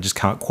buttons, and they just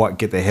can't quite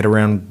get their head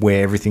around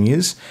where everything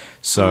is.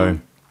 So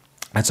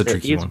that's a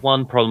tricky There is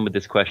one problem with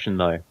this question,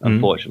 though,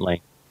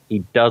 unfortunately. He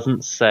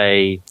doesn't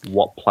say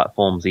what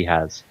platforms he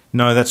has.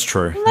 No, that's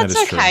true. Well, That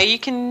that's is okay. You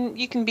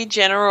can be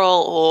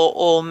general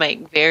or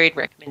make varied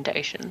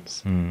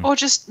recommendations. Or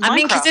just Minecraft, I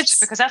mean, 'cause it's-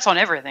 because that's on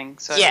everything.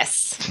 So.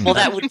 Yes. Well,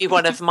 that would be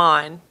one of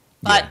mine.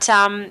 But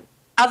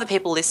other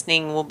people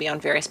listening will be on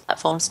various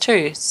platforms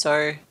too.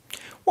 So,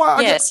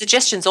 Well,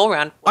 suggestions all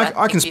around.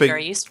 I can be speak.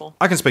 very useful.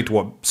 I can speak to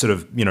what sort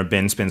of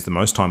Ben spends the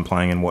most time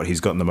playing and what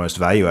he's gotten the most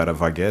value out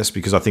of, I guess,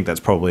 because I think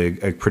that's probably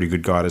a pretty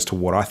good guide as to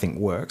what I think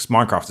works.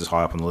 Minecraft is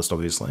high up on the list,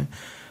 obviously,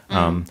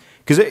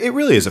 because it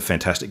really is a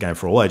fantastic game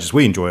for all ages.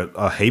 We enjoy it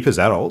a heap as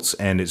adults,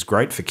 and it's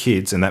great for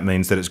kids, and that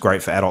means that it's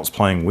great for adults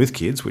playing with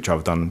kids, which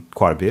I've done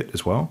quite a bit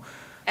as well.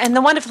 And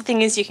the wonderful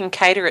thing is you can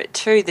cater it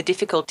to the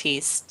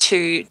difficulties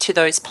to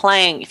those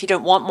playing. If you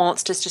don't want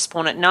monsters to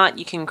spawn at night,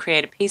 you can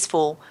create a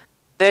peaceful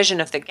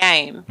version of the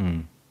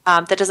game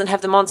that doesn't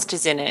have the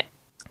monsters in it.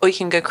 Or you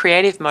can go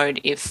creative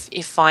mode if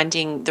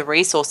finding the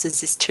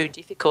resources is too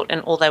difficult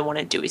and all they want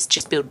to do is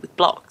just build with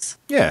blocks.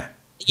 Yeah.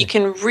 You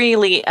can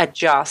really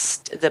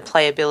adjust the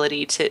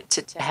playability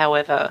to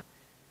however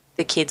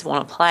the kids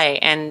want to play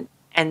and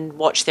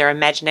watch their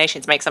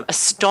imaginations make some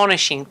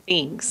astonishing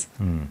things.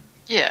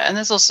 Yeah, and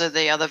there's also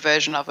the other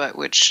version of it,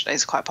 which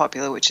is quite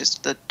popular, which is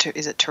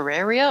is it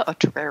Terraria or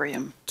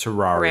Terrarium?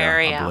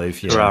 Terraria, I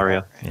believe. Yeah.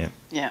 Terraria. Yeah.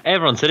 Yeah.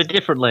 Everyone said it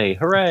differently.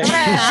 Hooray!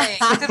 Hooray!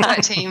 Good work,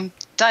 team.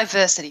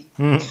 Diversity.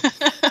 Nice.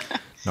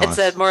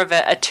 It's more of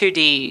a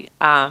 2D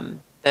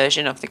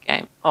version of the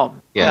game. Oh,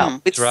 Yeah.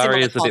 well, with Terraria similar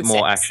is a bit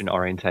more concepts. action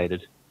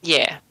orientated.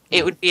 Yeah,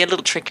 it would be a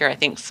little trickier, I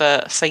think,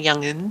 for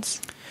young'uns.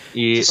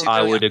 Yeah, Super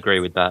I would young. agree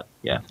with that.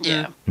 Yeah.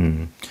 Yeah.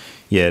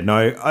 Yeah,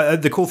 no,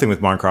 the cool thing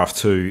with Minecraft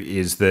too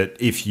is that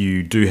if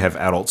you do have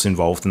adults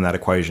involved in that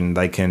equation,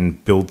 they can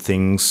build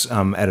things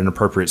at an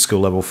appropriate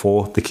skill level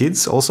for the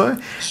kids also.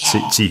 So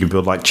you can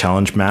build like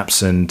challenge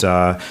maps and,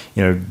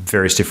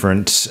 various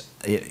different,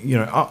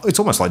 it's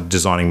almost like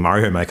designing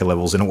Mario Maker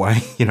levels in a way,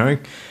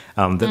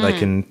 that they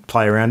can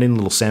play around in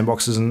little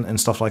sandboxes and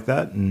stuff like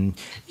that. And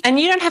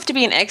And you don't have to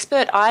be an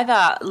expert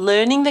either.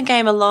 Learning the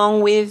game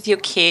along with your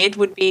kid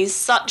would be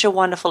such a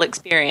wonderful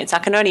experience. I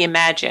can only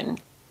imagine.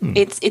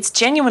 It's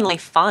genuinely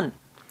fun.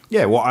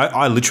 yeah, well,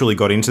 I literally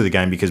got into the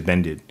game because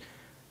Ben did.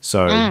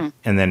 So,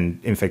 and then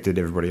infected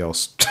everybody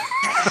else.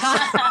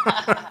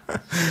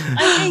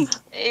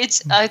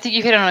 I think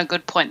you hit on a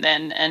good point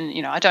then,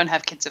 and I don't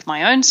have kids of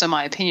my own, so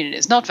my opinion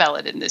is not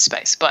valid in this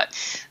space. But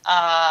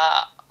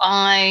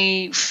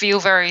I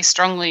feel very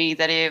strongly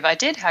that if I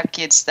did have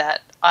kids,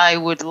 that I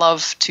would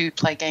love to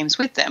play games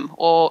with them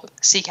or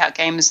seek out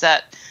games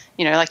that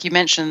like you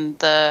mentioned,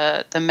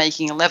 the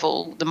making a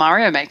level, the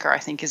Mario Maker, I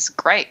think is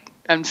great.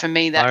 And for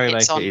me, that Mario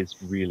hits Maker on. is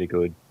really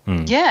good.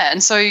 Yeah,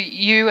 and so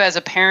you as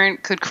a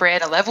parent could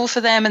create a level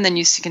for them, and then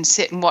you can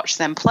sit and watch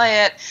them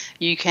play it.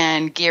 You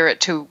can gear it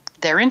to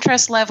their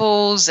interest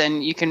levels,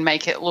 and you can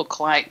make it look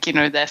like,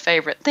 their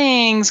favorite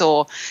things,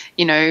 or,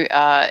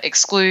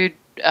 exclude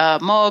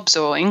mobs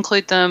or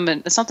include them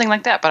and something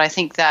like that. But I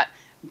think that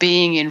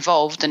being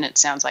involved, and it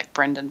sounds like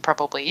Brendan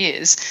probably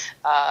is,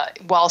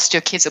 whilst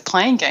your kids are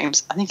playing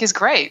games, I think is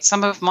great.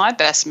 Some of my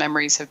best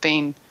memories have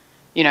been,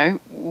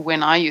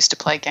 when I used to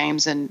play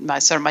games, and my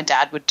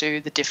dad would do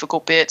the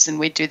difficult bits and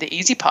we'd do the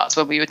easy parts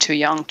when we were too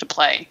young to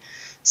play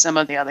some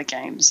of the other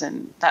games.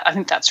 And I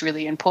think that's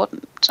really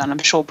important. And I'm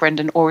sure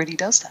Brendan already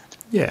does that.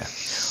 Yeah.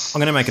 I'm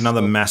going to make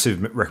another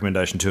massive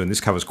recommendation too, and this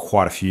covers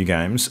quite a few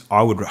games.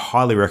 I would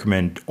highly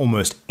recommend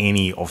almost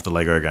any of the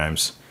Lego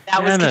games.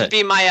 That was going to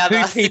be my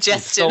other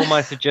suggestion. Stole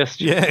my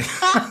suggestion. Yeah.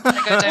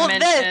 Lego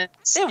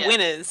Dimensions. They're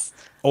winners.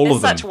 All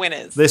of them. Such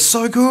winners. They're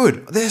so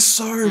good. They're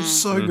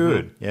so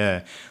good.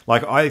 Yeah.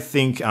 Like, I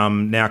think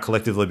now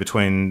collectively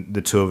between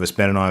the two of us,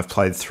 Ben and I have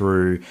played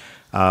through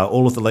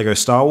all of the Lego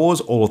Star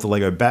Wars, all of the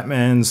Lego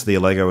Batmans, the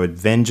Lego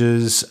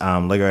Avengers,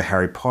 Lego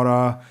Harry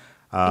Potter.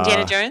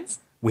 Indiana Jones?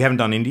 We haven't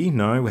done Indy.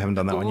 No, we haven't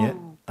done that one yet.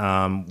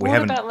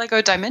 What about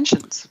Lego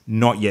Dimensions?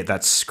 Not yet.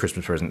 That's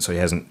Christmas present, so he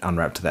hasn't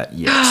unwrapped that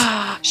yet.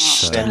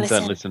 Don't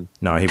listen.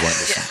 No, he won't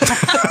listen.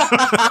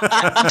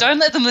 Don't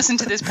let them listen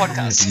to this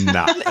podcast.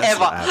 Nah,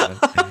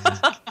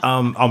 ever.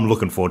 I'm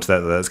looking forward to that.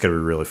 That's going to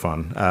be really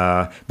fun.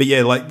 But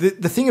yeah, like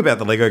the thing about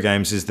the Lego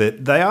games is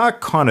that they are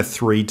kind of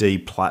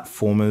 3D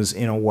platformers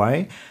in a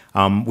way,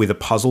 with a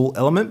puzzle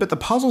element, but the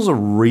puzzles are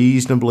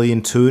reasonably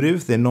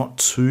intuitive. They're not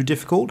too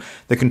difficult.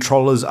 The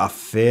controllers are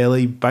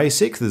fairly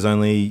basic. There's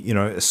only,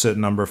 a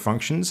certain number of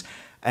functions.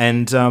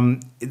 And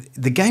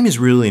the game is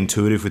really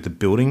intuitive with the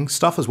building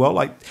stuff as well.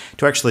 Like,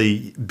 to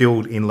actually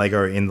build in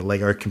the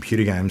Lego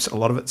computer games, a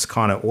lot of it's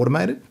kind of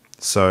automated.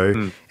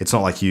 So it's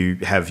not like you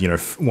have,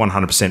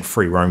 100%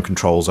 free roam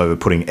controls over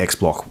putting X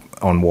block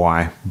on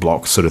Y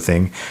block sort of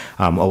thing.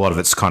 A lot of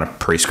it's kind of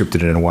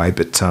pre-scripted in a way,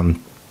 but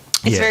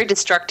it's very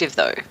destructive,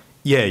 though.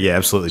 Yeah,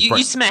 absolutely.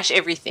 You smash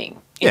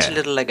everything into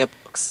little Lego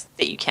blocks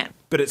that you can.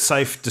 But it's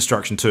safe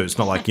destruction too. It's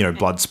not like,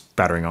 blood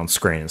spattering on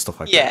screen and stuff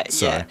like that.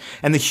 So,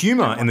 and the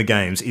humour in the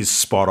games is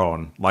spot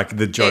on. Like,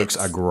 the jokes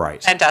are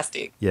great.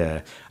 Fantastic.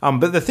 Yeah.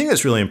 But the thing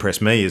that's really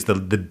impressed me is the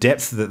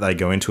depth that they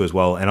go into as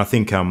well. And I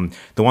think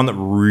the one that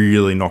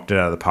really knocked it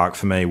out of the park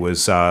for me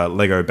was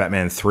Lego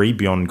Batman 3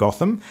 Beyond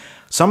Gotham.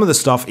 Some of the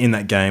stuff in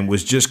that game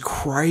was just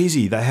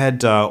crazy. They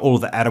had all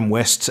of the Adam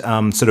West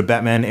sort of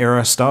Batman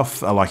era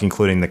stuff, like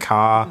including the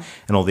car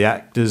and all the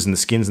actors and the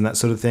skins and that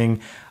sort of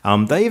thing.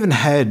 They even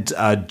had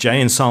Jay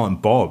and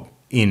Silent Bob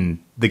in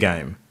the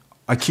game.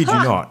 I kid you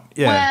not.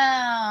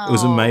 Yeah. Wow. It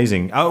was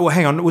amazing. Oh,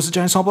 hang on. Was it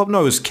Jay and Silent Bob?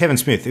 No, it was Kevin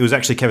Smith. It was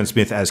actually Kevin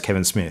Smith as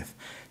Kevin Smith.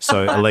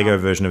 So a Lego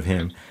version of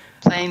him.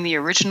 Playing the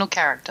original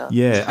character.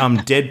 Yeah,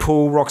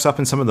 Deadpool rocks up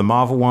in some of the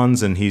Marvel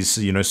ones, and he's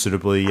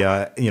suitably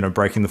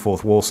breaking the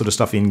fourth wall sort of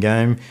stuff in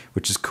game,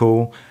 which is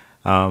cool.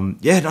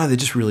 They're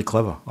just really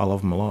clever. I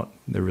love them a lot.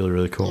 They're really,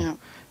 really cool.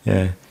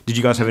 Yeah. Did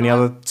you guys have any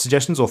other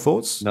suggestions or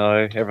thoughts?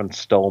 No, everyone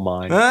stole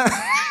mine.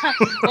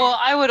 Well,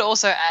 I would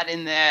also add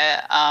in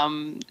there,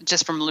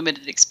 just from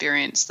limited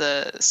experience,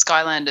 the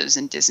Skylanders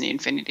in Disney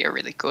Infinity are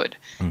really good,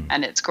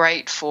 and it's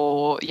great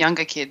for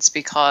younger kids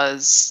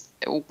because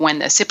when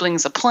their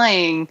siblings are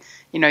playing,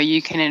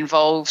 you can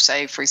involve,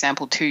 say, for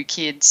example, two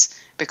kids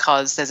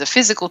because there's a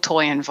physical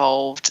toy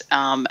involved,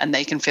 and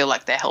they can feel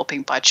like they're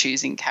helping by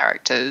choosing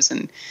characters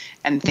and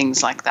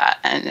things like that,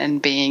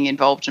 and being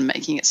involved and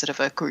making it sort of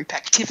a group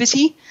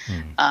activity.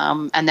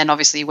 And then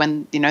obviously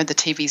when, the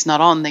TV's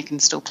not on, they can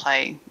still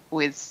play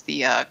with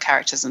the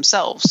characters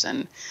themselves.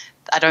 And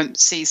I don't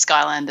see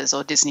Skylanders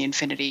or Disney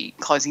Infinity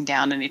closing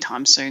down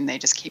anytime soon. They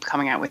just keep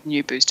coming out with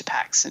new booster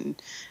packs and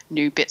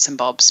new bits and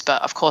bobs.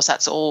 But of course,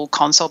 that's all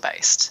console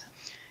based.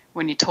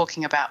 When you're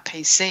talking about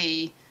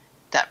PC,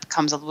 that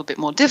becomes a little bit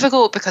more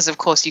difficult because, of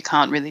course, you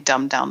can't really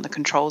dumb down the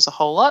controls a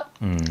whole lot.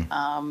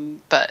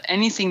 But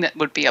anything that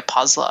would be a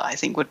puzzler, I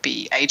think, would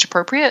be age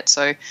appropriate.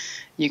 So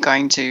you're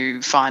going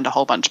to find a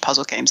whole bunch of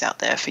puzzle games out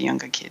there for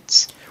younger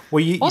kids.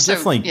 Well, you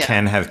definitely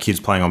can have kids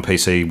playing on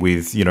PC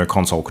with,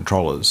 console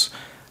controllers.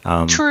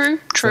 True.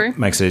 That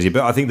makes it easier.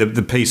 But I think the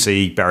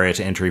PC barrier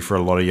to entry for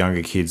a lot of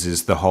younger kids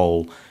is the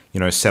whole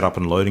setup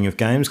and loading of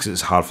games, because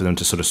it's hard for them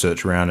to sort of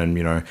search around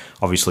and,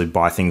 obviously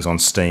buy things on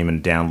Steam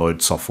and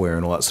download software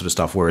and all that sort of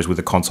stuff. Whereas with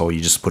a console,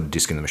 you just put a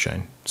disc in the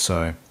machine.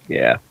 So,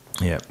 yeah.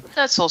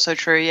 That's also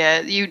true,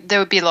 yeah. There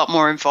would be a lot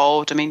more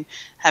involved. I mean,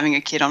 having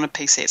a kid on a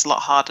PC, it's a lot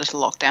harder to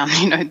lock down,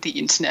 the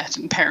internet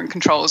and parent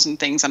controls and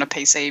things on a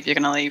PC if you're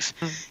going to leave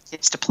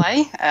kids to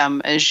play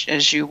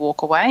as you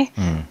walk away.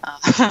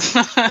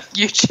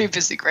 YouTube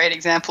is a great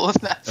example of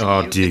that.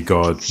 Oh, dear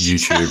God,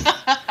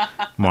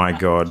 YouTube. My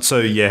God. So,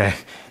 yeah.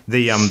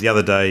 The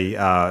other day,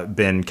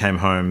 Ben came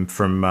home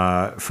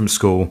from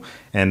school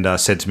and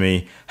said to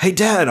me, "Hey,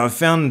 Dad, I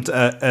found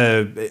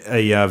a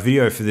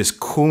video for this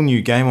cool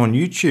new game on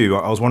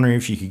YouTube. I was wondering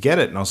if you could get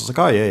it." And I was just like,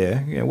 "Oh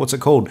yeah. What's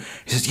it called?"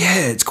 He says,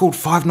 "Yeah, it's called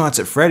Five Nights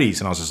at Freddy's."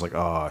 And I was just like,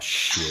 "Oh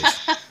shit."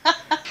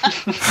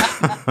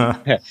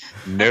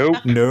 Nope.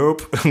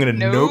 I'm gonna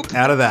nope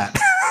out of that.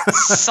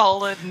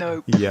 Solid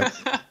nope. Yep.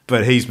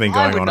 But he's been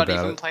going on about it. I would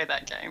not even play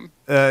that game.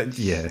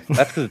 Yeah.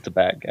 That's because it's a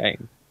bad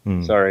game.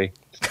 Sorry.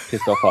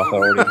 Pissed off half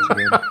our audience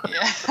again.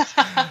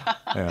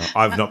 Yeah.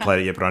 I've not played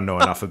it yet, but I know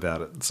enough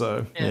about it.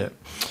 So, yeah.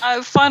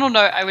 Final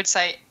note, I would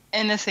say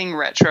anything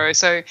retro.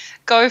 So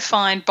go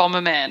find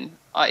Bomberman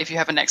if you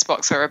have an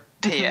Xbox or a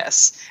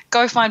PS.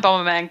 Go find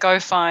Bomberman, go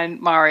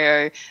find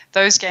Mario.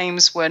 Those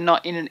games were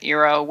not in an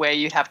era where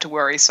you'd have to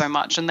worry so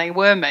much, and they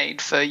were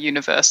made for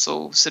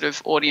universal sort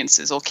of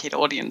audiences or kid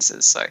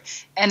audiences. So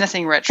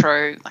anything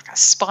retro, like a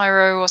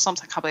Spyro or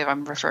something. I can't believe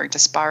I'm referring to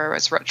Spyro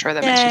as retro.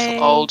 That makes me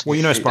feel old. Well,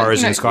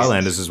 Spyro's in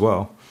Skylanders as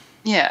well.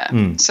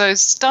 Yeah. So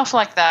stuff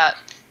like that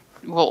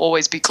will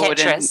always be good.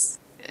 Tetris.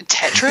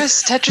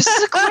 Tetris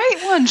is a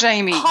great one,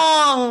 Jamie.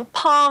 Pong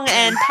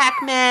and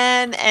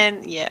Pac-Man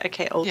and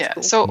old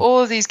school. So all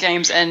of these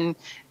games, and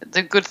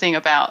the good thing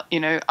about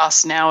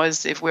us now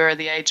is if we're at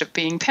the age of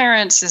being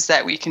parents is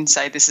that we can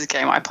say this is a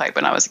game I played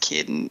when I was a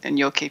kid, and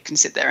your kid can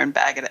sit there and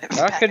bag it.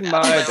 Back in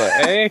my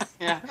day.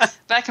 Yeah.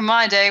 Back in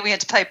my day, we had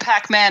to play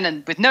Pac-Man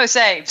and with no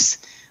saves,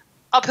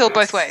 uphill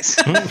both ways.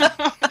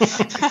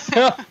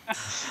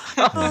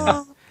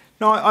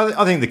 No,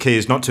 I think the key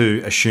is not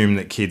to assume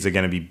that kids are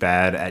going to be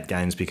bad at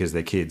games because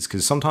they're kids,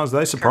 because sometimes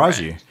they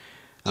surprise you.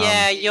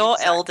 Yeah, your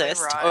exactly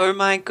eldest. right. Oh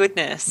my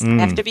goodness. You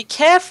have to be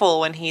careful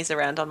when he's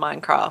around on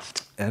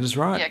Minecraft. That is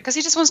right. Yeah, because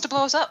he just wants to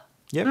blow us up.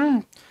 Yep.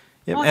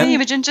 Yep. Oh, hey,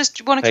 Imogen,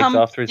 just want to Takes come.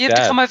 after his You have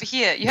to dad. come over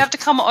here. You have to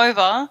come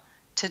over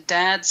to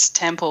Dad's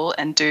temple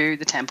and do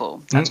the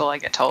temple. That's all I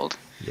get told.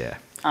 Yeah.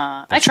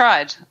 I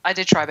tried. I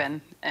did try, Ben,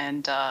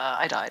 and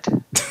I died.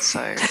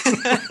 So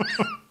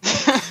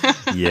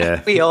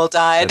Yeah. We all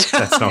died.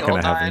 That's not we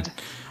going all to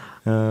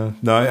happen.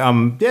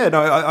 died.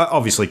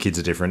 Obviously kids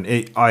are different.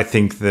 I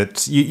think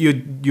that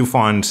you'll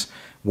find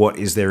what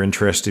is their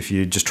interest if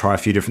you just try a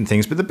few different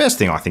things. But the best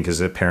thing, I think, as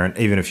a parent,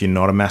 even if you're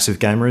not a massive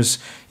gamer, is,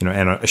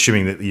 and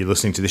assuming that you're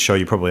listening to this show,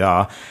 you probably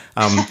are,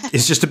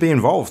 is just to be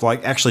involved.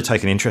 Like, actually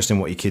take an interest in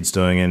what your kid's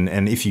doing,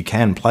 and if you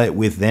can, play it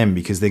with them,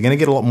 because they're going to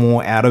get a lot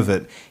more out of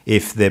it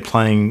if they're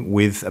playing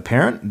with a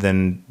parent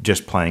than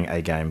just playing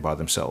a game by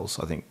themselves.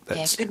 I think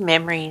that's good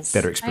memories.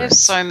 better I have experience.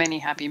 so many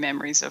happy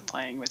memories of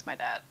playing with my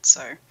dad.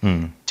 So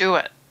do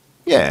it.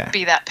 Yeah.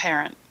 Be that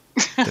parent.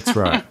 That's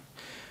right.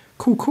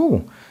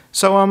 Cool.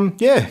 So,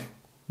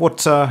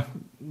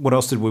 what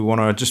else did we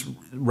want to just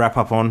wrap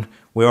up on?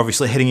 We're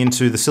obviously heading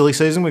into the silly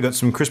season. We've got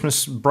some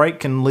Christmas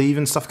break and leave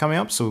and stuff coming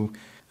up. So,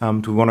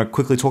 do we want to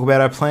quickly talk about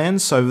our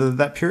plans over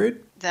that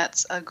period?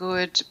 That's a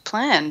good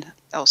plan.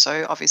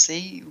 Also,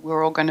 obviously,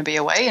 we're all going to be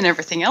away and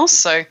everything else.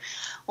 So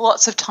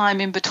lots of time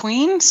in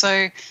between.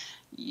 So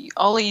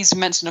Ollie's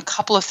mentioned a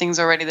couple of things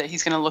already that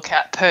he's going to look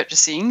at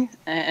purchasing.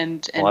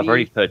 And Well, I've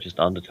already purchased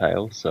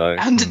Undertale, so...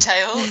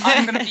 Undertale.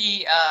 I'm going to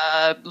be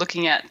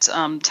looking at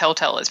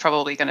Telltale is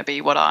probably going to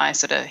be what I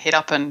sort of hit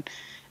up and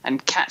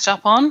catch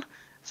up on,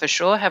 for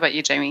sure. How about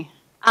you, Jamie?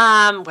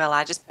 Well,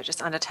 I just purchased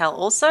Undertale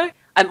also.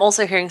 I'm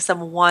also hearing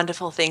some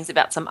wonderful things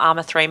about some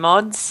Arma 3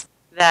 mods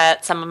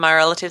that some of my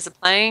relatives are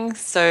playing.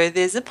 So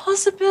there's a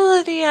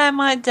possibility I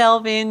might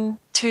delve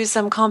into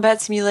some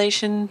combat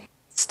simulation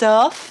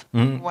stuff.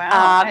 Wow,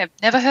 I have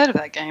never heard of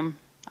that game.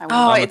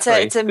 It's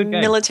a Good game.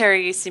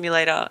 military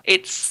simulator.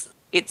 It's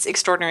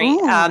extraordinary. Ooh.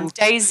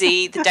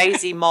 The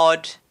Daisy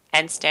mod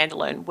and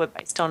standalone were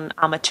based on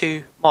Arma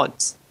 2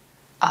 mods.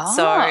 Oh,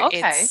 So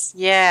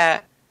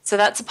okay. So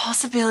that's a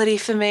possibility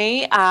for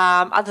me.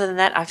 Other than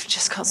that, I've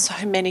just got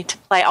so many to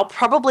play. I'll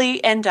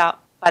probably end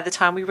up, by the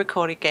time we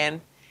record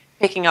again,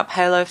 picking up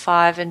Halo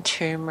 5 and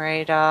Tomb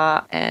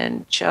Raider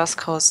and Just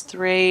Cause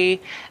 3,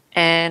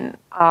 and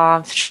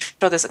I'm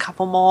sure there's a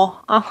couple more.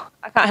 Oh,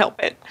 I can't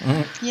help it.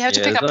 You have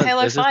to pick up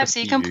Halo 5 so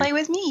you can play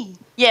with me.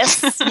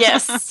 Yes,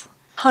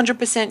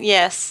 100%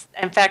 yes.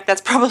 In fact,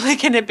 that's probably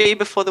going to be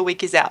before the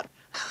week is out.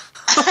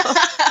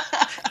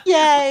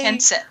 Yay!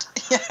 And set.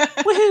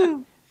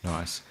 Woohoo!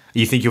 Nice.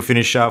 You think you'll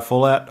finish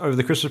Fallout over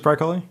the Christmas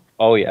break, Ollie?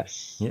 Oh,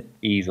 yes. Yeah.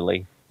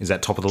 Easily. Is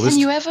that top of the list? Can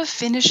you ever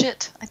finish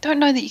it? I don't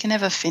know that you can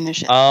ever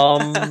finish it.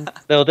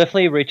 There'll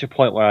definitely reach a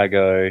point where I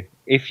go,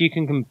 if you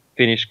can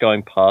finish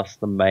going past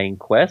the main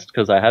quest,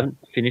 because I haven't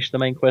finished the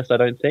main quest, I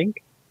don't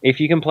think. If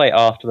you can play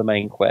after the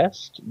main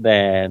quest,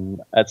 then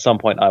at some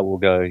point I will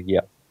go,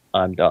 yep,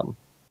 I'm done.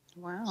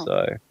 Wow.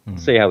 So,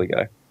 see how we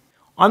go.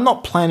 I'm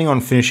not planning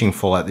on finishing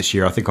Fallout this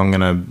year. I think I'm going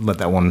to let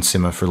that one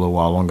simmer for a little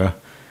while longer.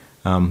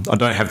 I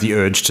don't have the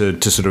urge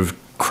to sort of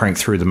crank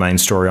through the main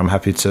story. I'm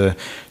happy to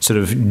sort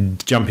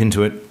of jump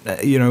into it,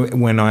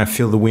 when I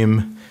feel the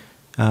whim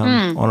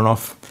on and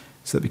off.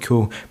 So that'd be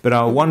cool.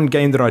 But one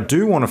game that I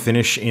do want to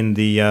finish in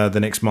the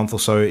next month or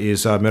so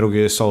is Metal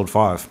Gear Solid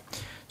 5.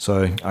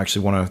 So I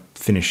actually want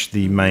to finish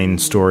the main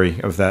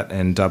story of that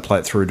and play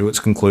it through to its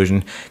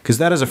conclusion, because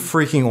that is a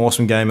freaking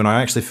awesome game, and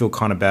I actually feel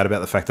kind of bad about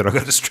the fact that I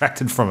got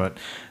distracted from it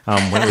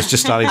when it was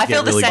just starting to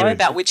get really good. I feel the same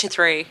about Witcher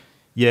 3.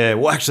 Yeah,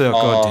 well, actually,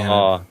 god damn it.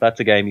 Oh, that's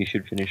a game you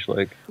should finish,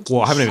 Luke.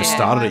 Well, I haven't even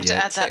started it to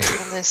yet. add that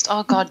to the list.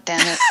 Oh, god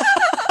damn it.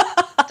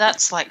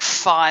 That's like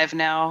 5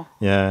 now.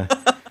 Yeah.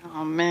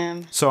 Oh,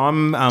 man. So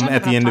I'm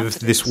at the end of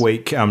this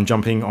week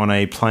jumping on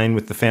a plane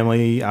with the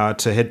family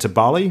to head to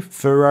Bali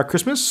for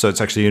Christmas. So it's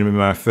actually going to be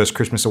my first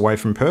Christmas away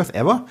from Perth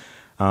ever,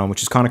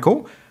 which is kind of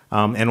cool.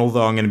 And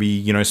although I'm going to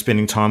be,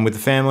 spending time with the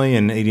family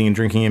and eating and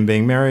drinking and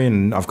being merry,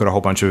 and I've got a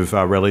whole bunch of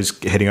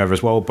relatives heading over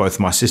as well. Both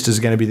my sisters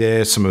are going to be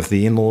there, some of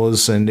the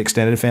in-laws and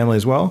extended family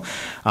as well.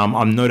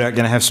 I'm no doubt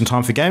going to have some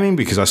time for gaming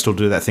because I still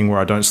do that thing where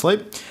I don't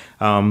sleep.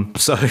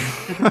 So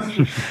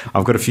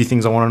I've got a few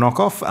things I want to knock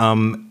off.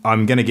 I'm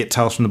going to get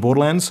Tales from the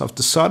Borderlands, I've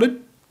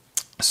decided.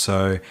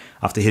 So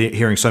after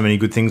hearing so many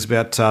good things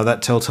about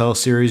that Telltale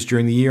series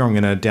during the year, I'm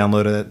going to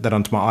download that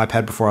onto my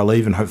iPad before I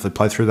leave and hopefully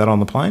play through that on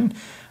the plane,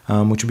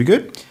 which will be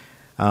good.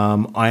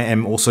 I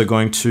am also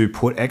going to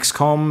put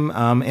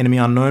XCOM Enemy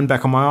Unknown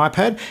back on my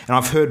iPad, and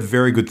I've heard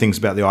very good things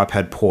about the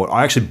iPad port.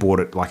 I actually bought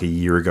it like a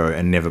year ago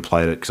and never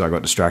played it because I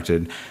got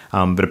distracted,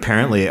 but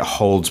apparently it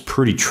holds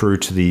pretty true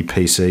to the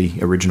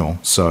PC original.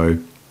 So,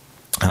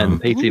 and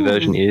the PC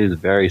version is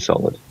very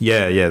solid.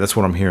 Yeah, that's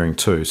what I'm hearing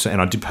too. So,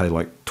 and I did pay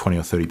like $20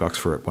 or $30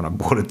 for it when I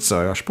bought it,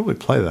 so I should probably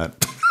play that.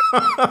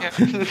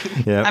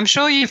 Yeah. I'm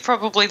sure you've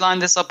probably lined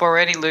this up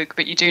already, Luke,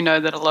 but you do know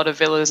that a lot of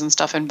villas and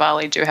stuff in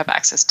Bali do have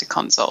access to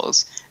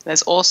consoles.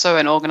 There's also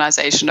an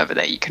organisation over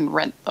there you can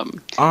rent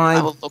them. I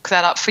will look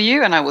that up for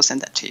you and I will send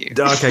that to you.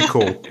 Okay,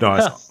 cool.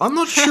 Nice. I'm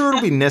not sure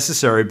it'll be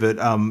necessary, but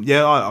I mean,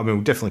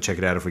 we'll definitely check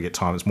it out if we get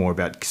time. It's more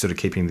about sort of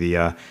keeping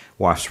the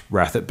wife's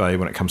wrath at bay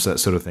when it comes to that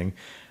sort of thing.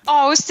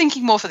 Oh, I was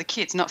thinking more for the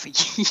kids, not for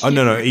you. Oh,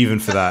 no, even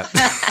for that.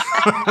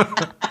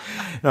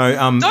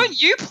 No,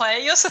 don't you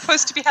play? You're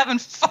supposed to be having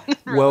fun.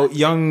 Well,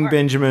 young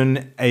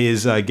Benjamin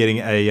is getting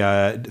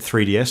a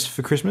 3DS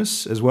for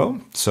Christmas as well.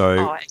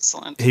 So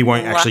excellent. He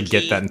won't actually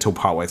get that until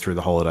partway through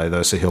the holiday,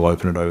 though, so he'll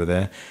open it over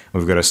there.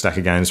 We've got a stack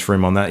of games for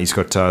him on that. He's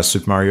got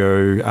Super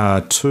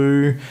Mario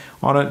 2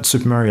 on it,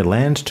 Super Mario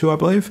Land 2, I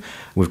believe.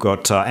 We've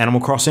got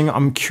Animal Crossing.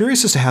 I'm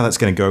curious as to how that's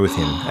going to go with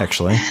him,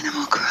 actually.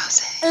 Animal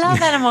Crossing. I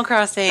love Animal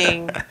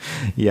Crossing.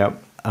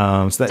 Yep. So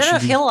that I don't know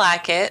if he'll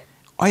like it.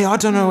 Oh, yeah, I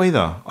don't know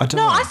either. I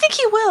think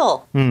he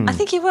will. I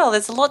think he will.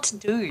 There's a lot to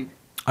do.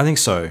 I think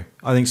so.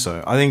 I think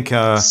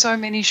so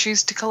many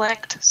shoes to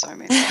collect. So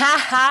many.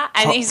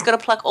 And he's got to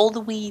pluck all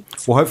the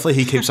weeds. Well, hopefully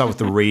he keeps up with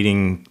the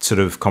reading sort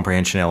of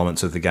comprehension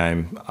elements of the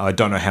game. I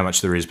don't know how much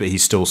there is, but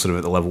he's still sort of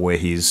at the level where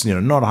he's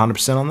not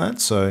 100% on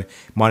that, so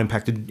might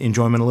impact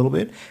enjoyment a little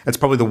bit. That's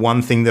probably the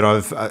one thing that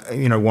I've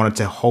wanted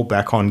to hold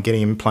back on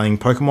getting him playing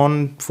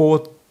Pokemon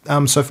for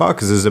so far,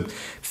 because there's a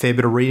fair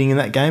bit of reading in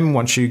that game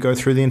once you go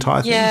through the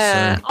entire thing.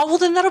 Yeah. So. Oh, well,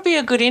 then that'll be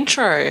a good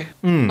intro,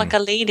 like a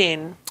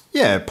lead-in.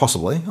 Yeah,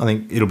 possibly. I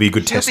think it'll be a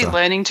good tester. He'll be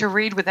learning to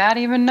read without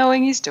even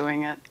knowing he's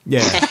doing it.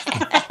 Yeah.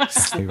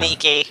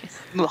 Sneaky.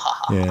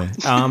 Yeah.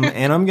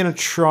 And I'm going to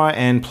try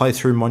and play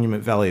through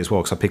Monument Valley as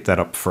well, because I picked that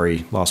up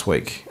free last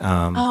week.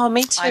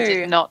 Me too. I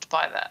did not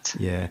buy that.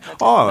 Yeah. That does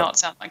not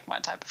sound like my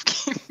type of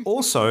game.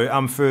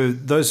 Also, for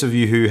those of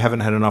you who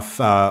haven't had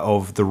enough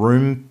of the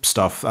Room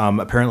stuff,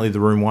 apparently the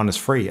Room 1 is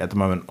free at the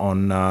moment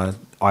on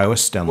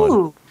iOS download.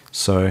 Ooh.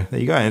 So there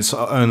you go. And it's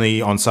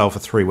only on sale for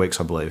 3 weeks,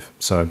 I believe.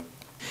 So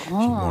if you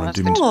want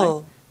to do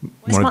Cool.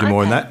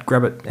 more than that,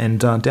 grab it and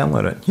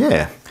download it.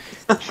 Yeah.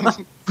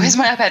 Where's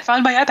my iPad?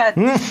 Find my iPad.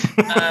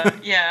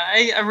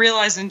 I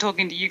realized in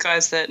talking to you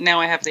guys that now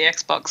I have the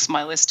Xbox,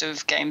 my list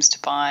of games to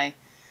buy.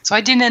 So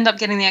I didn't end up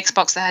getting the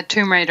Xbox that had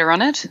Tomb Raider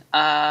on it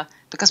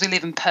because we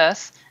live in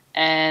Perth,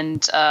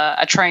 and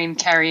a train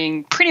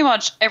carrying pretty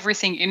much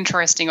everything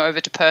interesting over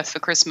to Perth for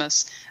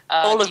Christmas.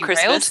 All of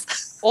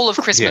Christmas. All of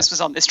Christmas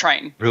was on this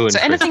train. Ruined so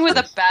anything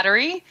Christmas. with a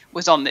battery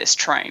was on this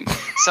train.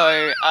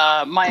 So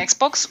my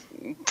Xbox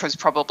was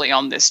probably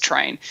on this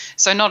train.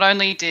 So not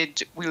only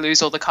did we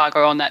lose all the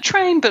cargo on that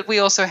train, but we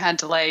also had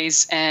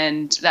delays,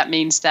 and that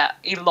means that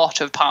a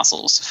lot of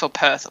parcels for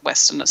Perth,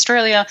 Western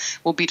Australia,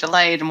 will be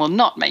delayed and will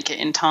not make it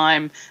in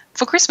time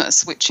for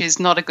Christmas, which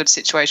is not a good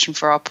situation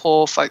for our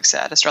poor folks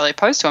at Australia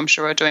Post, who I'm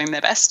sure are doing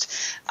their best.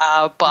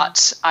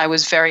 But I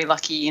was very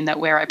lucky in that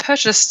where I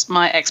purchased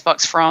my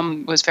Xbox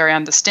from was very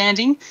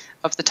understanding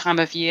of the time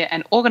of year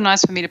and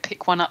organised for me to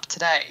pick one up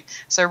today.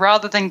 So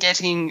rather than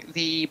getting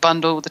the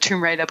bundle, the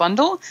Tomb Raider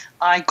bundle,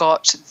 I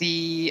got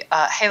the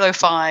Halo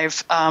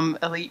 5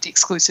 Elite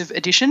Exclusive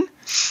Edition,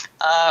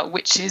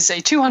 which is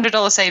a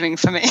 $200 saving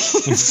for me.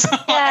 So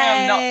I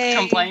am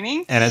not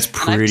complaining. And it's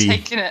pretty. And I've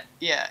taken it.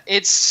 Yeah,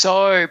 it's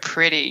so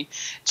pretty.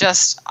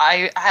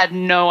 I had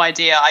no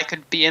idea I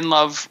could be in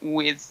love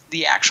with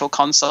the actual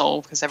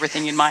console because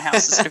everything in my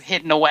house is sort of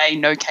hidden away,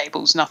 no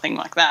cables, nothing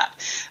like that.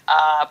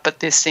 But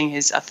this thing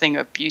is a thing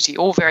of beauty,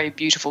 all very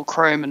beautiful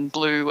chrome and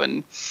blue,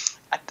 and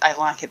I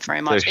like it very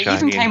much. It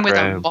even came with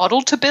a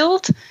model to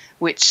build,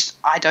 which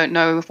I don't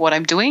know what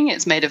I'm doing.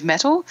 It's made of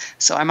metal,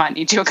 so I might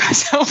need your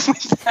guys' help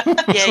with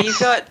that. Yeah, you've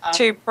got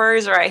two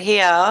pros right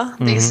here.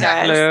 These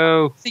guys.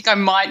 Hello. I think I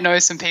might know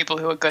some people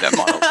who are good at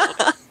model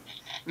building.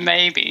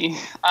 Maybe.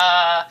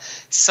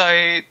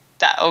 So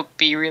that would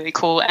be really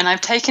cool. And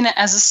I've taken it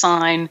as a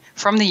sign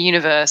from the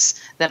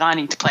universe that I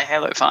need to play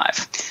Halo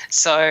 5.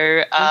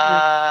 So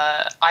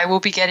I will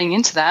be getting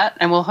into that,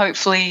 and will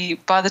hopefully,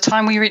 by the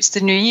time we reach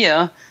the new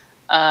year,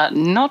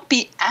 not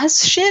be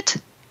as shit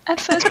at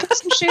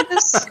first-person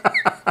shooters?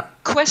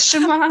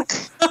 Question mark.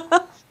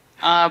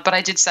 But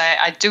I did say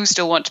I do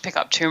still want to pick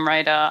up Tomb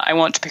Raider. I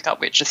want to pick up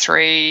Witcher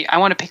 3. I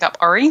want to pick up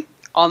Ori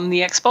on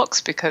the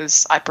Xbox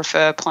because I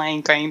prefer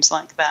playing games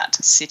like that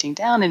sitting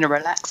down in a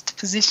relaxed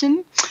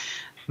position.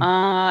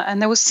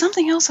 And there was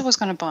something else I was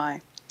going to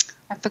buy.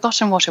 I've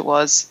forgotten what it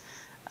was,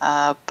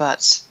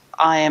 but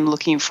I am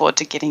looking forward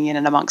to getting in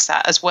and amongst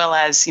that, as well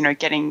as, you know,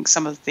 getting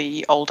some of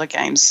the older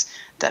games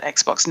that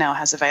Xbox now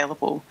has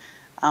available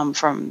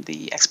from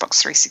the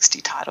Xbox 360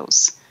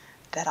 titles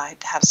that I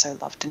have so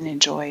loved and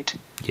enjoyed.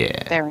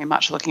 Yeah. Very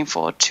much looking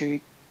forward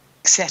to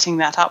setting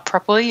that up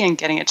properly and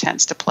getting a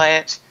chance to play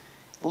it,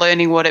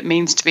 learning what it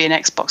means to be an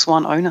Xbox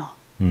One owner.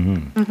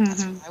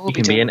 That's what I will You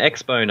can be an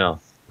Xboner.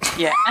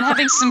 Yeah, and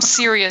having some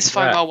serious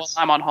FOMO while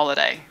I'm on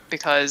holiday,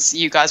 because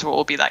you guys will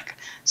all be like,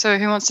 so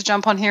who wants to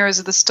jump on Heroes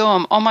of the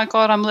Storm? Oh my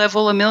god, I'm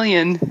level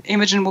 1,000,000.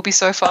 Imogen will be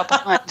so far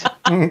behind.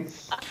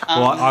 Well,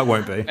 I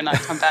won't be. When I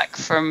come back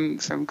from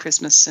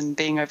Christmas and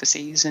being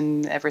overseas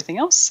and everything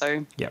else,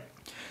 so... Yep.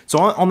 So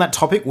on that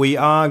topic, we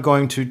are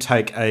going to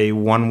take a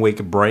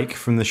 1-week break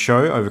from the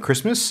show over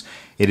Christmas.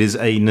 It is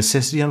a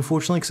necessity,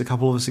 unfortunately, because a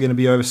couple of us are going to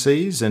be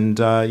overseas, and,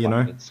 you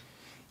know...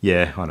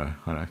 Yeah, I know.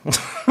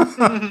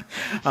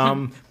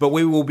 But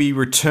we will be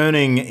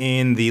returning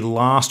in the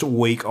last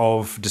week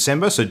of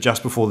December, so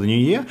just before the new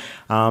year.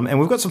 And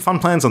we've got some fun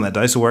plans on that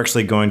day, so we're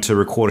actually going to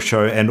record a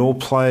show and all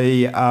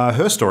play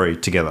Her Story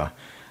together,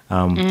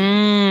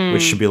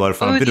 which should be a lot of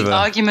fun. Ooh, the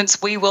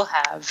arguments we will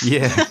have.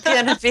 Yeah. It's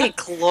going to be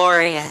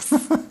glorious.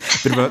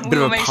 bit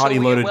of a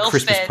party-loaded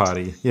Christmas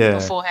party. Yeah.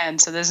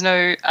 Beforehand, so there's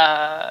no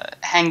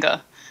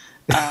hanger.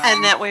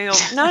 And that we all...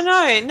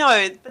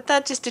 No, but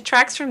that just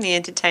detracts from the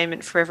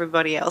entertainment for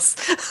everybody else.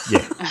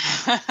 Yeah.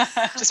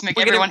 Just make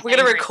We're everyone going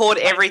to angry. record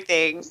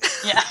everything.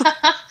 Yeah.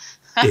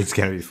 It's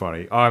going to be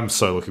funny. I'm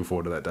so looking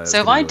forward to that day.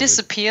 So if I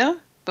disappear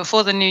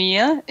before the new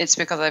year, it's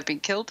because I've been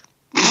killed.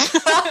 For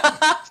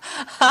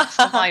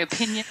my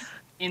opinion.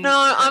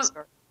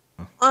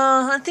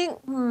 I think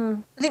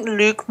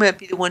Luke might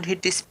be the one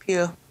who'd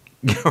disappear.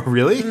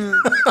 Really?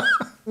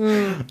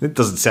 It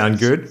doesn't sound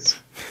good.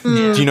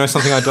 Do you know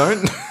something I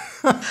don't?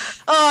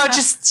 Oh,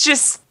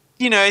 just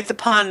you know, the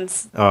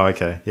puns. Oh,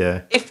 okay,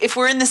 yeah. If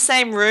we're in the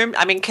same room,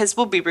 I mean, because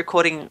we'll be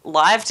recording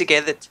live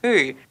together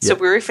too. So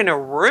we're in a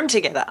room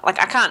together.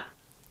 Like, I can't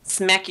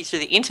smack you through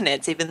the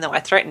internet, even though I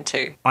threatened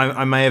to.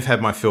 I may have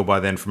had my fill by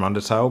then from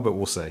Undertale, but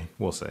we'll see.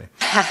 We'll see.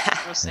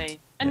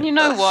 And you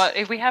know what?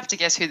 If we have to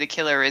guess who the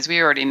killer is,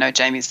 we already know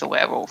Jamie's the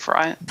werewolf,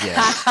 right?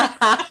 Yeah.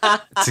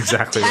 That's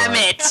exactly Damn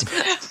right. it.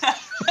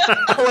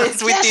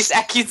 Always with this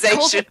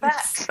accusation.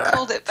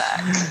 Called it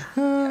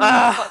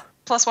back.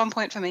 Plus 1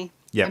 point for me.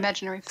 Yep.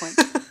 Imaginary point.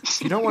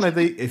 If you don't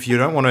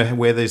want to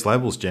wear these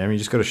labels, Jam, you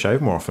just got to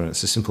shave more often.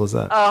 It's as simple as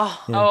that.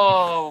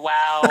 Oh,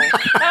 wow.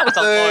 That was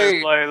a low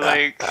blow,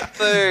 Luke.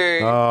 Boo.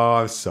 Oh,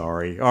 I'm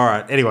sorry. All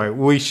right. Anyway,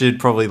 we should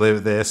probably leave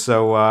it there.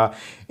 So,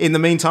 in the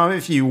meantime,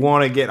 if you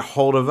want to get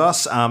hold of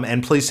us,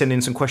 and please send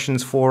in some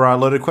questions for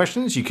Loaded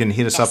Questions, you can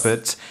hit us up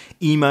at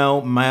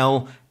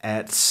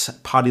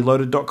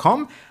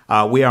mail@partyloaded.com.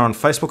 We are on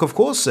Facebook, of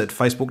course, at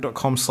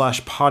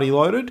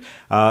facebook.com/partyloaded.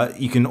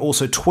 You can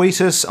also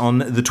tweet us on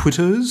the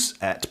Twitters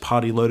at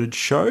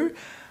partyloadedshow.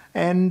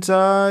 And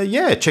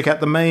check out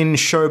the main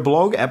show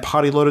blog at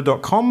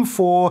partyloaded.com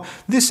for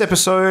this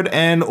episode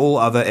and all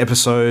other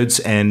episodes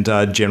and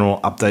general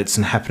updates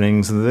and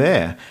happenings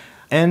there.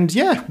 And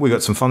yeah, we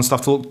got some fun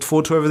stuff to look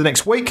forward to over the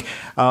next week.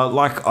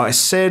 Like I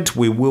said,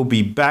 we will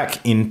be back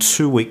in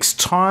 2 weeks'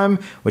 time,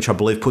 which I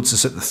believe puts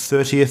us at the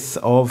 30th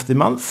of the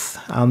month.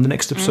 The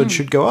next episode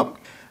should go up.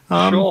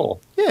 Sure.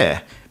 Yeah.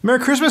 Merry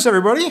Christmas,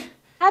 everybody.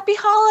 Happy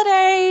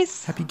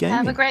holidays. Happy gaming.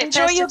 Have a great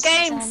Enjoy your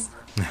festive games.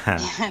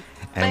 season.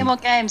 Play more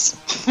games.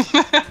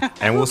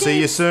 And we'll see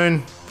you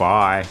soon.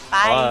 Bye.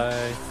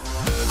 Bye.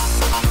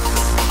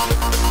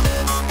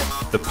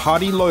 The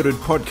Party Loaded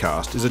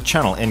podcast is a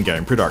Channel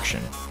Endgame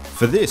production.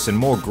 For this and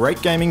more great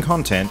gaming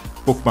content,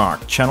 bookmark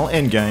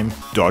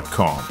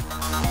channelendgame.com.